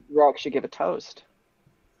thinking Roach should give a toast.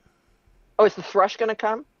 Oh, is the thrush going to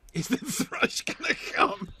come? Is the thrush going to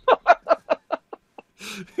come?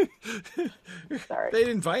 Sorry. They'd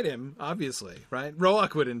invite him, obviously, right?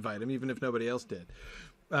 Roach would invite him, even if nobody else did.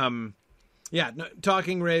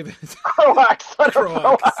 Talking ravens. Roach,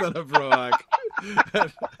 son of Roach.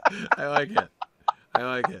 I like it.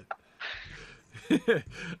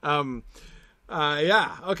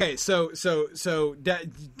 Okay. So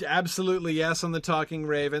absolutely yes on the talking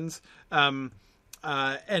ravens. And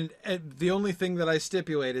the only thing that I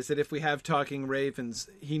stipulate is that if we have talking ravens,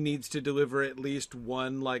 he needs to deliver at least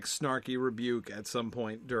one like snarky rebuke at some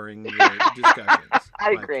point during the discussions.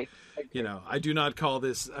 I agree. I do not call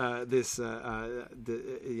this this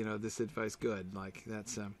advice good. Like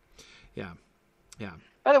that's yeah.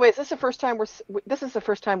 By the way, is this the first time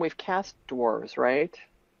we've cast dwarves, right?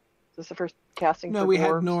 Is this the first casting? No, for we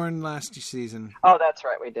dwarves? had Norn last season. Oh, that's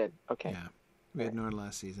right, we did. Okay. Yeah, we had Norn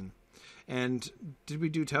last season. And did we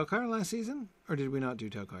do Telkar last season, or did we not do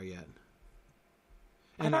Telkar yet?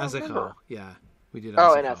 And Azekal, yeah, we did.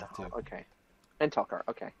 And Azekal too. Okay, and Telkar,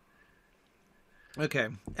 okay. Okay.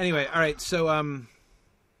 Anyway, all right. So,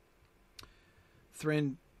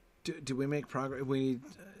 Thrin, do we make progress? We need.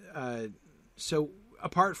 So,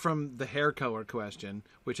 apart from the hair color question,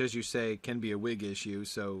 which, as you say, can be a wig issue,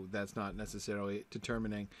 so that's not necessarily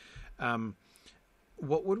determining.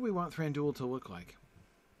 What would we want Thranduil to look like?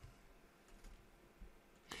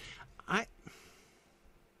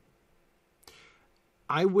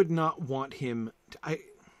 I would not want him. I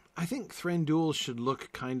think Thranduil should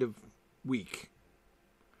look kind of weak.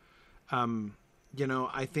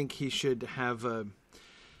 I think he should have a.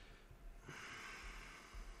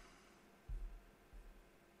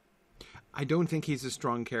 I don't think he's a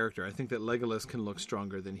strong character. I think that Legolas can look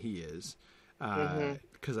stronger than he is,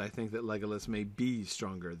 because I think that Legolas may be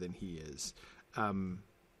stronger than he is.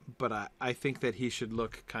 But I think that he should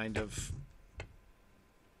look kind of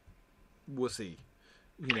wussy,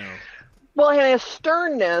 Well, and his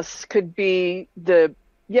sternness could be the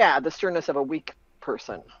sternness of a weak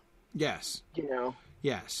person. Yes.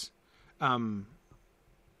 Yes.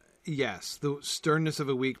 Yes, the sternness of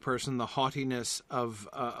a weak person, the haughtiness of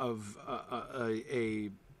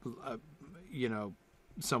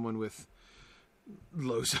someone with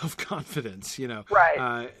low self-confidence, Right.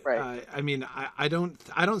 I mean, I don't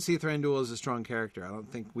see Thranduil as a strong character. I don't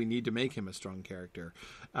think we need to make him a strong character.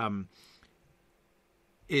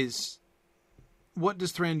 What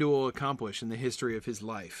does Thranduil accomplish in the history of his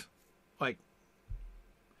life? Like,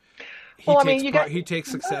 he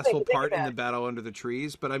takes successful part in the battle under the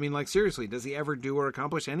trees, but I mean, like, seriously, does he ever do or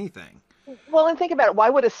accomplish anything? Well, and think about it. Why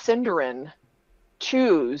would a Sindarin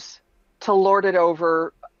choose to lord it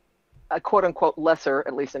over a quote unquote lesser,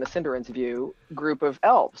 at least in a Sindarin's view, group of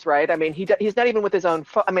elves, right? I mean, he's not even with his own.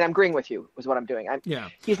 I mean, I'm agreeing with you. Was what I'm doing. Yeah.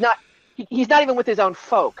 He's not. He's not even with his own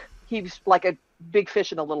folk. He's like a big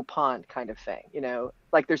fish in a little pond kind of thing. You know,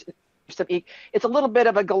 like there's some. It's a little bit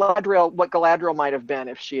of a Galadriel, what Galadriel might have been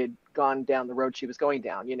if she had gone down the road she was going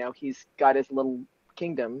down. You know, he's got his little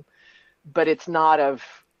kingdom, but it's not of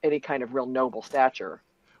any kind of real noble stature.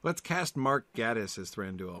 Let's cast Mark Gatiss as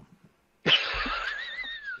Thranduil.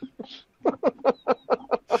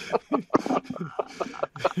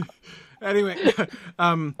 Anyway,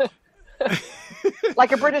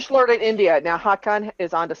 like a British lord in India. Now Hakan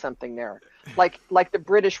is onto something there. Like the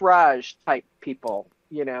British Raj type people,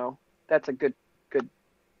 you know. That's a good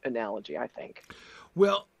analogy, I think.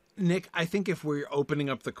 Well, Nick, I think if we're opening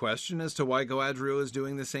up the question as to why Galadriel is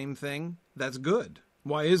doing the same thing, that's good.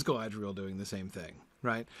 Why is Galadriel doing the same thing,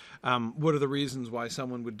 right? What are the reasons why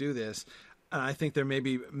someone would do this? I think there may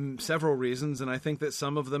be several reasons, and I think that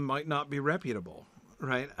some of them might not be reputable,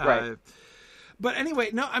 right? Right. But anyway,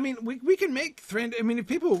 no, I mean, we can make Thranduil. I mean, if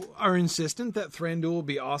people are insistent that Thranduil will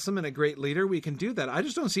be awesome and a great leader, we can do that. I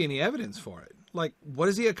just don't see any evidence for it. Like, what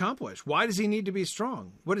does he accomplish? Why does he need to be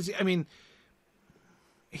strong? What is he? I mean,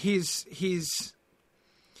 he's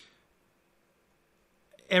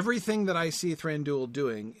everything that I see Thranduil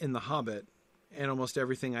doing in The Hobbit, and almost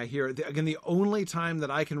everything I hear. Again, the only time that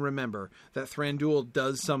I can remember that Thranduil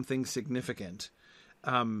does something significant,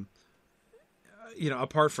 you know,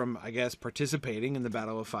 apart from, I guess, participating in the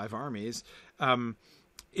Battle of Five Armies,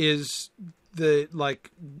 is the, like,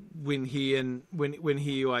 when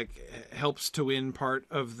he like helps to win part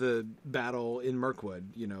of the battle in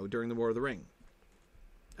Mirkwood, you know, during the War of the Ring.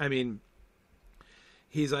 I mean,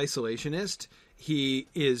 he's isolationist. He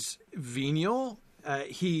is venial.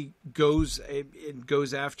 He goes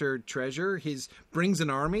after treasure. He brings an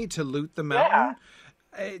army to loot the mountain.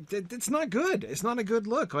 Yeah. It's not good. It's not a good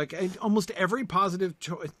look. Like almost every positive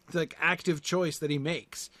like active choice that he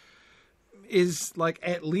makes is like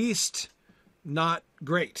at least not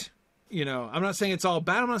great. You know, I'm not saying it's all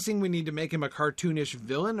bad. I'm not saying we need to make him a cartoonish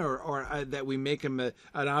villain or that we make him an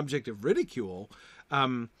object of ridicule.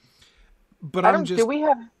 But I'm just.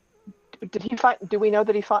 Did he fight? Do we know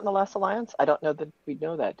that he fought in the Last Alliance? I don't know that we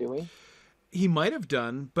know that, do we? He might have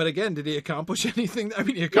done, but again, did he accomplish anything? I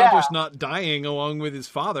mean, he accomplished not dying along with his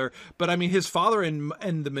father, but I mean, his father and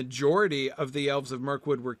the majority of the elves of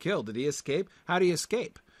Mirkwood were killed. Did he escape? How did he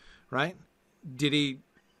escape? Right? Did he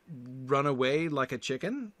run away like a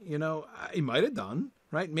chicken? You know, he might have done,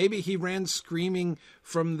 right? Maybe he ran screaming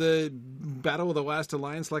from the Battle of the Last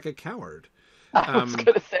Alliance like a coward. I was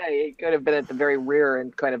going to say he could have been at the very rear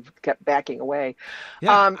and kind of kept backing away.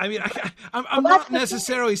 Yeah, I mean, I'm not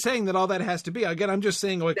necessarily saying that all that has to be. Again, I'm just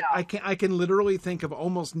saying, like, no. I can literally think of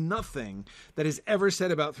almost nothing that is ever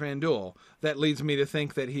said about Thranduil that leads me to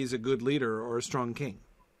think that he's a good leader or a strong king.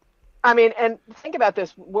 I mean, and think about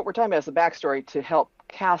this. What we're talking about is the backstory to help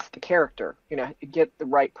cast the character, you know, get the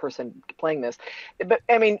right person playing this. But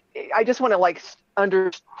I mean, I just want to like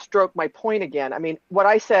understroke my point again. I mean, what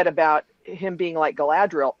I said about him being like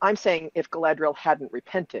Galadriel, I'm saying if Galadriel hadn't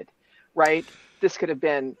repented, right, this could have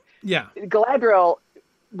been. Yeah. Galadriel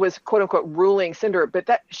was quote unquote ruling Cinder, but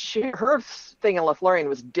her thing in Lothlorien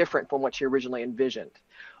was different from what she originally envisioned.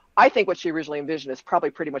 I think what she originally envisioned is probably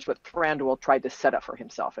pretty much what Thranduil tried to set up for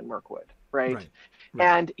himself in Mirkwood, right?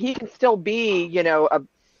 And he can still be, you know,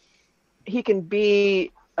 he can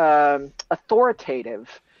be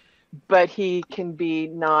authoritative, but he can be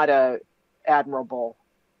not a admirable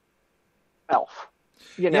elf.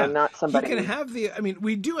 You know, not somebody. He can have I mean,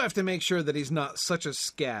 we do have to make sure that he's not such a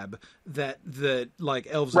scab that the like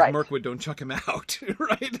elves of Mirkwood don't chuck him out,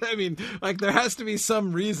 right? I mean, like there has to be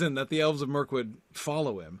some reason that the elves of Mirkwood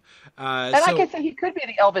follow him. And I can say he could be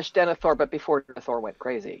the elvish Denethor, but before Denethor went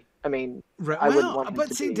crazy. I mean, I wouldn't want him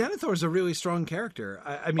to be. Denethor's a really strong character.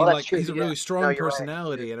 I mean, like true. He's a really strong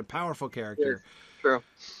personality and a powerful character. True.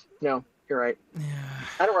 No. You're right. Yeah.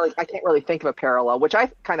 I can't really think of a parallel, which I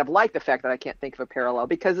kind of like the fact that I can't think of a parallel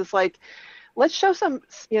because it's like, let's show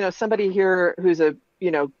somebody here who's a,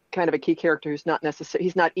 kind of a key character who's not necessarily,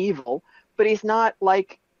 he's not evil, but he's not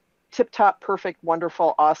like tip top, perfect,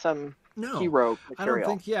 wonderful, awesome hero material. I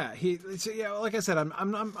don't think, like I said,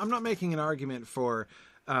 I'm not making an argument for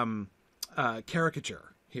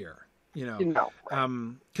caricature here.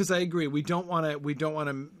 Because I agree, we don't want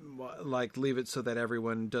to like leave it so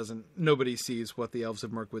that nobody sees what the elves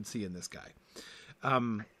of Mirkwood see in this guy.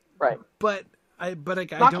 Right. But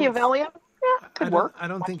Machiavellian? Yeah, could work. I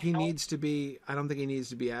don't think he needs to be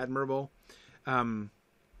admirable. Okay.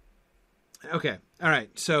 All right.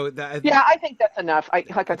 So I think that's enough.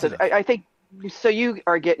 I think So you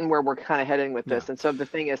are getting where we're kind of heading with Yeah. this, and so the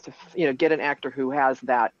thing is to get an actor who has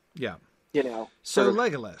that Yeah. sort So of.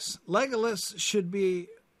 Legolas should be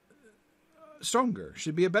stronger,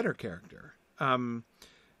 should be a better character.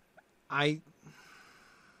 I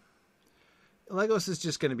Legolas is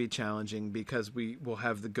just going to be challenging because we will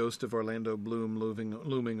have the ghost of Orlando Bloom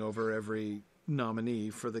looming over every nominee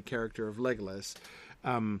for the character of Legolas.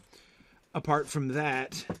 Apart from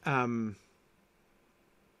that, I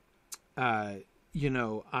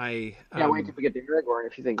Yeah, wait till we get to Aragorn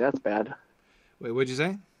if you think that's bad. wait. What'd you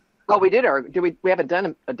say? Oh, we did. Did we? We haven't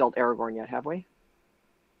done adult Aragorn yet, have we?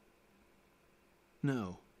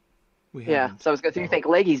 No, we Yeah. haven't. So I was going to say, you think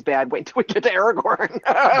Leggy's bad? Wait until we get to Aragorn.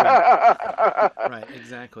 Right,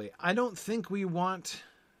 exactly. I don't think we want.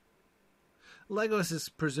 Legolas is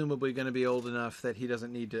presumably going to be old enough that he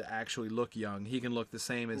doesn't need to actually look young. He can look the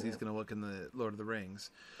same as he's going to look in the Lord of the Rings.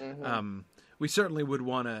 We certainly would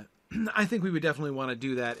want to. I think we would definitely want to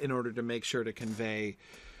do that in order to make sure to convey,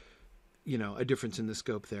 a difference in the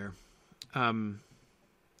scope there.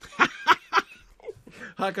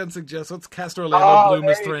 Hakan suggests let's cast Orlando Bloom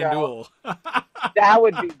as there you Thranduil. That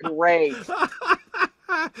would be great.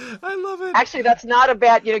 I love it. Actually, that's not a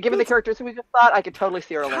bad. Given the characters we just thought, I could totally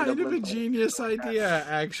see Orlando Kind of Bloom. a genius idea,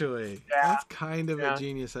 actually. Yeah. That's kind of a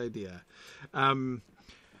genius idea. Anyway,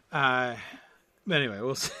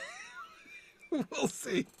 we'll see. We'll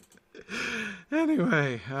see.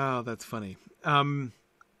 Anyway, oh, that's funny. Have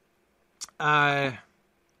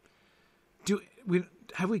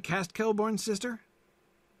we cast Celeborn's sister?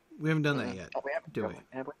 We haven't done that yet. Oh, we haven't, do we?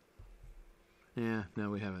 Have we? Yeah,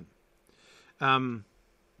 no, we haven't.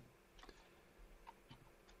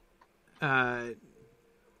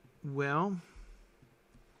 Well,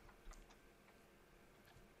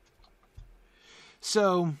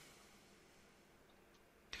 so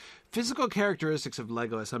physical characteristics of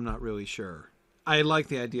Legolas, I'm not really sure. I like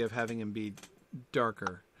the idea of having him be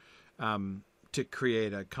darker, to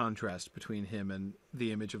create a contrast between him and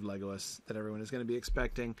the image of Legolas that everyone is going to be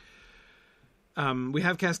expecting. We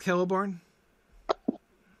have cast Celeborn.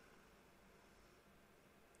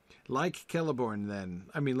 Like Celeborn, then.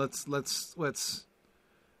 I mean, let's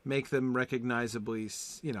make them recognizably,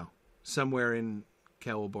 somewhere in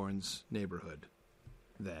Celeborn's neighborhood.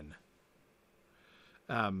 Then.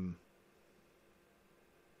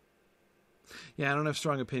 Yeah, I don't have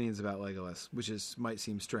strong opinions about Legolas, which might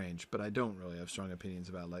seem strange, but I don't really have strong opinions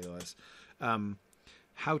about Legolas.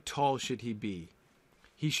 How tall should he be?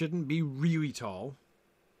 He shouldn't be really tall.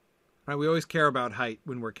 Right? We always care about height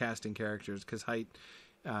when we're casting characters because height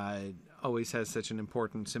always has such an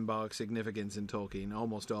important symbolic significance in Tolkien,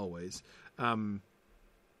 almost always.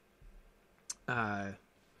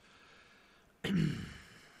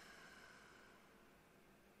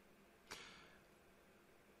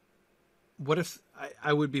 What if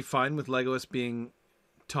I would be fine with Legolas being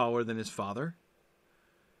taller than his father?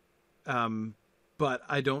 But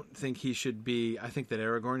I don't think he should be. I think that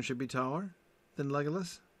Aragorn should be taller than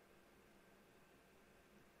Legolas.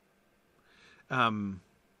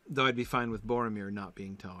 Though I'd be fine with Boromir not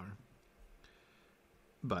being taller.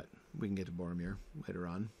 But we can get to Boromir later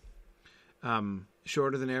on.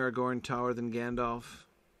 Shorter than Aragorn, taller than Gandalf.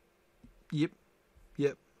 Yep,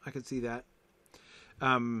 I could see that.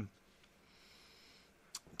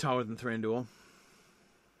 Taller than Thranduil.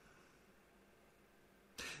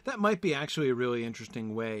 That might be actually a really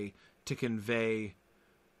interesting way to convey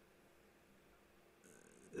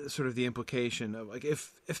sort of the implication of, like,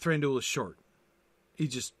 if Thranduil is short, he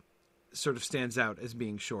just sort of stands out as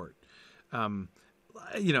being short. I'm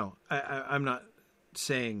not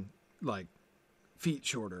saying like feet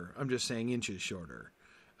shorter. I'm just saying inches shorter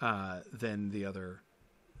than the other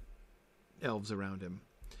elves around him.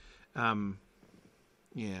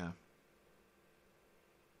 Yeah.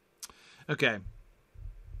 Okay.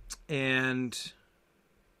 And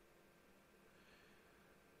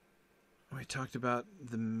we talked about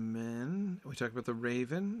the men. We talked about the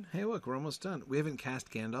Raven. Hey, look, we're almost done. We haven't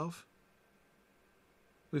cast Gandalf.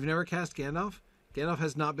 We've never cast Gandalf? Gandalf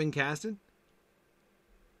has not been casted?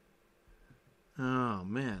 Oh,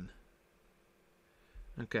 man.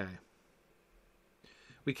 Okay.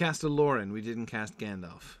 We cast a Loren. We didn't cast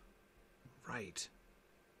Gandalf. Right.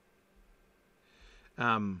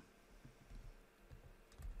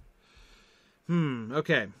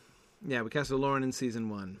 Okay. Yeah, we cast a Loren in season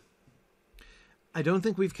 1. I don't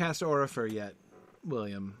think we've cast Orifer yet,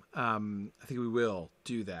 William. I think we will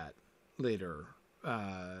do that later.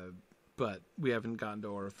 But we haven't gotten to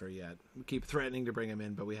Orifer yet. We keep threatening to bring him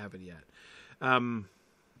in, but we haven't yet.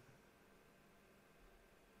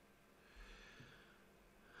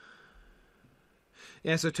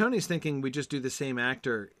 Yeah, so Tony's thinking we just do the same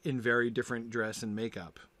actor in very different dress and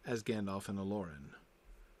makeup as Gandalf and Aloran.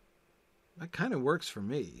 That kind of works for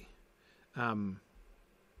me.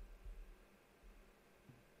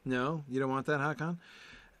 No, you don't want that, Hakan?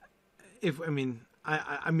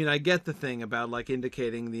 I get the thing about like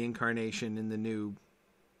indicating the incarnation in the new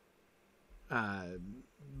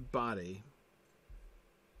body.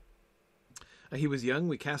 He was young.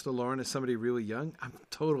 We cast Aloran as somebody really young. I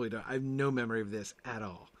have no memory of this at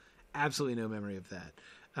all. Absolutely no memory of that.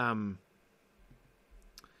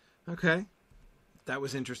 Okay. That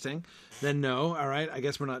was interesting. Then no. All right. I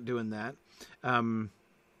guess we're not doing that. Gandalf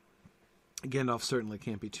certainly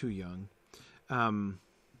can't be too young. Are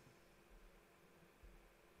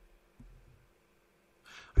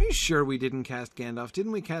you sure we didn't cast Gandalf?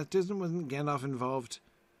 Wasn't Gandalf involved?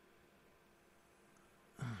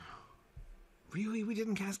 Really? We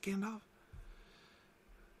didn't cast Gandalf?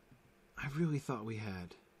 I really thought we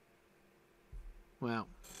had. Well,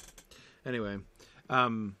 anyway.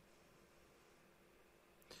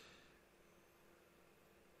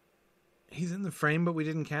 He's in the frame, but we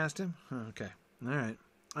didn't cast him? Oh, okay. All right.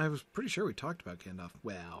 I was pretty sure we talked about Gandalf.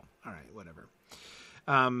 Well, all right, whatever.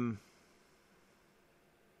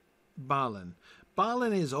 Balin.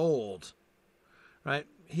 Balin is old, right?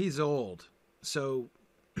 He's old. So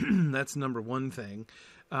that's number one thing.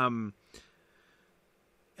 And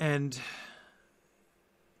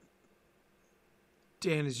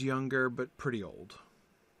Dan is younger, but pretty old.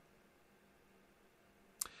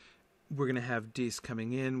 We're going to have Dis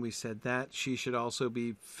coming in. We said that. She should also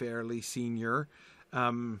be fairly senior.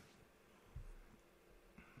 Yeah.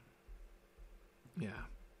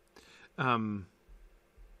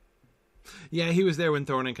 Yeah, he was there when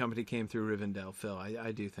Thorne and Company came through Rivendell, Phil.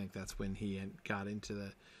 I do think that's when he got into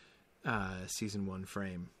the season 1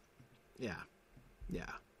 frame. Yeah.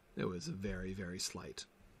 Yeah. It was a very, very slight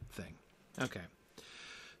thing. Okay.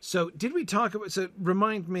 So did we talk about... So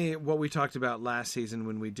remind me what we talked about last season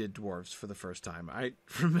when we did dwarves for the first time. I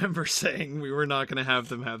remember saying we were not going to have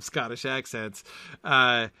them have Scottish accents.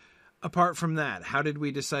 Apart from that, how did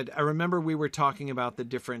we decide? I remember we were talking about the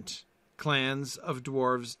different clans of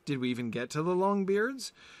dwarves. Did we even get to the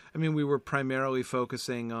Longbeards? I mean, we were primarily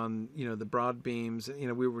focusing on, the Broadbeams.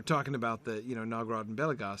 We were talking about the, Nogrod and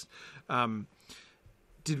Belegost.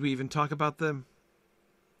 Did we even talk about the...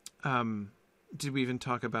 Did we even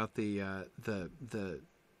talk about the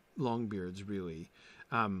Longbeards, really?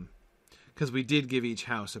 Because we did give each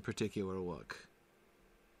house a particular look.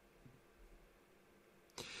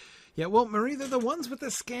 Yeah, well, Marie, they're the ones with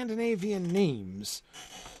the Scandinavian names.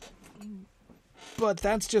 But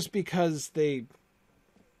that's just because they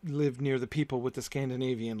live near the people with the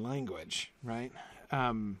Scandinavian language, right?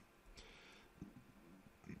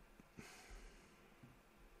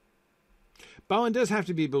 Balin does have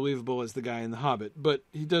to be believable as the guy in The Hobbit, but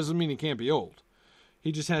he doesn't mean he can't be old.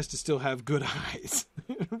 He just has to still have good eyes,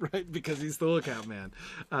 right? Because he's the lookout man.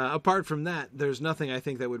 Apart from that, there's nothing I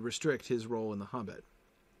think that would restrict his role in The Hobbit.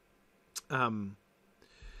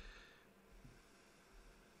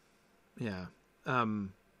 Yeah. Okay.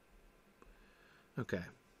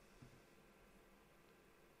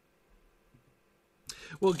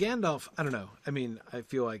 Well, Gandalf, I don't know. I mean, I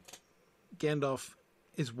feel like Gandalf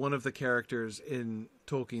is one of the characters in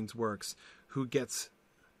Tolkien's works who gets...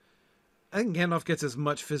 I think Gandalf gets as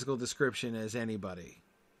much physical description as anybody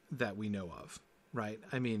that we know of, right?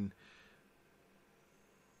 I mean,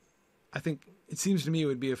 I think it seems to me it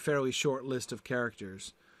would be a fairly short list of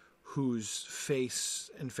characters whose face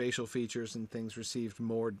and facial features and things received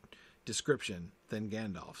more description than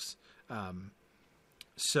Gandalf's.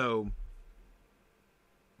 So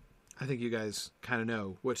I think you guys kind of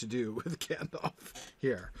know what to do with Gandalf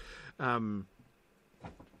here.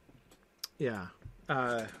 Yeah.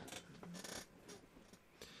 The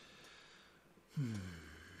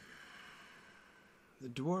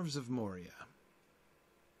Dwarves of Moria.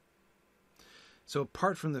 So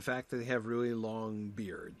apart from the fact that they have really long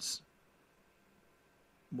beards,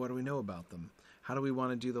 what do we know about them? How do we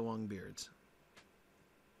want to do the long beards?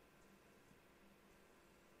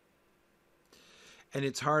 And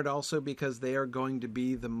it's hard also because they are going to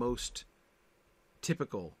be the most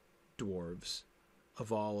typical dwarves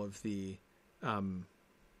of all of the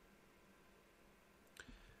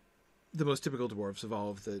most typical dwarves of all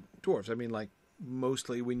of the dwarves. I mean, like,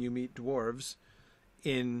 mostly when you meet dwarves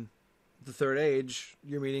in the Third Age,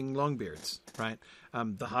 you're meeting longbeards, right?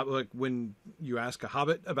 Like when you ask a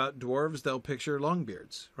hobbit about dwarves, they'll picture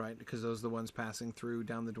longbeards, right? Because those are the ones passing through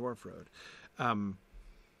down the dwarf road.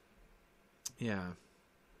 Yeah.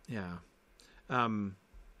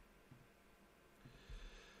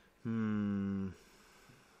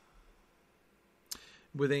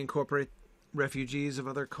 Would they incorporate refugees of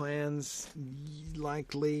other clans?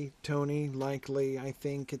 Likely, Tony. Likely. I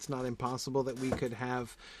think it's not impossible that we could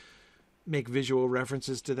make visual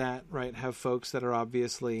references to that, right? Have folks that are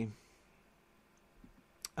obviously,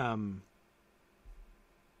 yeah.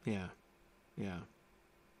 Yeah.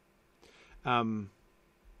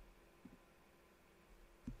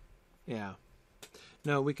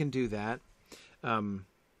 No, we can do that.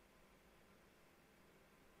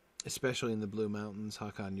 Especially in the Blue Mountains,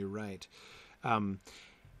 Hakan, you're right.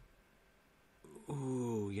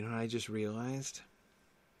 Ooh, you know what I just realized?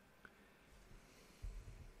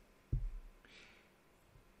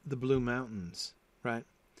 The Blue Mountains, right?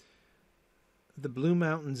 The Blue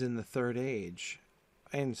Mountains in the Third Age,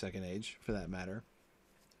 and Second Age, for that matter,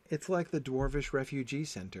 it's like the Dwarvish Refugee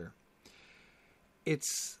Center.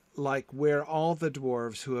 It's like where all the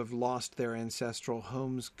dwarves who have lost their ancestral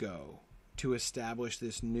homes go to establish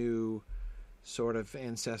this new sort of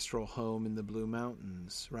ancestral home in the Blue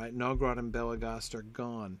Mountains, right? Nogrod and Belagast are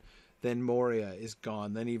gone. Then Moria is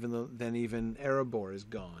gone. Then even Erebor is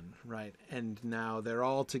gone, right? And now they're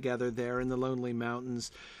all together there in the Lonely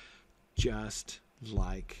Mountains, just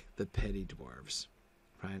like the petty dwarves,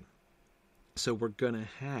 right? So we're going to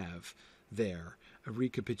have there a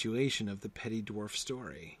recapitulation of the petty dwarf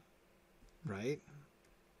story, right?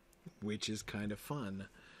 Which is kind of fun.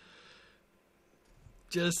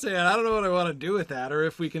 Just saying, I don't know what I want to do with that, or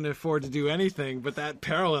if we can afford to do anything, but that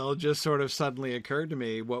parallel just sort of suddenly occurred to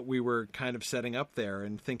me, what we were kind of setting up there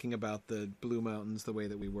and thinking about the Blue Mountains the way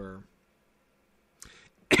that we were.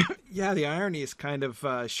 Yeah, the irony is kind of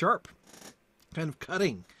sharp, kind of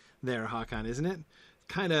cutting there, Hakan, isn't it?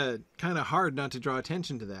 Kind of hard not to draw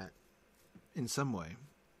attention to that in some way.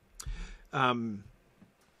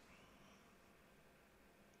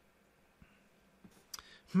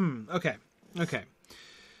 Okay.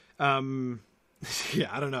 Yeah,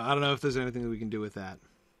 I don't know if there's anything that we can do with that.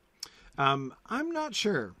 I'm not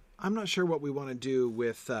sure. I'm not sure what we want to do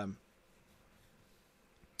with the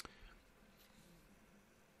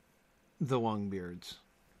Longbeards.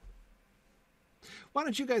 Why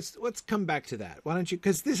don't you guys, let's come back to that. Why don't you,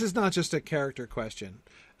 because this is not just a character question.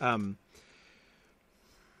 I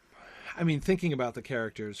mean, thinking about the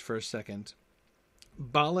characters for a second,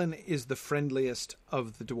 Balin is the friendliest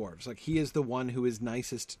of the dwarves. Like, he is the one who is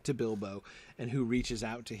nicest to Bilbo and who reaches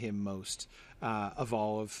out to him most of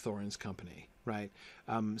all of Thorin's company, right?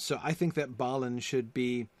 So I think that Balin should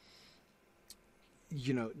be,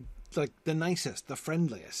 you know, like the nicest, the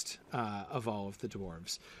friendliest of all of the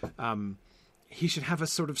dwarves. He should have a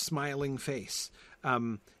sort of smiling face.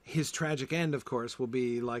 His tragic end, of course, will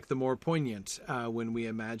be like the more poignant when we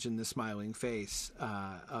imagine the smiling face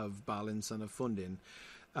of Balin, son of Fundin.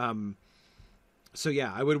 So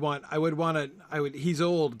yeah, he's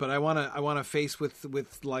old, but I want a face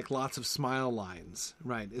with like lots of smile lines,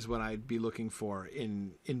 right? Is what I'd be looking for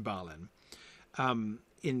in Balin.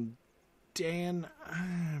 In Dan,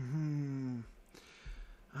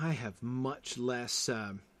 I have much less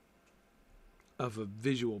of a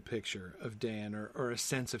visual picture of Dan or a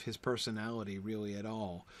sense of his personality really at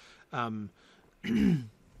all. What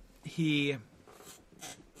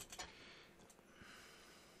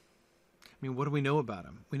do we know about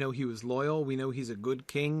him? We know he was loyal. We know he's a good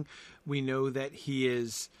king. We know that he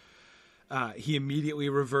immediately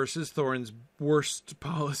reverses Thorin's worst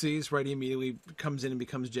policies, right? He immediately comes in and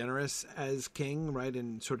becomes generous as king, right?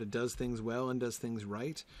 And sort of does things well and does things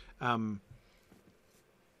right.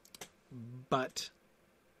 But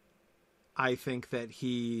I think that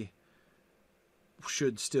he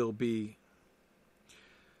should still be.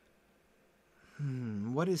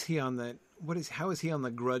 How is he on the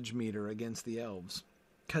grudge meter against the elves?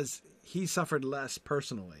 Because he suffered less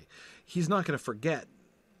personally. He's not going to forget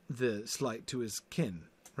the slight to his kin,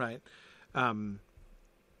 right?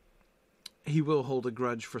 He will hold a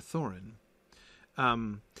grudge for Thorin.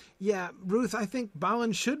 Yeah, Ruth, I think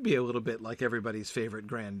Balin should be a little bit like everybody's favorite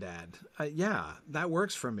granddad. Yeah, that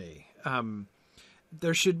works for me.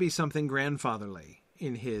 There should be something grandfatherly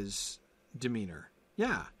in his demeanor.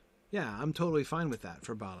 Yeah, I'm totally fine with that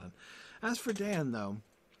for Balin. As for Dan, though,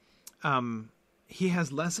 he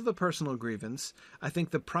has less of a personal grievance. I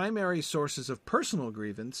think the primary sources of personal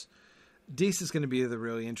grievance, Dise is going to be the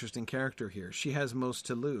really interesting character here. She has most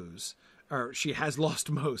to lose. Or she has lost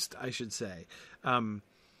most, I should say.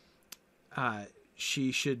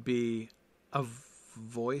 She should be a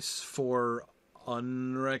voice for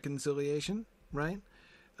unreconciliation, right?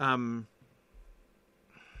 I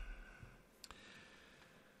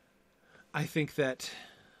think that...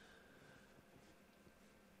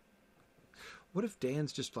 What if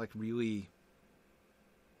Dan's just like really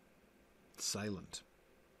silent?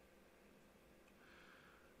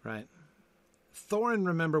 right? Thorin,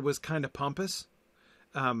 remember, was kind of pompous.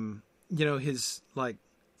 His like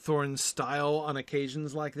Thorin's style on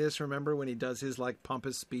occasions like this. Remember when he does his like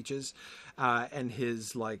pompous speeches, and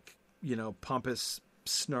his like pompous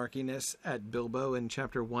snarkiness at Bilbo in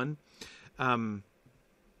Chapter 1. I'm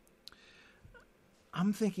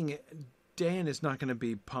thinking Dan is not going to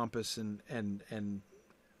be pompous and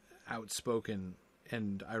outspoken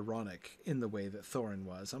and ironic in the way that Thorin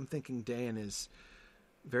was. I'm thinking Dan is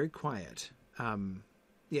very quiet.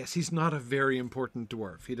 Yes, he's not a very important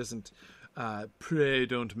dwarf. He doesn't, pray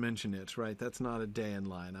don't mention it, right? That's not a Dan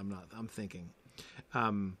line. I'm thinking.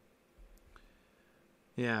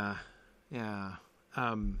 Yeah.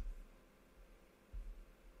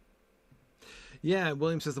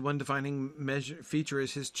 William says the one defining feature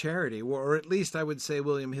is his charity, or at least I would say,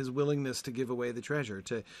 William, his willingness to give away the treasure,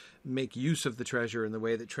 to make use of the treasure in the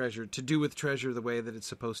way that to do with treasure the way that it's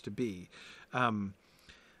supposed to be.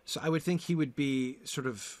 So I would think he would be sort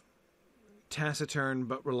of taciturn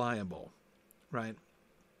but reliable, right?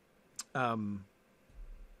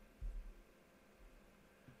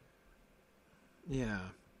 Yeah.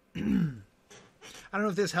 I don't know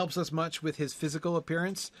if this helps us much with his physical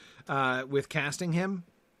appearance, with casting him,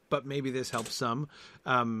 but maybe this helps some.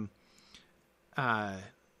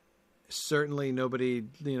 Certainly nobody,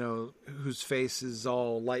 whose face is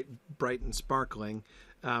all light, bright, and sparkling.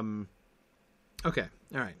 Okay,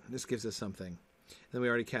 all right, this gives us something. Then we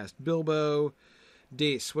already cast Bilbo.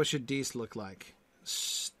 Dís, what should Dís look like?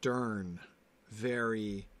 Stern.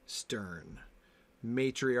 Very stern.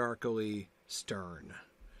 Matriarchally stern.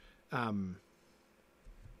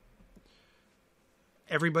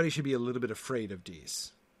 Everybody should be a little bit afraid of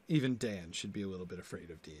Dís. Even Dan should be a little bit afraid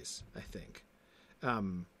of Dís, I think.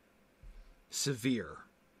 Severe.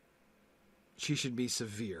 She should be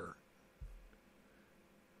severe.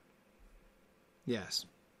 Yes.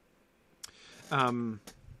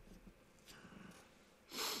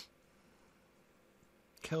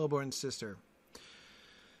 Celeborn's sister.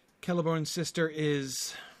 Celeborn's sister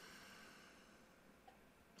is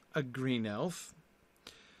a green elf.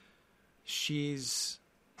 She's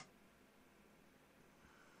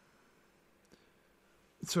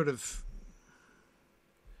sort of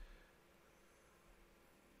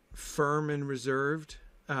firm and reserved.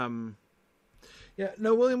 William,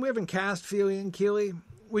 we haven't cast Fili and Kili,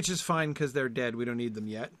 which is fine because they're dead. We don't need them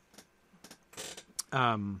yet.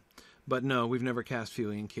 But no, we've never cast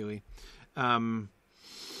Fili and Kili.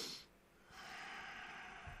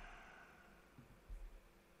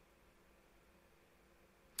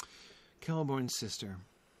 Celeborn's sister.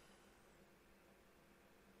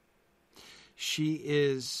 She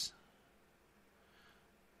is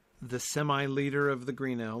the semi-leader of the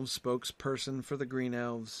Green Elves, spokesperson for the Green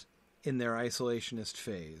Elves in their isolationist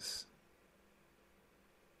phase.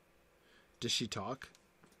 Does she talk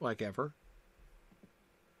like ever?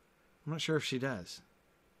 I'm not sure if she does.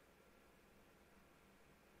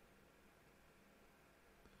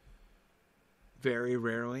 Very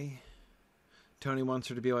rarely. Tony wants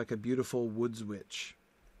her to be like a beautiful woods witch.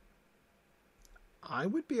 I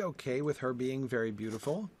would be okay with her being very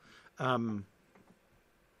beautiful.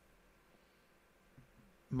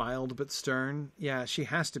 Mild but stern. Yeah, she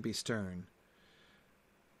has to be stern.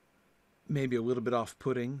 Maybe a little bit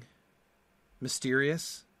off-putting.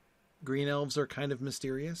 Mysterious. Green elves are kind of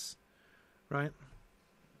mysterious, right?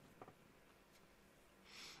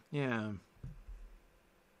 Yeah.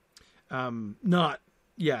 Not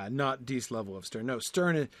Dís level of stern. No,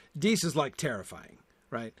 stern. Dís is like terrifying,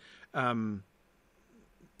 right?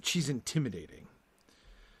 She's intimidating.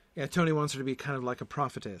 Yeah, Tony wants her to be kind of like a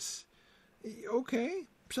prophetess. Okay,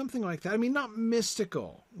 something like that. I mean, not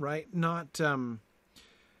mystical, right? Not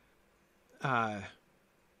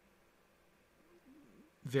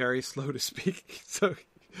very slow to speak. So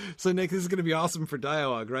Nick, this is going to be awesome for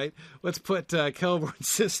dialogue, right? Let's put Celeborn's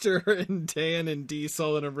sister and Dan and Dís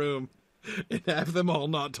all in a room and have them all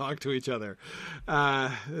not talk to each other.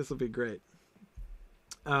 This will be great.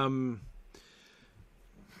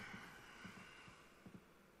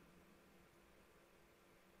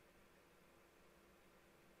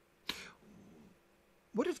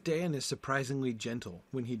 What if Dan is surprisingly gentle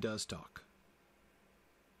when he does talk?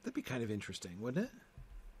 That'd be kind of interesting, wouldn't it?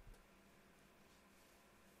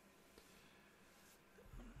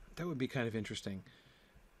 That would be kind of interesting.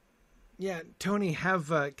 Yeah, Tony, have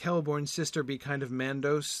Celeborn's sister be kind of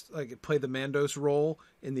Mandos, like play the Mandos role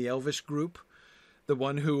in the Elvish group. The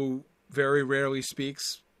one who very rarely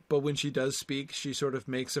speaks, but when she does speak, she sort of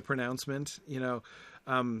makes a pronouncement, Yeah,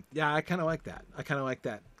 I kind of like that. I kind of like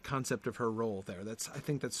that concept of her role there. I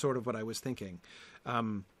think that's sort of what I was thinking.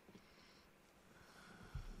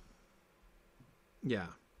 Yeah.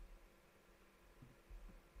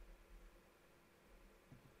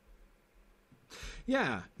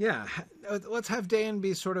 Yeah, yeah. Let's have Dan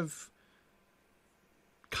be sort of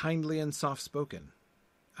kindly and soft-spoken.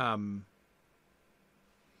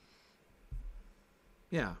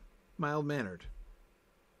 Yeah, mild-mannered.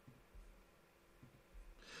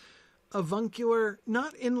 Avuncular,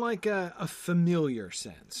 not in like a familiar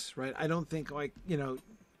sense, right? I don't think like,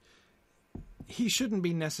 he shouldn't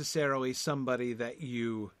be necessarily somebody that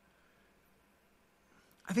you...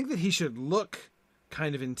 I think that he should look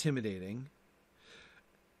kind of intimidating,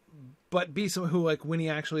 but be someone who, like, when he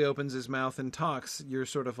actually opens his mouth and talks, you're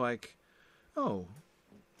sort of like, oh,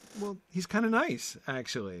 well, he's kind of nice,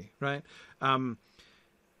 actually, right?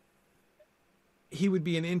 He would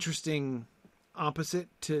be an interesting opposite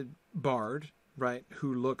to Bard, right?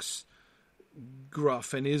 Who looks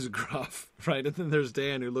gruff and is gruff, right? And then there's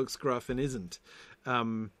Dan, who looks gruff and isn't.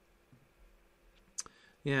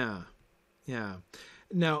 Yeah.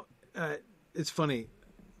 Now, it's funny.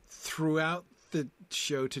 Throughout the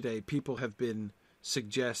show today, people have been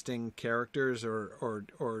suggesting characters or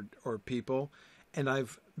people, and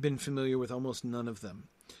I've been familiar with almost none of them.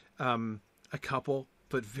 A couple,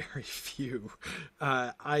 but very few.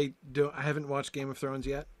 I haven't watched Game of Thrones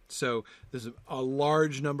yet, so there's a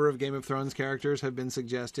large number of Game of Thrones characters have been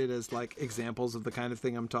suggested as like examples of the kind of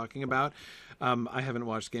thing I'm talking about. I haven't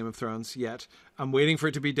watched Game of Thrones yet. I'm waiting for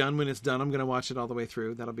it to be done. When it's done, I'm going to watch it all the way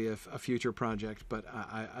through. That'll be a future project, but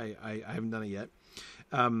I haven't done it yet.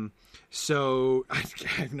 So I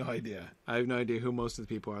have no idea. I have no idea who most of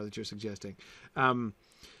the people are that you're suggesting.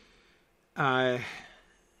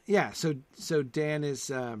 Yeah, so Dan is,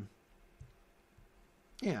 sort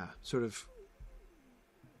of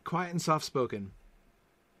quiet and soft-spoken.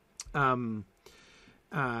 William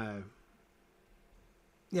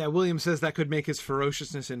says that could make his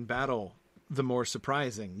ferociousness in battle the more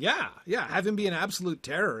surprising. Yeah, have him be an absolute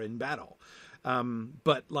terror in battle.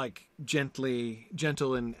 But like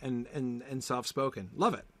gentle and soft-spoken.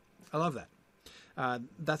 Love it. I love that.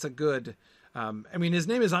 That's a good... his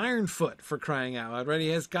name is Ironfoot, for crying out loud, right? He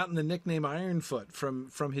has gotten the nickname Ironfoot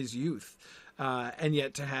from his youth. And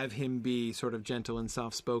yet to have him be sort of gentle and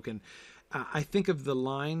soft-spoken. I think of the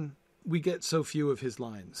line, we get so few of his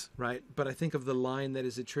lines, right? But I think of the line that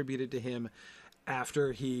is attributed to him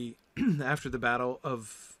after after the battle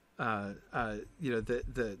of, the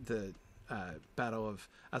battle of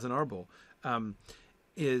Azanarbul,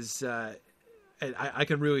 is, I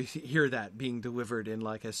can really hear that being delivered in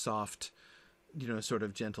like a soft, sort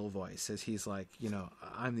of gentle voice, as he's like,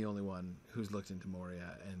 I'm the only one who's looked into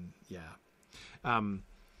Moria, and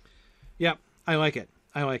I like it.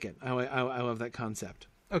 I love that concept.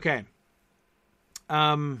 Okay.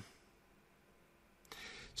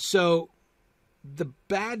 So the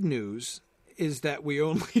bad news is that we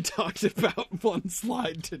only talked about one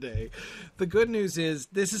slide today. The good news is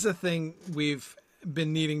this is a thing we've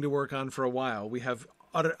been needing to work on for a while. We have,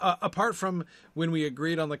 apart from when we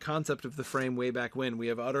agreed on the concept of the frame way back when, we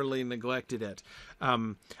have utterly neglected it.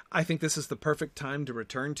 I think this is the perfect time to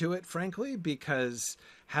return to it, frankly, because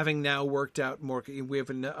having now worked out more, we have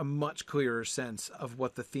a much clearer sense of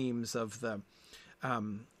what the themes of the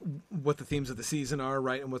season are,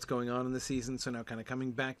 right, and what's going on in the season. So now, kind of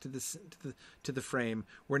coming back to the frame,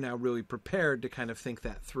 we're now really prepared to kind of think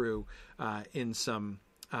that through in some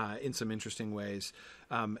interesting ways,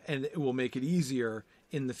 and it will make it easier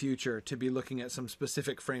in the future to be looking at some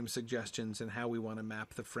specific frame suggestions and how we want to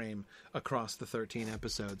map the frame across the 13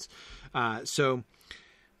 episodes. So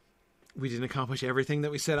we didn't accomplish everything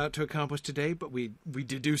that we set out to accomplish today, but we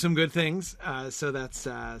did do some good things. So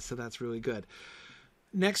that's really good.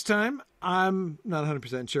 Next time, I'm not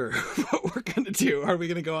 100% sure what we're going to do. Are we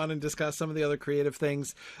going to go on and discuss some of the other creative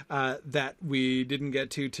things that we didn't get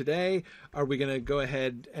to today? Are we going to go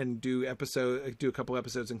ahead and do a couple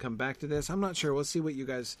episodes and come back to this? I'm not sure. We'll see what you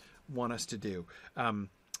guys want us to do.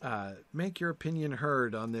 Make your opinion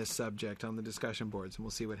heard on this subject on the discussion boards, and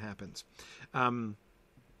we'll see what happens. Anyway,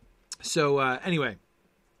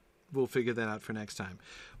 we'll figure that out for next time.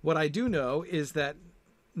 What I do know is that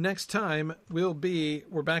next time we're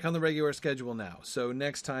back on the regular schedule now. So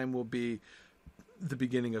next time will be the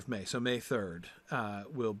beginning of May. So May 3rd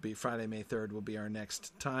will be Friday, May 3rd will be our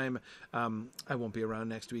next time. I won't be around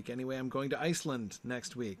next week anyway. I'm going to Iceland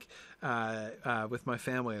next week with my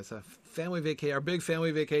family. It's a family vacation, our big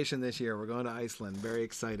family vacation this year. We're going to Iceland. Very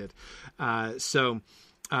excited. So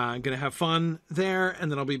I'm going to have fun there, and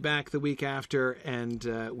then I'll be back the week after, and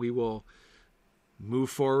we will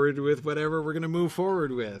move forward with whatever we're going to move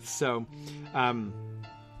forward with. So,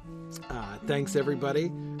 Thanks,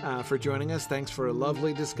 everybody, for joining us. Thanks for a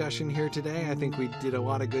lovely discussion here today. I think we did a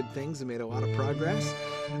lot of good things and made a lot of progress.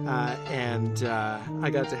 And I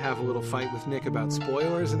got to have a little fight with Nick about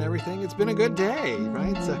spoilers and everything. It's been a good day,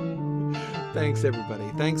 right? So thanks, everybody.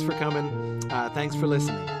 Thanks for coming. Thanks for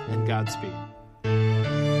listening, and Godspeed.